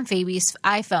sent from Phoebe's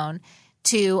iPhone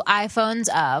to iPhones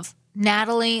of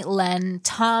Natalie, Len,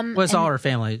 Tom, all her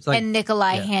family. And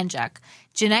Nikolai Hanjuk,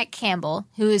 Jeanette Campbell,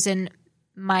 who is in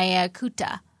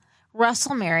Mayakuta,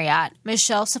 Russell Marriott,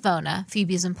 Michelle Savona,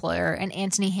 Phoebe's employer, and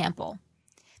Anthony Hampel.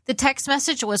 The text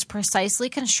message was precisely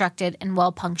constructed and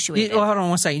well punctuated. Hold on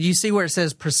one second. You see where it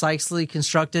says precisely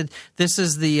constructed? This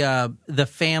is the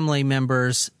family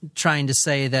members trying to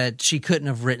say that she couldn't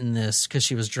have written this because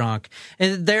she was drunk.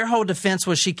 And their whole defense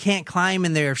was she can't climb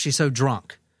in there if she's so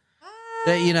drunk.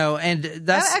 And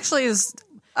that actually is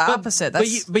opposite.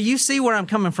 But you see where I'm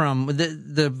coming from.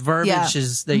 The verbiage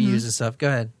they use and stuff. Go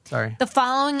ahead. Sorry. The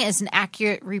following is an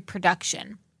accurate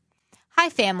reproduction. Hi,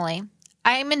 family.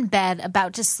 I am in bed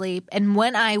about to sleep, and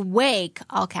when I wake,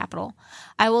 all capital,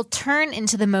 I will turn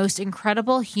into the most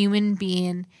incredible human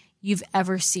being you've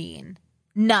ever seen.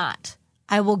 Not,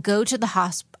 I will go to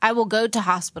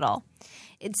hospital.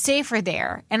 It's safer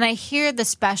there, and I hear the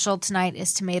special tonight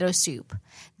is tomato soup.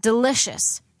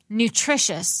 Delicious,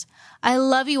 nutritious. I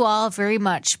love you all very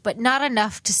much, but not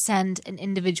enough to send an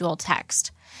individual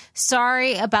text.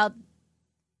 Sorry about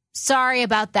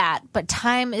that, but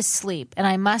time is sleep, and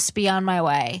I must be on my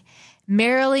way.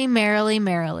 Merrily, merrily,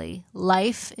 merrily.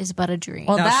 Life is but a dream.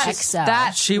 Well, Now,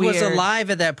 that's she weird. was alive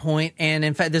at that point, and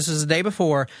in fact, this was the day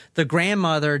before. The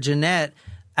grandmother, Jeanette,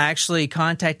 actually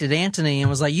contacted Anthony and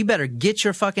was like, you better get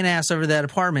your fucking ass over to that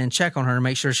apartment and check on her to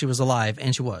make sure she was alive,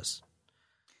 and she was.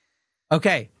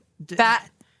 Okay.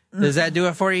 Does that do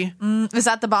it for you? Is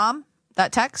that the bomb?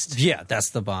 That text? Yeah, that's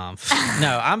the bomb.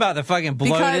 No, I'm about to fucking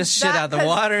blow Because this shit that- out the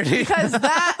water, dude. Because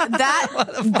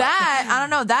that I don't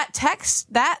know, that text,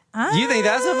 You think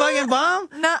that's a fucking bomb?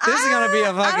 No, This is going to be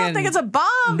a fucking I don't think it's a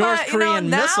bomb. North but, Korean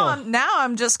missile. Now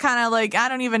I'm just kind of like, I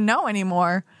don't even know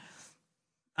anymore.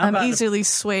 I'm about to- easily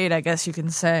swayed, I guess you can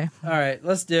say. All right,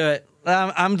 let's do it.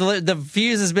 The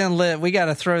fuse has been lit. We got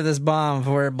to throw this bomb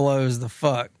before it blows the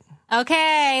fuck.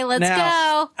 Okay, let's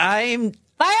Now, go. I'm...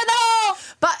 Fire the hole!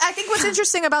 But I think what's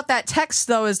interesting about that text,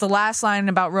 though, is the last line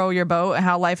about row your boat and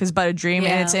how life is but a dream,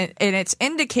 Yeah. and it's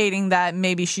indicating that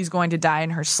maybe she's going to die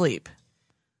in her sleep.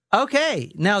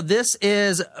 Okay, now this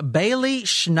is Bailey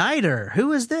Schneider.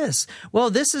 Who is this? Well,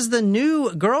 this is the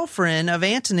new girlfriend of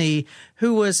Anthony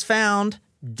who was found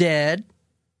dead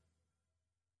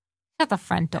At the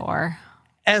front door.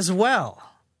 as well.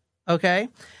 Okay?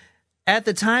 At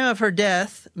the time of her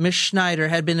death, Miss Schneider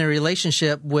had been in a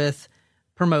relationship with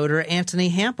promoter Anthony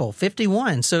Hampel,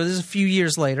 51. So this is a few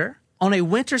years later. On a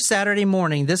winter Saturday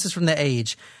morning, this is from The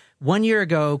Age, 1 year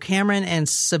ago, Cameron and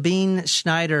Sabine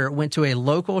Schneider went to a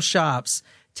local shops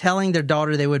telling their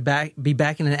daughter they would be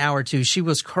back in an hour or two. She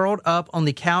was curled up on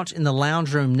the couch in the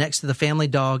lounge room next to the family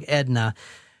dog, Edna.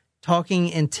 Talking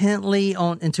intently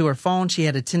into her phone, she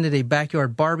had attended a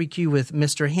backyard barbecue with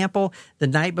Mr. Hampel the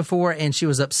night before, and she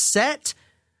was upset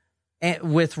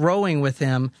with rowing with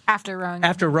him. After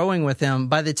rowing with him.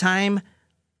 By the time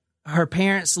her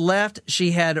parents left,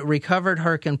 she had recovered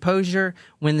her composure.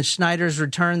 When the Schneiders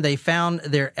returned, they found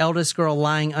their eldest girl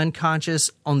lying unconscious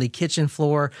on the kitchen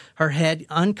floor, her head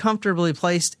uncomfortably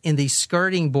placed in the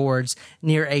skirting boards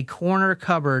near a corner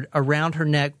cupboard. Around her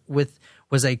neck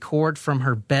was a cord from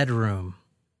her bedroom.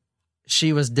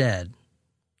 She was dead.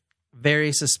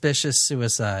 Very suspicious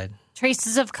suicide.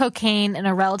 Traces of cocaine and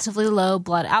a relatively low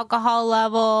blood alcohol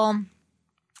level.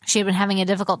 She had been having a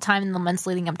difficult time in the months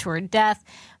leading up to her death.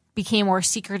 Became more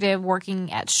secretive,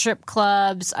 working at strip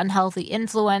clubs, unhealthy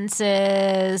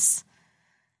influences,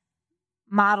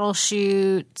 model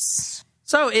shoots.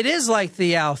 So it is like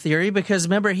the Al theory, because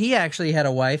remember, he actually had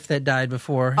a wife that died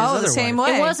before his other the same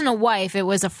wife. way. It wasn't a wife, it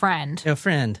was a friend. A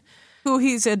friend. Who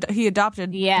he adopted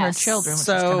her Yes. children, which is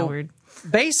kind of weird.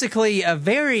 Basically, a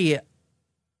very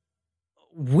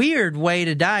weird way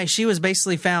to die. She was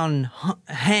basically found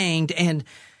hanged, and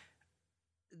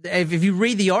if you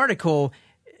read the article,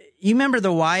 you remember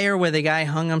The Wire where the guy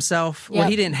hung himself? Yep. Well,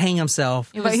 he didn't hang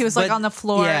himself. But he was like on the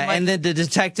floor. Yeah, and, and then the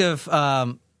detective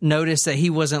noticed that he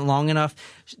wasn't long enough.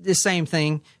 The same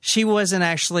thing. She wasn't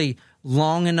actually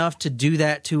long enough to do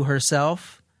that to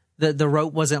herself. The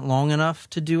rope wasn't long enough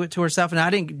to do it to herself. And I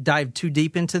didn't dive too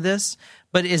deep into this,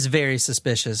 but it's very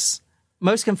suspicious.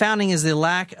 Most confounding is the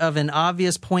lack of an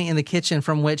obvious point in the kitchen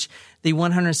from which the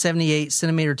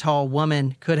 178-centimeter tall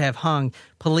woman could have hung.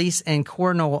 Police and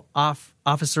coroner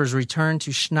officers returned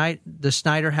to the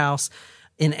Schneider house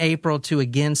in April to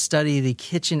again study the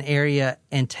kitchen area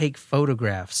and take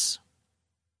photographs.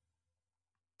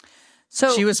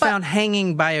 So She was found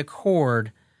hanging by a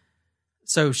cord,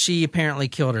 so she apparently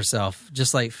killed herself,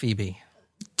 just like Phoebe.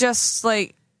 just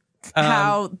like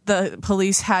how the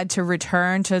police had to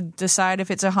return to decide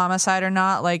if it's a homicide or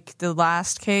not, like the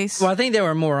last case. Well, I think there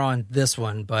were more on this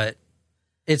one, but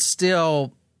it's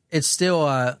still he's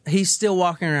still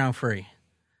walking around free.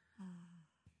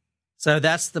 So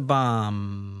that's the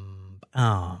bomb.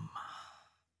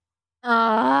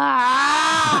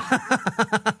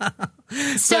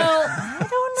 So,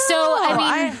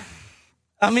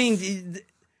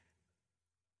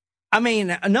 I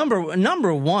mean,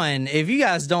 number one, if you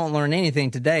guys don't learn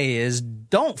anything today, is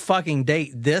don't fucking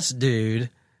date this dude.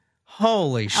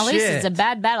 Holy shit. at least it's a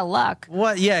bad of luck.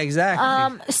 What? Yeah,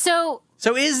 exactly.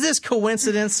 So is this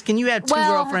coincidence? Can you have two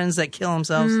Well, girlfriends that kill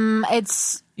themselves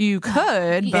It's You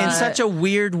could, but in such a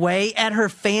weird way at her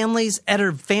family's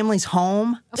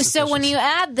home? so when you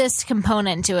add this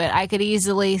component to it, I could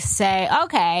easily say,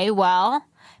 okay, well,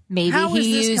 maybe How is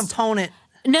he this used component?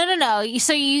 No.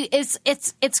 So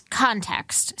it's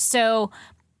context. So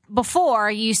before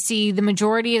you see the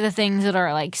majority of the things that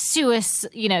are like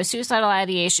suicidal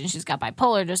ideation. She's got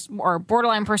bipolar or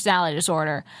borderline personality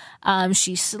disorder.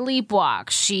 She sleepwalks.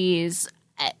 She's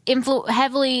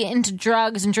heavily into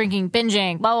drugs and drinking,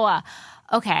 binging, blah, blah,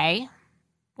 blah. Okay.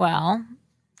 Well,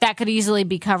 that could easily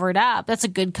be covered up. That's a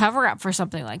good cover up for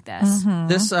something like this.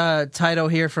 This title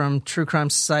here from True Crime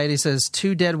Society says,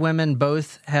 2 dead women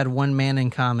both had one man in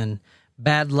common.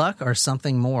 Bad luck or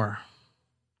something more?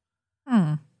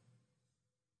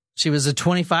 She was a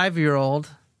 25-year-old.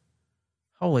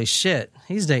 Holy shit.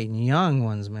 He's dating young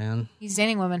ones, man. He's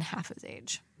dating women half his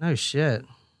age. No shit.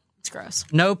 It's gross.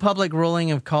 No public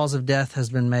ruling of cause of death has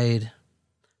been made.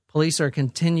 Police are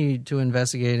continued to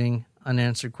investigating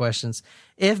unanswered questions.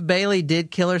 If Bailey did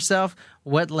kill herself,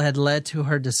 what had led to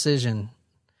her decision?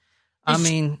 I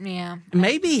mean, Yeah.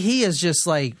 maybe he is just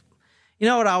like, you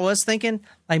know what I was thinking?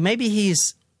 Like maybe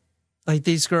he's like,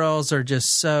 these girls are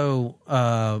just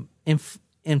so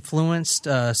influenced,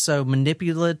 so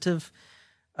manipulative.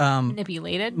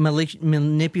 Manipulated.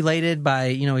 Manipulated by,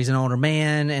 he's an older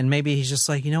man, and maybe he's just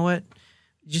like, you know what,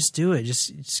 just do it,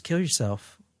 just kill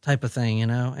yourself type of thing,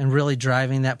 and really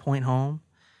driving that point home.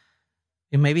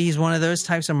 And maybe he's one of those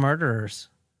types of murderers,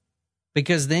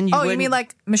 because then you mean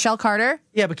like Michelle Carter?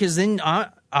 Yeah, because then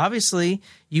obviously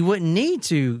you wouldn't need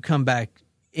to come back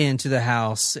into the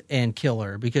house and kill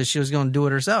her because she was going to do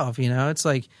it herself. It's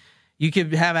like you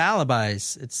could have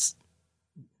alibis. It's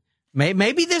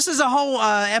maybe this is a whole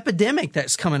epidemic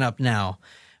that's coming up now,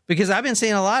 because I've been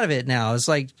seeing a lot of it now. It's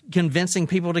like convincing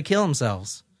people to kill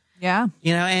themselves. Yeah.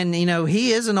 And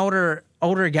he is an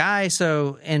older guy.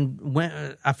 So, and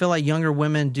when, I feel like younger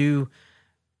women do,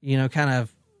 kind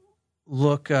of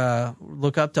look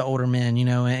up to older men,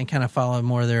 and kind of follow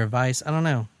more of their advice. I don't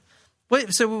know.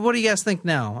 So what do you guys think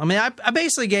now? I mean, I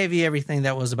basically gave you everything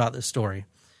that was about this story.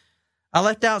 I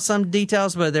left out some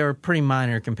details, but they were pretty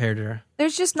minor compared to her.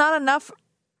 There's just not enough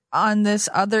on this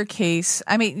other case.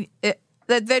 I mean,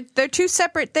 they're two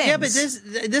separate things. Yeah, but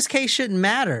this case shouldn't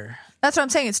matter. That's what I'm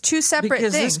saying. It's two separate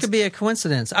because things. This could be a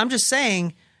coincidence. I'm just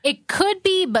saying. It could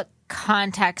be, but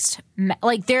context,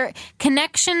 like their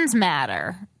connections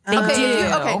matter. They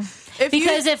do.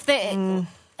 If they...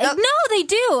 No, they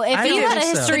do. If you had a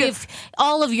history of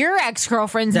all of your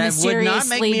ex-girlfriends mysteriously dying, would not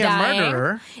make me dying, a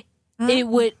murderer.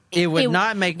 It would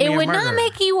not make me a murderer. It would not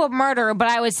make you a murderer, but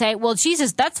I would say, well,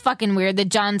 Jesus, that's fucking weird that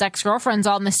John's ex-girlfriends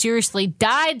all mysteriously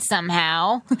died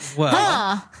somehow.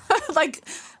 Well, like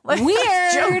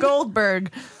weird. Joe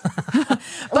Goldberg.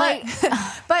 but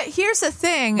here's the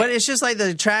thing. But it's just like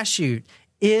the trash chute.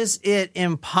 Is it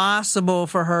impossible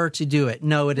for her to do it?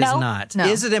 No, it is not. No.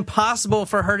 Is it impossible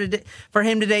for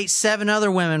him to date 7 other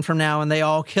women from now and they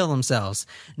all kill themselves?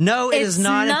 No, it is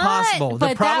not impossible.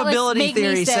 The probability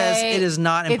theory says it is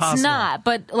not impossible. It's not.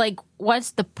 But what's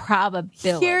the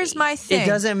probability? Here's my thing. It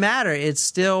doesn't matter. It's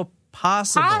still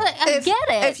possible. I get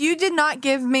it. If you did not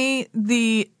give me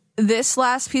this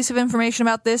last piece of information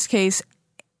about this case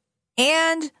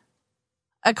and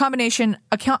a combination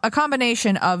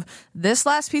of this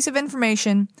last piece of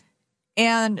information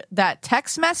and that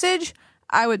text message,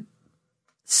 I would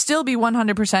still be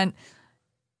 100%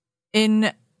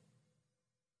 in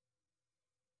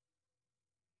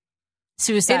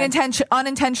suicide.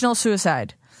 Unintentional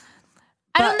suicide.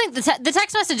 I don't think the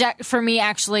text message for me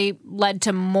actually led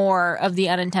to more of the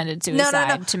unintended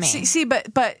suicide to me. See, but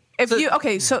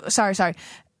if sorry.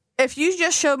 If you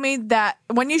just showed me that,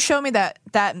 when you showed me that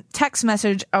text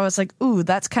message, I was like, ooh,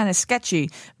 that's kind of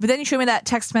sketchy. But then you showed me that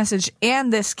text message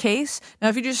and this case. Now,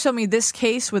 if you just showed me this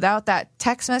case without that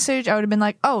text message, I would have been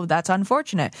like, oh, that's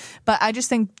unfortunate. But I just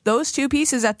think those two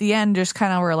pieces at the end just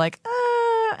kind of were like,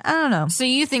 I don't know. So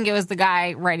you think it was the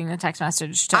guy writing the text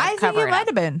message to cover it up?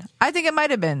 I think it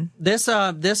might have been. This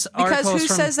because article who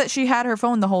says that she had her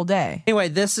phone the whole day? Anyway,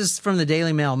 this is from the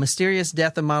Daily Mail. Mysterious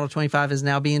death of Model 25 is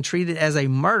now being treated as a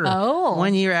murder.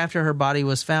 1 year after her body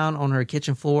was found on her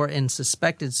kitchen floor in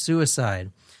suspected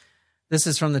suicide. This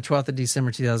is from the 12th of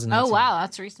December, 2019. Oh, wow.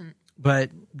 That's recent. But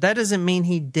that doesn't mean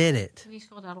he did it. Can you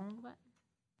scroll down a little bit?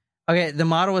 Okay, the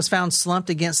model was found slumped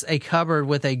against a cupboard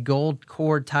with a gold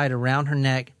cord tied around her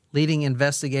neck, leading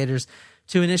investigators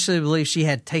to initially believe she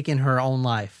had taken her own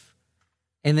life.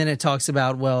 And then it talks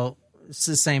about, well, it's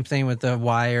the same thing with the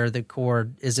wire, the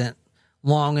cord isn't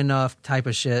long enough type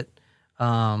of shit.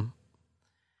 But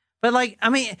But like, I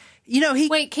mean, he.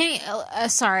 Wait, can you,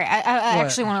 sorry, I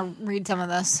actually want to read some of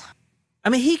this. I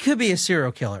mean, he could be a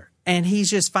serial killer, and he's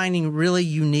just finding really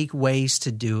unique ways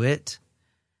to do it.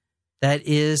 That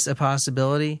is a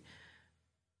possibility.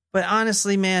 But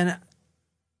honestly, man,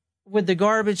 with the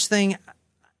garbage thing,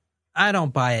 I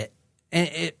don't buy it.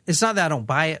 And it's not that I don't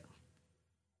buy it.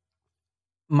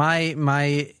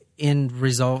 My end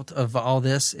result of all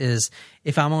this is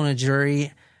if I'm on a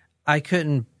jury, I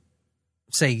couldn't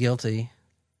say guilty.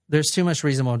 There's too much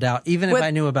reasonable doubt, even if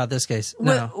I knew about this case.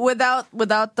 No. Without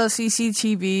the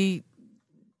CCTV,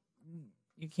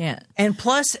 you can't. And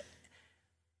plus,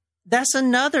 that's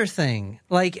another thing.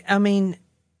 Like, I mean,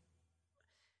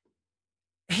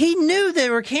 he knew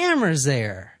there were cameras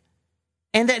there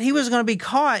and that he was going to be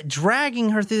caught dragging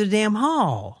her through the damn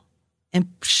hall and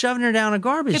shoving her down a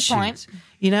garbage chute. Point.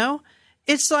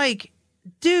 It's like,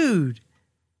 dude,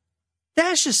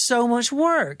 that's just so much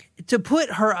work to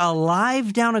put her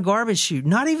alive down a garbage chute,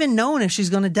 not even knowing if she's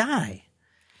going to die.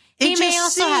 He may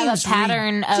also have a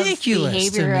pattern of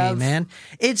behavior to me, man.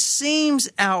 It seems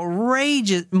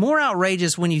outrageous, more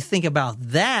outrageous when you think about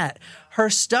that. Him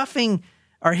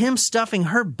stuffing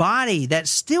her body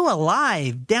that's still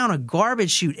alive down a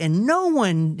garbage chute and no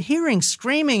one hearing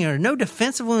screaming or no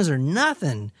defensive wounds or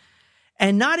nothing,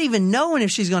 and not even knowing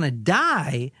if she's going to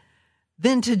die,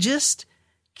 than to just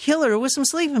kill her with some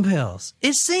sleeping pills.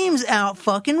 It seems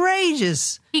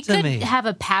out-fucking-rageous to me. He could have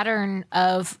a pattern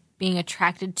of being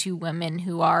attracted to women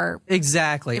who are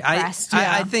exactly. I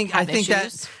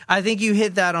think you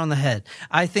hit that on the head.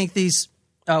 I think these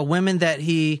women that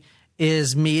he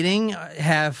is meeting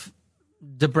have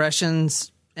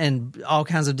depressions and all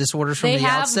kinds of disorders from the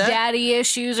outset. They have daddy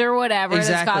issues or whatever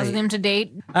that's causing them to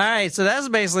date. All right, so that's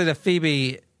basically the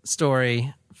Phoebe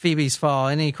story. Phoebe's fall.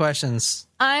 Any questions?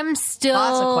 I'm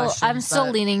still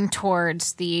leaning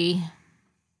towards the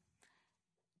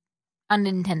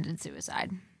unintended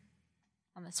suicide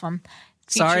on this one.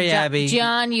 Sorry, Abby.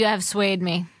 John, you have swayed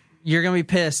me. You're going to be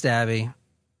pissed, Abby.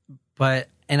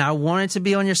 And I wanted to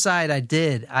be on your side. I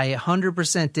did. I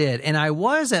 100% did. And I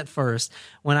was at first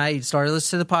when I started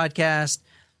listening to the podcast,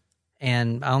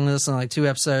 and I only listened to like 2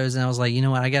 episodes, and I was like, you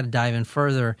know what? I got to dive in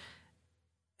further.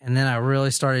 And then I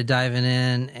really started diving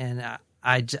in, and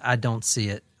I don't see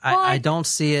it. I don't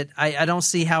see it. I don't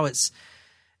see how it's...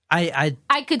 I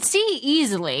could see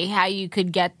easily how you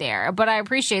could get there, but I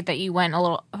appreciate that you went a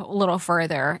little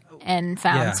further and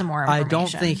found some more information. I don't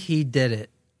think he did it,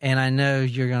 and I know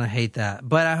you're going to hate that.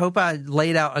 But I hope I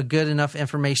laid out a good enough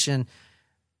information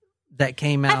that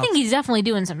came out. I think he's definitely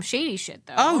doing some shady shit,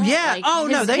 though. Oh,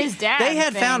 yeah. They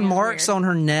had found marks on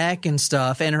her neck and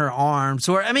stuff and her arms.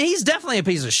 He's definitely a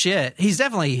piece of shit. He's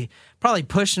definitely probably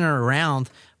pushing her around,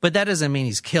 but that doesn't mean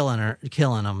he's killing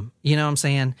him. You know what I'm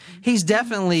saying? He's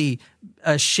definitely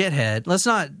a shithead.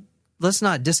 Let's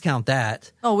not discount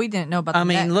that. Oh, we didn't know about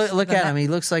look at him. He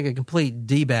looks like a complete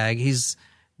D-bag. He's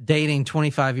dating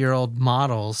 25-year-old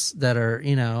models that are,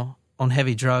 on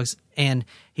heavy drugs, and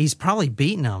he's probably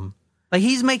beating them. Like,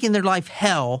 he's making their life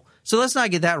hell. So let's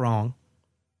not get that wrong.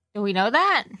 Do we know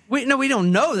that? We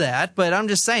don't know that, but I'm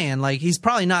just saying, like, he's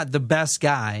probably not the best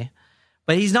guy.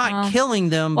 But he's not killing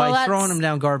them by throwing them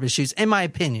down garbage chutes, in my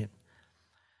opinion.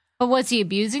 But was he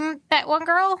abusing that one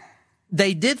girl?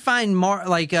 They did find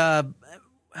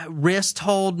wrist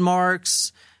hold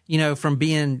marks, from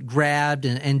being grabbed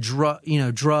and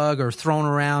drug or thrown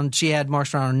around. She had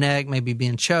marks around her neck, maybe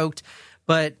being choked.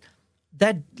 But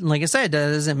that, like I said,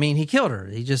 doesn't mean he killed her.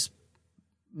 He just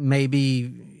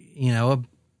maybe,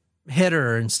 hit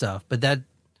her and stuff. But that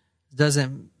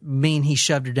doesn't mean he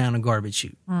shoved her down a garbage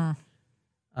chute.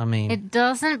 It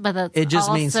doesn't, but that's it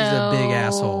just means he's a big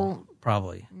asshole,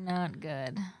 probably. Not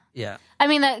good. Yeah.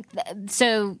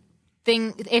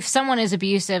 If someone is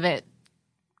abusive, it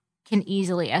can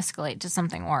easily escalate to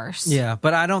something worse. Yeah,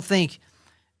 but I don't think,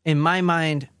 in my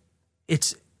mind,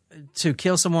 it's to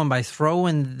kill someone by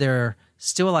throwing their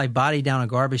still alive body down a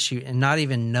garbage chute and not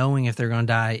even knowing if they're going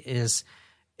to die is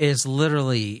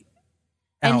literally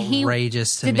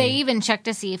outrageous to me. Did they even check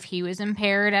to see if he was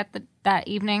impaired at that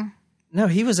evening? No,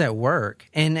 he was at work,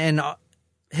 and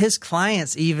his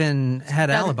clients even had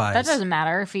alibis. That doesn't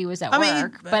matter if he was at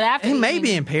work. But after he may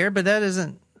be impaired, but that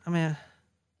isn't.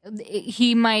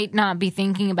 He might not be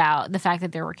thinking about the fact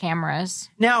that there were cameras.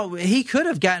 Now, he could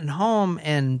have gotten home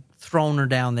and thrown her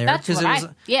down there. That's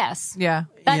what yes. Yeah.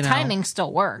 That timing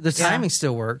still works. The timing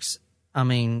still works.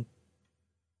 That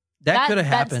could have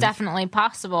happened. That's definitely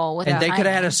possible. And they could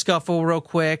have had a scuffle real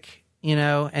quick.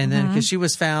 And then because she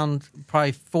was found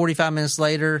probably 45 minutes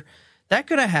later, that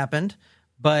could have happened.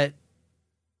 But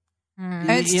And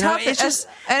it's tough. It's just,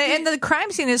 and the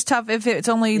crime scene is tough if it's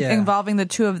only involving the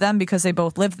two of them because they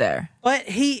both live there. but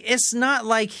it's not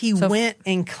like he went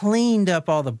and cleaned up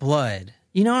all the blood.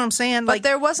 You know what I'm saying? But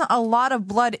there wasn't a lot of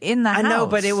blood in the house. I know,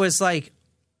 but it was like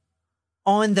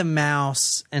on the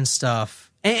mouse and stuff.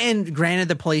 And granted,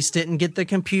 the police didn't get the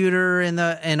computer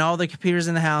and all the computers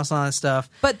in the house and all that stuff.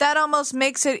 But that almost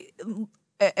makes it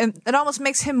almost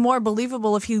makes him more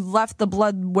believable if he left the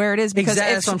blood where it is. Because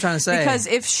exactly, that's what I'm trying to say. Because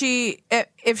if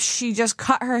she just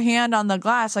cut her hand on the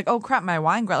glass, like, oh crap, my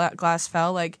wine glass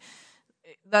fell, like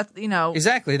that,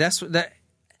 Exactly. That's that.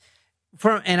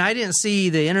 And I didn't see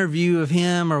the interview of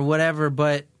him or whatever,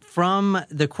 but from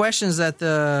the questions that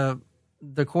the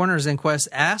coroner's inquest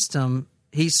asked him,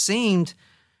 he's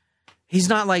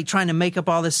not like trying to make up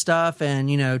all this stuff and,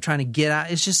 trying to get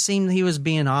out. It just seemed he was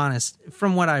being honest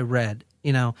from what I read,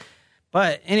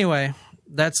 But anyway,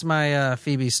 that's my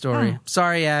Phoebe story.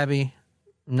 Sorry, Abby.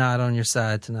 I'm not on your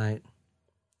side tonight.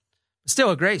 Still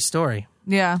a great story.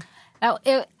 Yeah.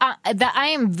 I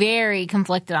am very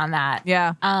conflicted on that.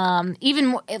 Yeah.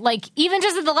 Even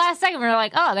just at the last second, we were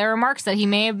like, oh, there were marks that he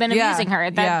may have been abusing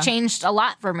her. That changed a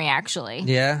lot for me, actually.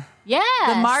 Yeah. Yeah.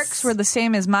 The marks were the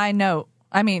same as my note.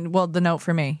 I mean, well, the note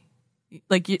for me.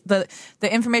 Like the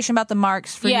information about the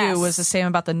marks for you was the same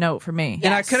about the note for me.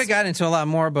 And I could have gotten into a lot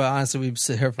more, but honestly, we'd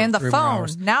sit here for and the 3 more phone.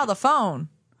 hours. Now the phone.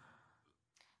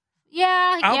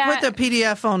 Yeah. I'll put the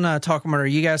PDF on Talk Murder.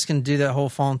 You guys can do that whole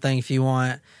phone thing if you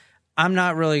want. I'm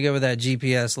not really good with that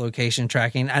GPS location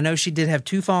tracking. I know she did have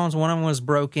 2 phones. One of them was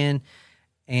broken,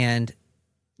 and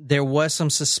there was some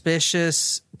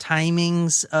suspicious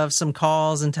timings of some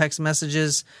calls and text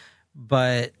messages,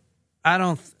 but I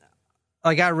don't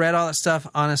I read all that stuff.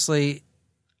 Honestly,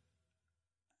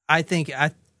 I think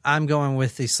I'm going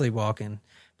with the sleepwalking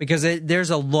because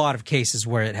there's a lot of cases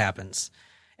where it happens,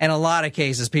 and a lot of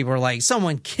cases people are like,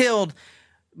 someone killed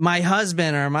my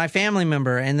husband or my family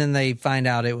member, and then they find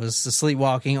out it was the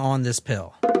sleepwalking on this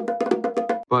pill.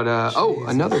 But,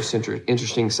 another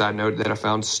interesting side note that I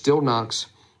found, Still Knox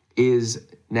is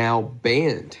now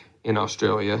banned in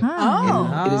Australia.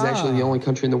 And it is actually the only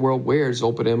country in the world where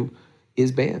Zolpidem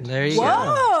is banned. There you go.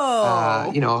 Whoa!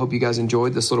 I hope you guys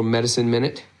enjoyed this little medicine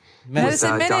minute.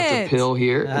 Medicine with Minute. Dr. Pill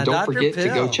here. And don't Dr. forget to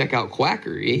Pill. go check out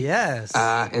Quackery. Yes.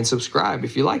 And subscribe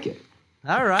if you like it.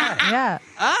 All right. Yeah.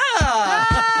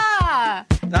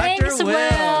 Thanks, Dr. Will.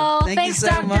 Will. Thank Thanks, you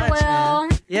so Dr. much, Will. man.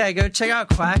 Yeah, go check out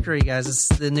Quackery, guys. It's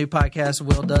the new podcast.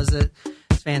 Will does it.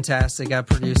 It's fantastic. I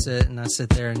produce it, and I sit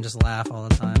there and just laugh all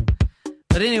the time.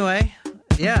 But anyway,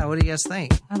 yeah, what do you guys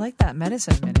think? I like that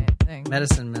Medicine Minute thing.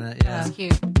 Medicine Minute, yeah. That's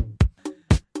cute.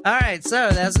 All right,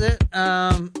 so that's it.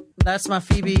 That's my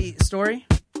Phoebe story.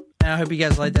 And I hope you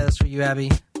guys like that. That's for you, Abby.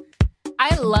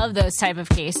 I love those type of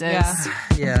cases.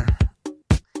 Yeah.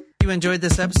 If you enjoyed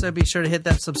this episode, be sure to hit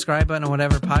that subscribe button on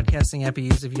whatever podcasting app you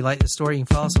use. If you like the story, you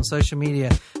can follow us on social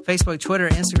media, Facebook, Twitter,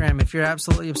 Instagram. If you're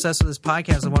absolutely obsessed with this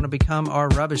podcast and want to become our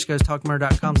rubbish, go to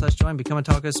talkmurder.com/join. Become a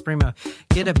Talk Supremo.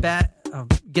 Get a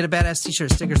badass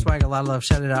t-shirt, sticker, swag, a lot of love.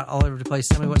 Shout it out all over the place.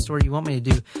 Tell me what story you want me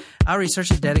to do. I'll research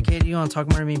it, dedicate to you on Talk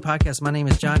Murder Me Podcast. My name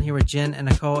is John, here with Jen and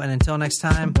Nicole. And until next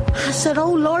time. I said,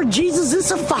 oh, Lord Jesus, it's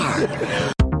a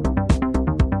fire.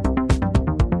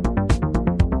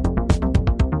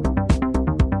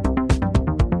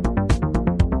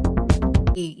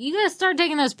 You gotta start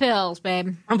taking those pills,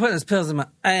 babe. I'm putting those pills in my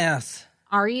ass.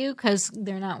 Are you? Because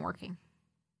they're not working.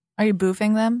 Are you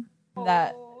boofing them?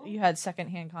 That you had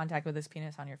secondhand contact with his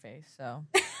penis on your face, so.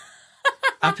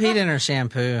 I peed in her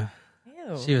shampoo.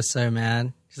 Ew. She was so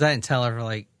mad because I didn't tell her for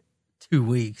like 2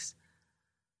 weeks.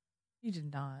 You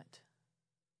did not.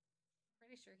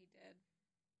 Pretty sure he did.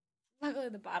 Luckily,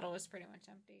 the bottle was pretty much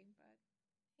empty.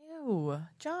 But Ew.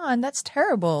 John, that's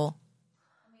terrible.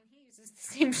 I mean, he uses the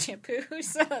same shampoo,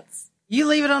 so that's. You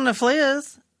leave it on the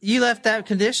fliz. You left that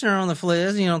conditioner on the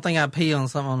fliz. You don't think I pee on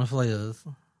something on the fliz.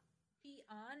 Pee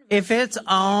on. If it's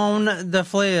on the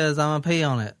fliz, I'm going to pee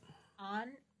on it. On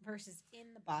versus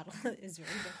in the bottle is very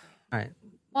different. All right.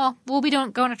 Well, we'll be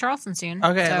going to Charleston soon.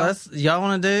 Okay, so, y'all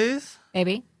want to do?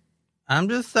 maybe. I'm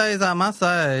just saying, my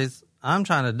size. I'm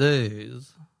trying to do.